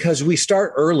 Yeah, because we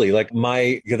start early. Like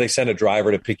they send a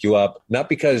driver to pick you up, not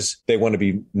because they want to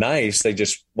be nice. They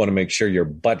just want to make sure your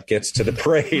butt gets to the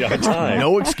parade on time.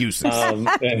 No excuses.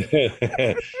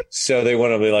 So they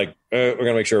want to be like, we're going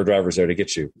to make sure our driver's there to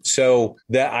get you. So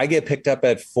that I get picked up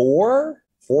at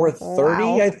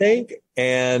 4:30, I think.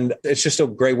 And it's just a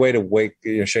great way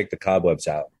to shake the cobwebs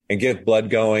out and get blood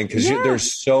going, because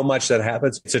there's so much that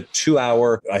happens. It's a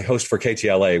 2-hour, I host for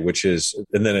KTLA,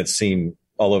 and then it's seen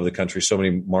all over the country. So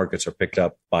many markets are picked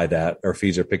up by that, or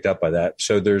feeds are picked up by that.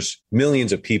 So there's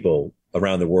millions of people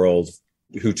around the world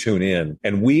who tune in,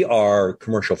 and we are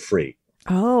commercial free.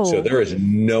 Oh, so there is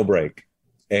no break,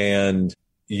 and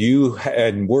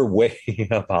we're way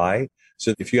up high.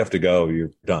 So if you have to go, you're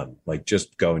done. Like,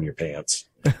 just go in your pants.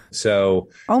 So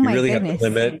you really have to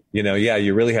limit,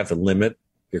 you really have to limit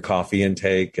your coffee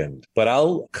intake. But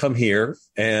I'll come here,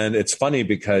 and it's funny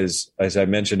because, as I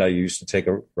mentioned, I used to take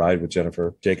a ride with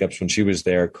Jennifer Jacobs when she was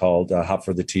there, called Hop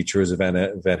for the Teacher, is a Van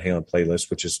Halen playlist,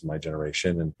 which is my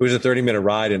generation. And it was a 30-minute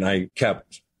ride, and I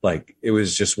kept it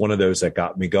was just one of those that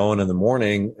got me going in the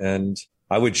morning. And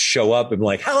I would show up and be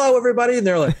like, hello, everybody. And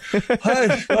they're like,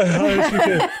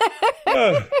 hi.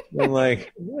 I'm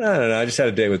like, I don't know. I just had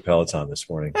a day with Peloton this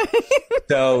morning.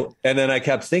 So, and then I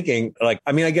kept thinking, I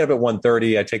get up at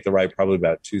 1:30. I take the ride probably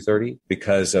about 2:30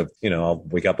 because of, I'll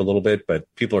wake up a little bit, but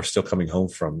people are still coming home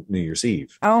from New Year's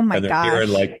Eve. Oh my gosh. gosh.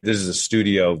 And they're here, this is a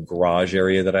studio garage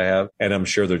area that I have. And I'm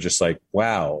sure they're just like,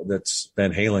 wow, that's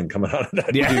Van Halen coming out of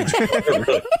that dude's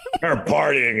they're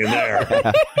partying in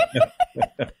there.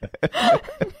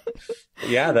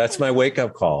 Yeah, that's my wake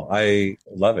up call. I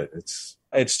love it.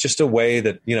 It's just a way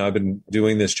that, I've been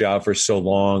doing this job for so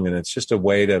long, and it's just a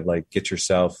way to get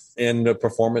yourself in the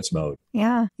performance mode.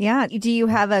 Yeah. Yeah. Do you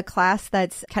have a class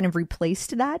that's kind of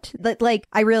replaced that?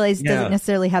 I realize it doesn't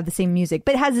necessarily have the same music,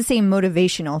 but it has the same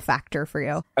motivational factor for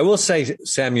you. I will say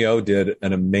Sam Yo did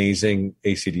an amazing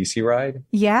AC/DC ride.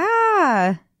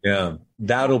 Yeah. Yeah.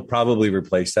 That'll probably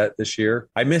replace that this year.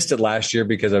 I missed it last year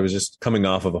because I was just coming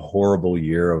off of a horrible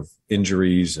year of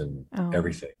injuries and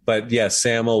everything. But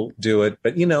Sam will do it.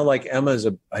 But, Emma's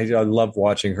I love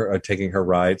watching her, taking her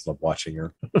rides. Love watching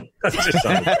her.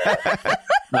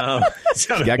 She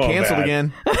got canceled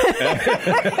again.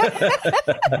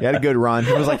 You had a good run.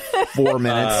 It was 4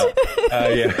 minutes.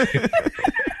 Yeah.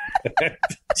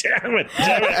 Damn it.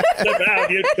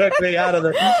 You took me out of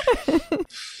the...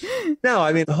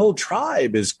 No, the whole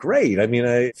tribe is great.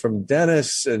 From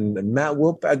Dennis and Matt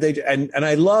Wilp, and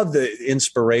I love the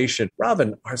inspiration.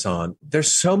 Robin Arzon,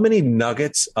 there's so many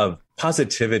nuggets of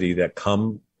positivity that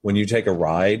come when you take a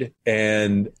ride.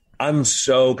 And I'm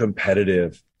so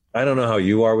competitive. I don't know how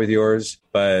you are with yours,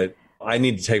 but I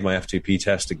need to take my FTP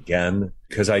test again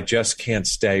because I just can't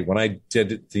stay. When I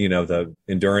did the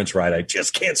endurance ride, I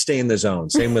just can't stay in the zone.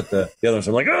 Same with the others.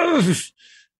 I'm like, oh.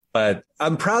 But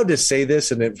I'm proud to say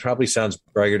this, and it probably sounds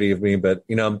braggarty of me, but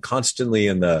I'm constantly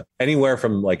in anywhere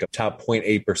from a top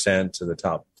 0.8% to the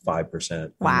top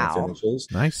 5%. Wow. Finishes.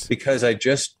 Nice. Because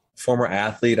former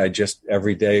athlete, I just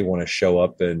every day want to show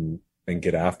up and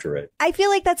get after it. I feel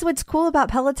like that's what's cool about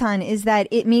Peloton is that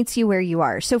it meets you where you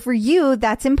are. So for you,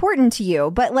 that's important to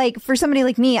you. But for somebody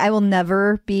like me, I will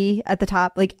never be at the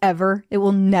top, ever. It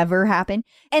will never happen.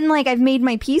 And I've made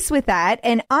my peace with that.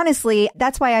 And honestly,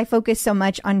 that's why I focus so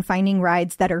much on finding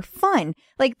rides that are fun.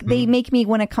 They make me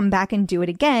want to come back and do it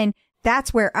again.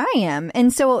 That's where I am.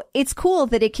 And so it's cool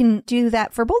that it can do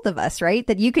that for both of us, right?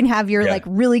 That you can have your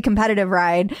really competitive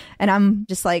ride and I'm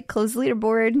just close the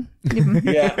leaderboard.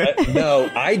 No,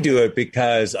 I do it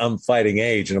because I'm fighting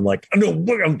age and I'm like, no,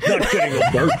 I'm not getting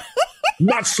alert. I'm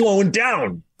not slowing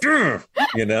down. And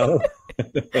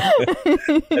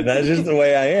that's just the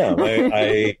way I am.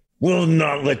 I will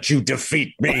not let you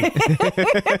defeat me.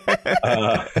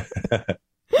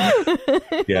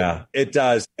 Yeah, it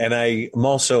does. And I'm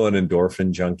also an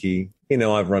endorphin junkie.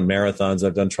 I've run marathons.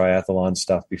 I've done triathlon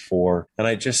stuff before. And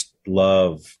I just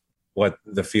love what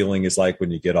the feeling is like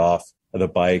when you get off of the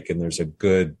bike and there's a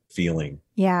good feeling.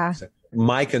 Yeah.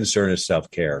 My concern is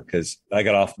self-care because I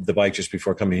got off the bike just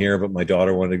before coming here, but my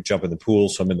daughter wanted to jump in the pool.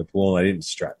 So I'm in the pool and I didn't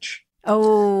stretch.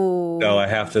 Oh. So I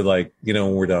have to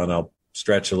when we're done, I'll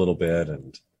stretch a little bit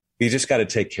and you just got to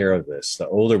take care of this. The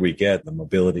older we get, the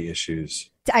mobility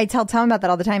issues. I tell Tom about that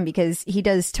all the time because he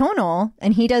does tonal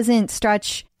and he doesn't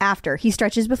stretch after. He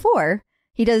stretches before.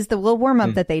 He does the little warm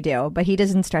up that they do, but he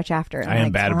doesn't stretch after. I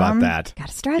am bad about that.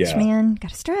 Gotta stretch, man.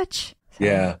 Gotta stretch. So.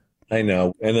 Yeah, I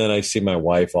know. And then I see my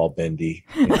wife all bendy.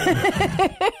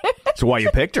 So why you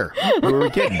picked her? We were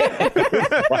kidding.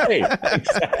 Right,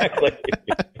 exactly.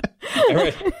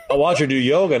 I watch her do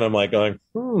yoga and I'm like going,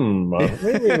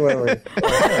 maybe.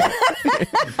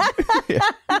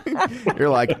 You're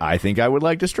like, I think I would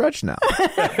like to stretch now.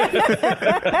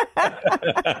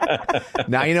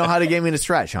 Now you know how to get me to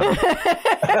stretch,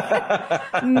 huh?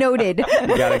 Noted.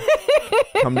 You gotta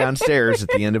come downstairs at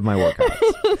the end of my workout.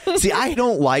 See, I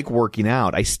don't like working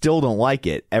out. I still don't like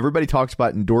it. Everybody talks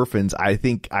about endorphins. I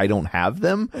think I don't have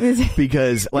them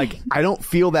because I don't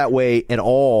feel that way at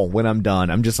all when I'm done.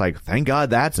 I'm just like, thank God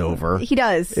that's over. He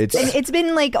does. It's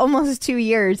been almost 2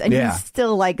 years and he's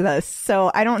still like this.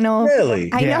 So I don't know.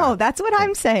 Really? I know. That's what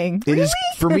I'm saying. It is,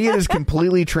 for me, it is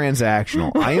completely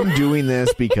transactional. I am doing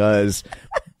this because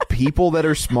people that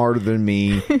are smarter than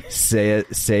me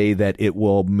say that it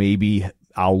will maybe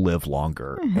I'll live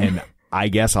longer. And I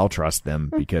guess I'll trust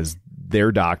them because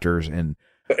they're doctors and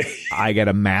I got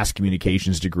a mass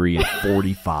communications degree at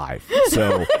 45.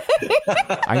 So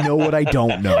I know what I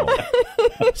don't know.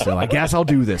 So I guess I'll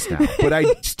do this now. But I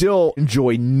still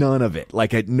enjoy none of it.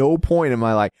 Like at no point am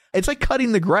I like, it's like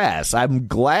cutting the grass. I'm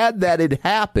glad that it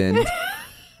happened,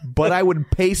 but I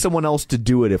would pay someone else to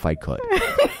do it if I could.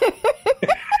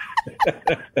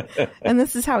 And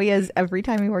this is how he is every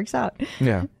time he works out.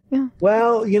 Yeah.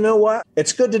 Well, you know what?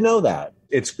 It's good to know that.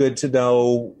 It's good to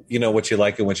know, what you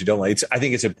like and what you don't like. I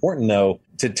think it's important, though,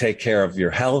 to take care of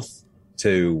your health,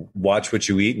 to watch what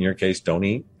you eat. In your case, don't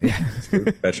eat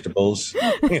fruit, vegetables,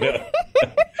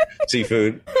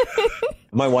 seafood.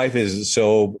 My wife is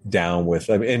so down with,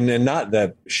 and not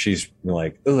that she's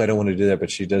like, oh, I don't want to do that, but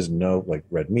she doesn't know like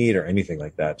red meat or anything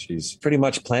like that. She's pretty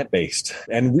much plant-based.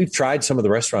 And we've tried some of the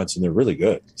restaurants and they're really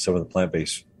good. Some of the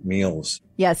plant-based meals.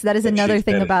 Yes, that is another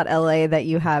thing about LA that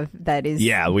you have that is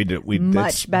we do.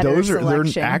 Much better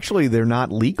selection. They're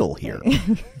not legal here.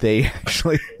 They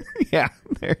actually, they're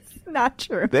not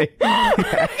true. They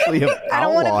actually have I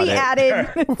don't want to be added.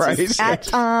 Right. At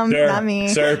Tom, sir, not me.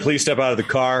 Sir, please step out of the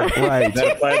car. Right. Is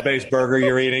that a plant-based burger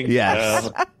you're eating? Yes.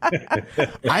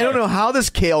 I don't know how this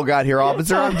kale got here,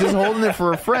 officer. I'm just holding it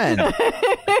for a friend.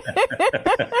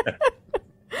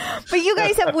 But you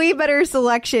guys have way better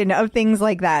selection of things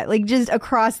like that. Like just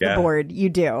across the board, you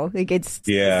do. Like it's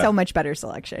so much better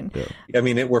selection. Yeah. I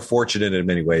mean, we're fortunate in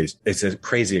many ways. It's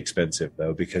crazy expensive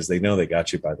though, because they know they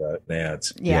got you by the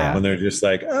ads. Yeah. When they're just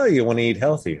like, oh, you want to eat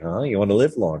healthy, huh? You want to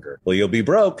live longer? Well, you'll be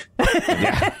broke.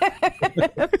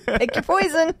 Pick your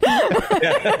poison.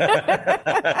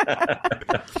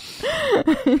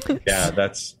 Yeah,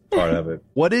 that's part of it.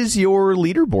 What is your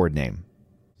leaderboard name?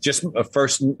 Just a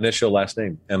first initial last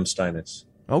name, M. Steines.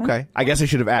 Okay. I guess I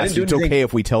should have asked. It's okay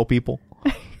if we tell people?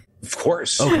 Of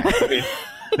course. Okay.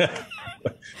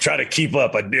 Try to keep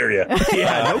up, I dare you.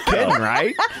 Yeah, no kidding,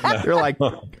 right? They're like,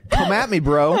 come at me,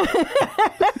 bro.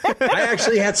 I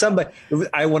actually had somebody,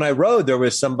 when I rode, there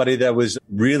was somebody that was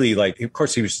really like, of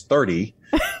course he was 30,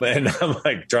 and I'm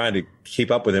like trying to keep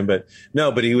up with him, but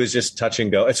he was just touch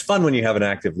and go. It's fun when you have an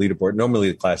active leaderboard.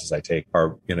 Normally the classes I take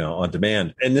are, on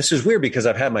demand. And this is weird because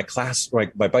I've had my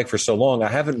bike for so long. I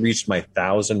haven't reached my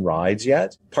 1,000 rides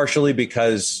yet, partially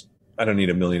because I don't need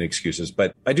a million excuses,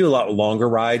 but I do a lot longer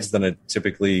rides than I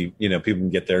typically, people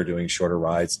can get there doing shorter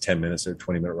rides, 10 minutes or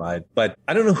 20-minute ride. But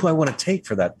I don't know who I want to take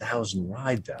for that 1,000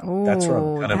 ride though. Ooh, that's what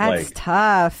I'm kind of like. That's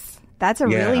tough. That's a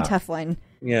really tough one.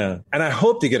 Yeah. And I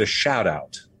hope to get a shout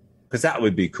out because that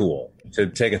would be cool to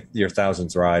take your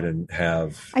 1,000th ride and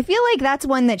have. I feel like that's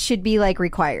one that should be like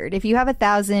required. If you have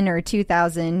 1,000 or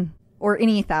 2,000 or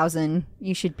any 1,000,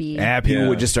 you should be. Yeah, people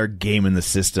would just start gaming the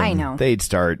system. I know. They'd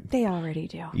start. They already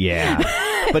do. Yeah.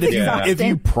 But if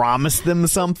you promise them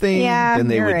something, then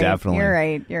they would definitely. You're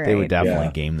right. They would definitely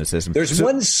game the system. There's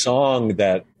one song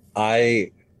that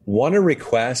I want to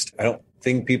request. I don't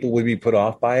think people would be put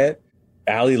off by it.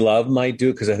 Allie Love might do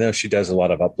it because I know she does a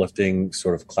lot of uplifting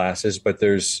sort of classes. But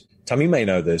there's, Tom, you may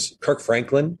know this, Kirk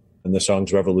Franklin and the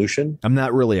song's Revolution. I'm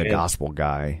not really a gospel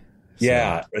guy. So.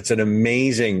 Yeah, it's an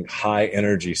amazing high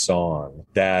energy song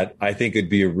that I think would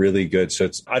be a really good. So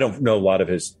I don't know a lot of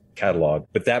his catalog.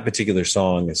 But that particular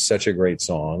song is such a great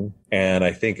song. And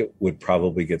I think it would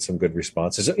probably get some good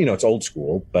responses. You know, it's old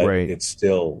school, but it's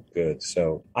still good.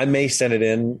 So I may send it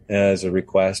in as a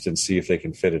request and see if they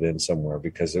can fit it in somewhere,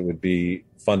 because it would be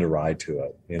fun to ride to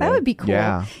it. You know? That would be cool.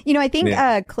 Yeah. You know, I think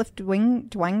Cliff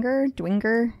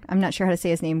Dwinger, I'm not sure how to say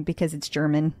his name because it's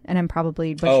German and I'm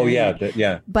probably butchering it.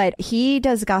 Yeah. But he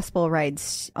does gospel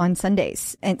rides on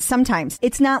Sundays. And sometimes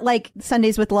it's not like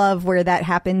Sundays with Love where that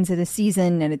happens in a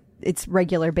season and it's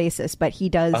regular basis, but he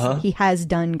does, he has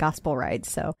done gospel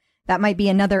rides. So that might be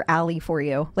another alley for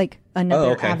you, like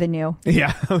another avenue.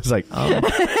 Yeah. I was like, oh.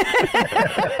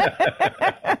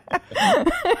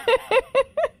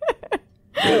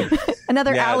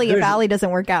 Another alley if alley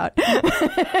doesn't work out.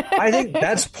 I think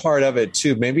that's part of it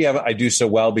too. Maybe I do so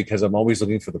well because I'm always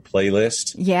looking for the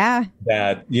playlist. Yeah.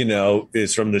 That, you know,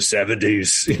 is from the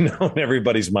 70s, you know, and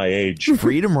everybody's my age.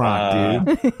 Freedom rock,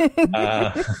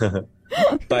 dude.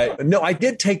 But no, I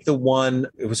did take the one,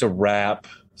 it was a rap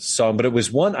song, but it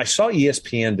was one, I saw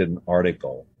ESPN did an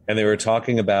article and they were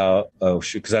talking about,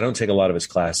 because I don't take a lot of his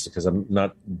classes because I'm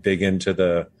not big into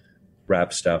the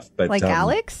rap stuff. But like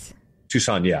Alex?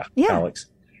 Tucson, yeah, Alex.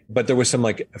 But there was some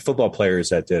like football players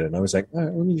that did it. And I was like,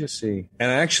 let me just see.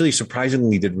 And I actually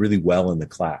surprisingly did really well in the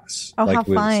class. Oh, like, how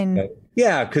fun.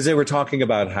 Yeah, because they were talking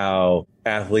about how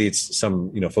athletes, some,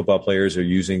 you know, football players are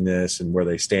using this and where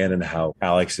they stand and how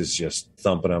Alex is just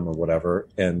thumping them or whatever.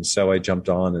 And so I jumped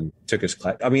on and took his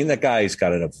class. I mean, that guy's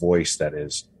got a voice that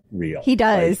is real. He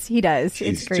does. He does.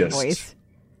 It's a great voice.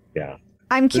 Yeah.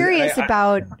 I'm curious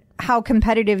about how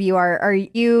competitive you are. Are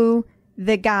you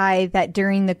the guy that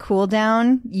during the cool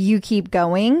down you keep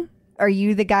going? Are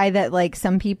you the guy that like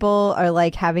some people are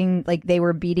like having like they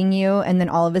were beating you and then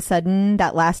all of a sudden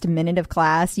that last minute of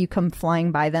class you come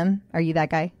flying by them? Are you that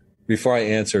guy? Before I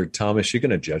answer, Thomas, you're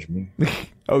going to judge me.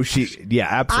 Yeah,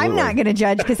 absolutely. I'm not going to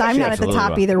judge because I'm not at the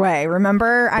top either way.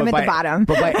 Remember, I'm at the bottom.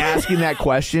 But by asking that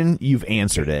question, you've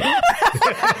answered it.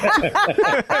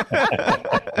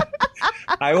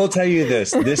 I will tell you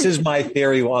this. This is my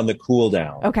theory on the cool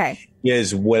down. Okay.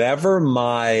 Is whatever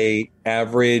my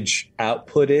average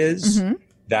output is,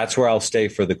 that's where I'll stay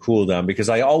for the cool down because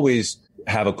I always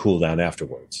have a cool down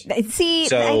afterwards. See,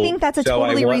 I think that's a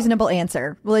totally reasonable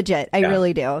answer. Legit. I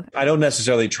really do. I don't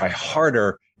necessarily try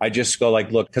harder. I just go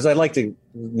like, look, because I like to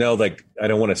know, like, I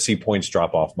don't want to see points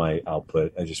drop off my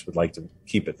output. I just would like to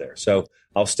keep it there. So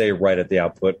I'll stay right at the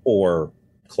output or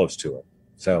close to it.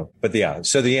 So, but yeah,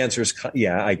 so the answer is,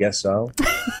 yeah, I guess so.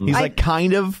 He's like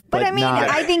kind of, but I mean, not.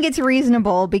 I think it's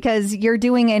reasonable because you're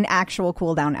doing an actual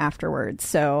cool down afterwards.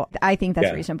 So I think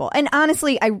that's reasonable. And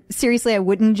honestly, I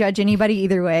wouldn't judge anybody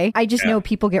either way. I just know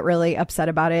people get really upset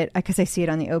about it because I see it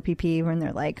on the OPP when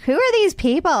they're like, who are these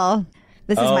people?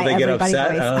 This is my everybody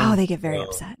voice. Oh, they get very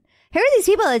upset. Who are these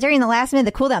people that during the last minute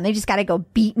of the cooldown, they just got to go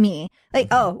beat me? Like,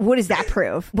 oh, what does that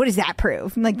prove? What does that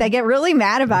prove? Like, they get really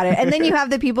mad about it. And then you have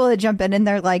the people that jump in and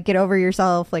they're like, get over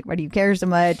yourself. Like, why do you care so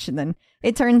much? And then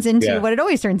it turns into what it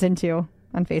always turns into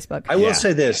on Facebook. I will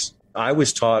say this. I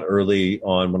was taught early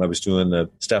on when I was doing the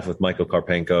stuff with Michael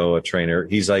Karpenko, a trainer.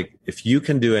 He's like, if you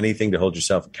can do anything to hold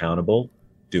yourself accountable,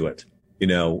 do it. You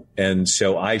know, and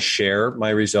so I share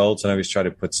my results and I always try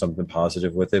to put something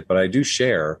positive with it. But I do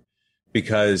share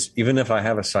because even if I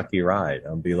have a sucky ride,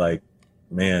 I'll be like,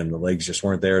 man, the legs just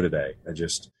weren't there today.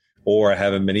 Or I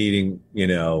haven't been eating, you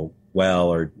know, well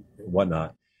or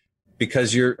whatnot,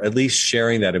 because you're at least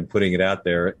sharing that and putting it out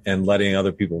there and letting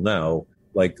other people know,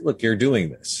 like, look, you're doing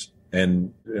this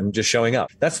and I'm just showing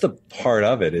up. That's the part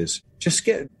of it is just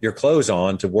get your clothes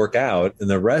on to work out and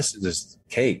the rest is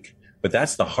cake. But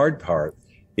that's the hard part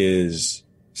is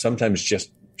sometimes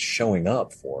just showing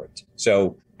up for it.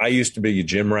 So I used to be a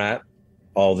gym rat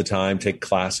all the time, take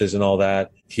classes and all that.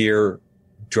 Here,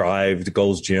 drive to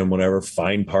Gold's Gym, whatever,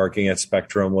 find parking at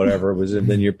Spectrum, whatever it was. And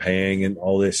then you're paying and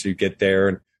all this. You get there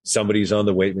and somebody's on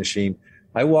the weight machine.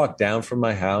 I walk down from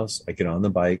my house. I get on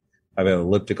the bike. I have an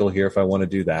elliptical here if I want to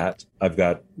do that. I've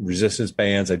got resistance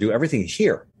bands. I do everything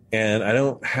here. And I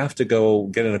don't have to go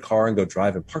get in a car and go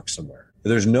drive and park somewhere.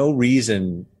 There's no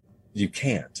reason you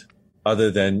can't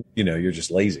other than, you know, you're just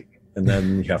lazy. And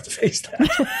then you have to face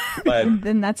that. But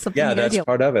then that's something. Yeah, that's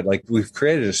part of it. Like we've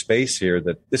created a space here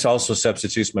that this also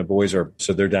substitutes. My boys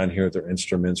so they're down here with their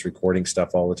instruments, recording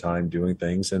stuff all the time, doing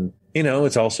things. And, you know,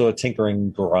 it's also a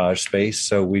tinkering garage space.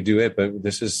 So we do it. But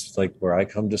this is like where I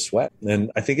come to sweat.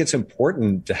 And I think it's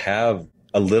important to have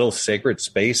a little sacred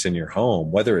space in your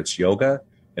home, whether it's yoga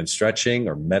and stretching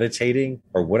or meditating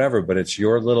or whatever, but it's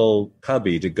your little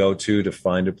cubby to go to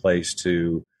find a place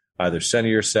to either center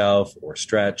yourself or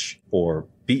stretch or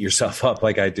beat yourself up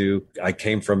like I do. I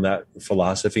came from that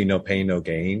philosophy, no pain, no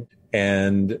gain.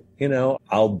 And,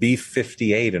 I'll be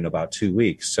 58 in about 2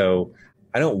 weeks. So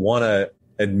I don't want to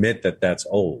admit that that's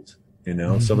old.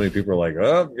 So many people are like,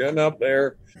 oh, I'm getting up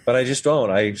there. But I just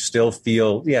don't. I still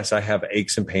feel, yes, I have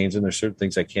aches and pains and there's certain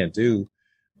things I can't do.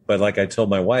 But like I told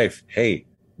my wife, hey,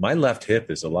 my left hip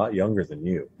is a lot younger than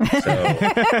you. So.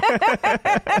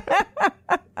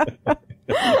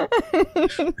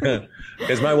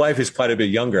 Because my wife is quite a bit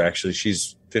younger, actually.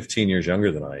 She's 15 years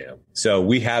younger than I am. So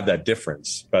we have that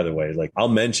difference, by the way. Like I'll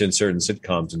mention certain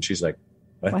sitcoms and she's like,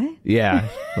 what? Yeah.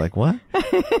 Like what?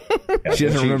 Yeah, she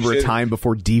doesn't remember a time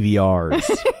before DVRs.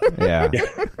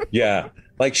 Yeah.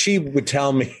 Like she would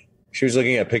tell me, she was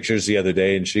looking at pictures the other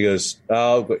day and she goes,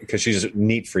 oh, because she's a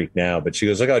neat freak now, but she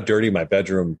goes, look how dirty my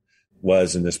bedroom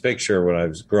was in this picture when I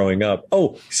was growing up.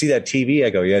 Oh, see that TV? I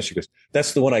go, yeah. She goes,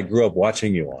 that's the one I grew up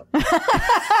watching you on.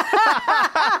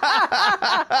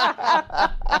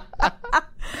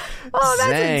 Oh,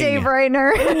 that's Zang. a Dave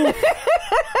Reiner.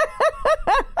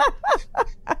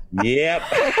 Yep.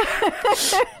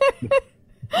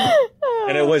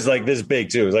 And it was like this big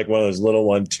too. It was like one of those little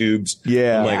one tubes.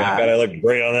 Yeah. I'm like, I gotta look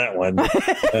great on that one.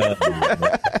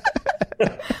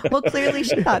 Well, clearly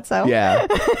she thought so. Yeah.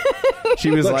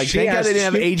 She was Look, like, thank God they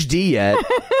didn't have HD yet.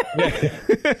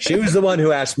 She was the one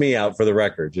who asked me out for the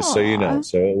record, just so you know.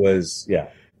 So it was,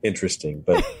 interesting.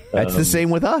 But that's the same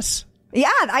with us. Yeah,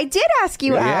 I did ask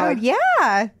you out.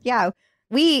 Yeah.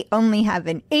 We only have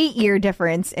an 8-year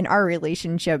difference in our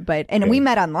relationship, and we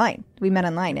met online.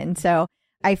 And so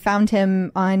I found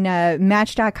him on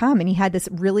Match.com, and he had this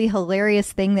really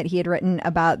hilarious thing that he had written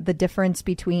about the difference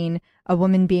between a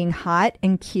woman being hot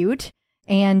and cute.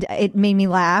 And it made me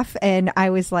laugh. And I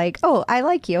was like, oh, I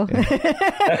like you. And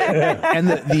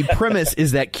the premise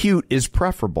is that cute is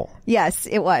preferable. Yes,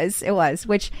 it was,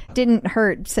 which didn't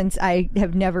hurt since I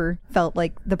have never felt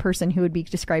like the person who would be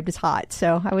described as hot.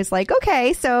 So I was like,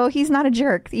 okay, so he's not a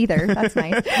jerk either. That's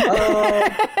nice.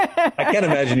 I can't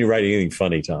imagine you writing anything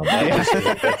funny, Tom.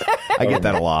 I get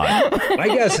that a lot. I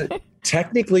guess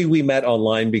technically we met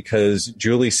online because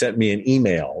Julie sent me an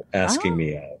email asking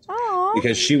me out.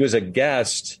 Because she was a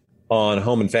guest on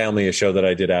Home and Family, a show that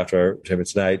I did after Entertainment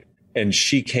Tonight. And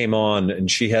she came on and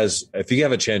she has, if you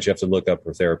have a chance, you have to look up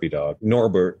her therapy dog.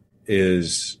 Norbert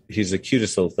he's the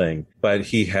cutest little thing, but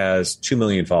he has 2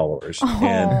 million followers. Aww.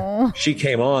 And she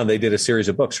came on, they did a series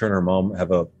of books. Her and her mom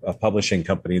have a publishing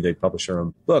company. They publish their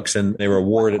own books and they were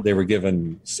awarded, they were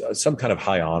given some kind of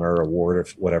high honor award or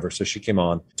whatever. So she came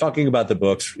on talking about the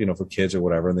books, for kids or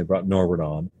whatever. And they brought Norbert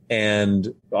on.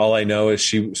 And all I know is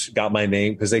she got my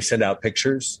name because they send out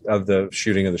pictures of the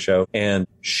shooting of the show. And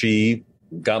she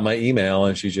got my email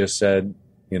and she just said,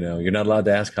 you're not allowed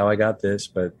to ask how I got this,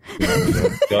 but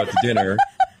go out to dinner.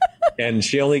 And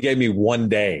she only gave me 1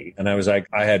 day. And I was like,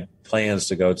 I had plans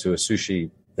to go to a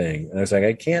sushi thing. And I was like,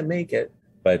 I can't make it.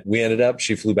 But we ended up,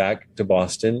 she flew back to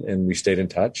Boston and we stayed in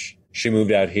touch. She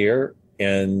moved out here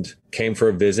and came for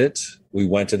a visit. We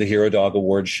went to the Hero Dog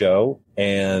Awards show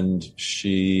and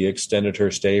she extended her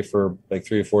stay for like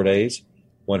 3 or 4 days,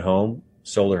 went home,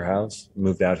 sold her house,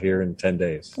 moved out here in 10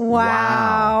 days.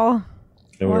 Wow.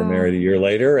 And we were married a year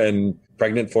later and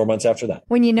pregnant 4 months after that.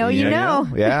 When you know, you know.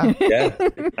 Yeah. Yeah.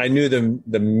 I knew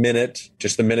the minute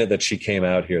that she came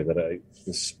out here that I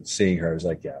was seeing her, I was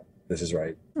like, yeah, this is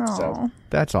right. Aww. So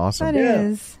that's awesome. That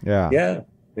is. Yeah. Yeah.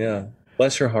 Yeah.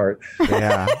 Bless her heart.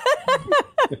 Yeah.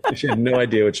 She had no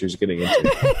idea what she was getting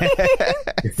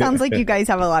into. Sounds like you guys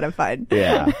have a lot of fun.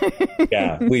 Yeah.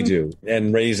 Yeah, we do.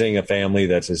 And raising a family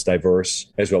that's as diverse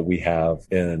as what we have.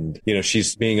 And,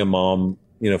 she's being a mom,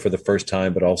 for the first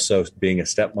time, but also being a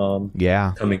stepmom.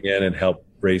 Yeah. Coming in and help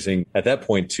raising, at that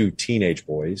point, 2 teenage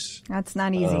boys. That's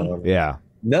not easy. Yeah.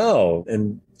 No.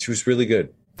 And she was really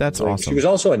good. That's awesome. She was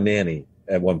also a nanny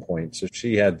at one point. So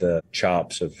she had the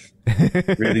chops of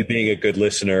really being a good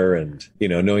listener and,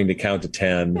 knowing to count to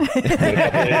 10.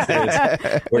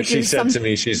 Where she said to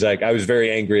me, she's like, I was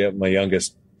very angry at my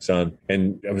youngest son.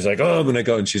 And I was like, oh, I'm going to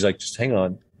go. And she's like, just hang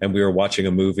on. And we were watching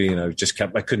a movie and I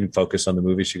couldn't focus on the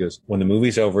movie. She goes, when the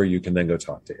movie's over, you can then go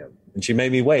talk to him. And she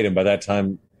made me wait. And by that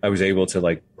time I was able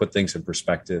to put things in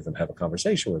perspective and have a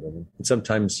conversation with him. And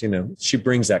sometimes, she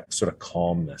brings that sort of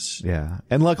calmness. Yeah.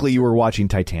 And luckily you were watching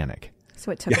Titanic.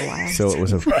 So it took a while. So it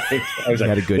was I was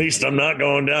like, at least I'm not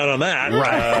going down on that.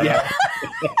 Right. Yeah.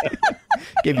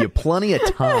 Give you plenty of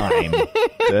time.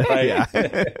 Yeah.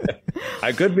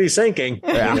 I could be sinking.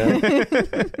 Yeah.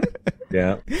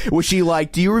 Yeah. Was she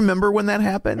like, do you remember when that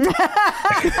happened? Yeah.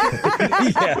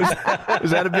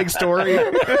 Was that a big story?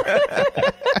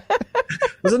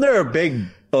 Wasn't there a big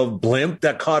a blimp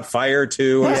that caught fire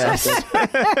too? Yes,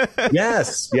 dear.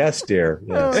 Yes,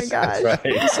 Oh my gosh. that's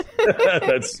right.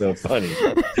 That's so funny.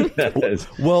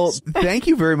 Well, thank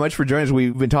you very much for joining us.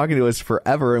 We've been talking to us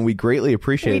forever, and we greatly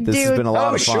appreciate it. This has been a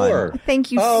lot of fun. Sure.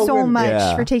 Thank you so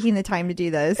much for taking the time to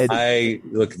do this. I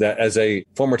look at that as a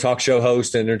former talk show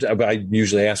host, and I'm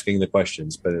usually asking the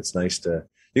questions, but it's nice to.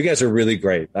 You guys are really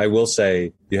great. I will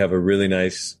say you have a really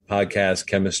nice podcast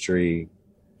chemistry,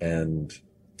 and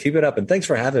keep it up. And thanks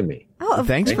for having me. Oh,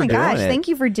 thanks for my gosh. doing it. Thank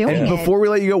you for doing it. And before we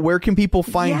let you go, where can people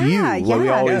find you? Well, we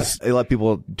always let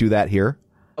people do that here.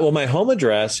 Well, my home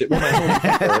address, I'm on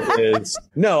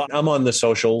the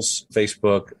socials,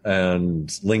 Facebook and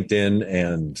LinkedIn,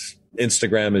 and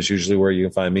Instagram is usually where you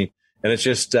can find me. And it's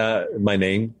just my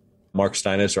name, Mark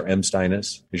Steines, or M.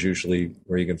 Steines is usually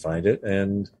where you can find it.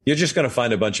 And you're just going to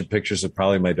find a bunch of pictures of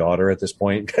probably my daughter at this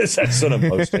point, because that's what I'm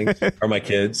posting, or my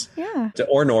kids,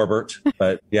 or Norbert.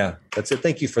 But yeah, that's it.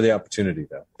 Thank you for the opportunity,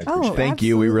 though. Thank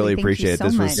you. We really appreciate it.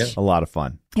 This was a lot of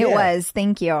fun. It was.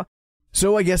 Thank you.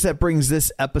 So I guess that brings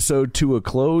this episode to a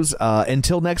close.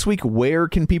 Until next week, where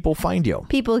can people find you?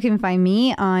 People can find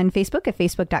me on Facebook at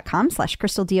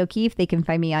facebook.com/Crystal D. O'Keefe. They can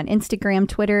find me on Instagram,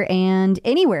 Twitter, and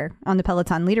anywhere on the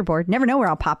Peloton leaderboard. Never know where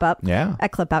I'll pop up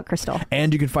at Clip Out Crystal.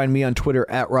 And you can find me on Twitter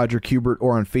at Roger Kubert,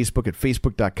 or on Facebook at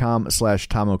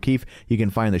facebook.com/Tom O'Keefe. You can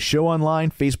find the show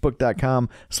online,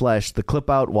 facebook.com/The Clip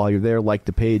Out. While you're there, like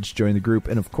the page, join the group,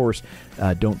 and of course,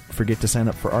 don't forget to sign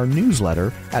up for our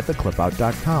newsletter at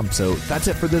theclipout.com. So that's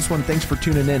it for this one. Thanks for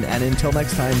tuning in, and until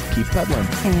next time, keep pedaling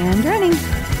and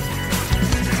running.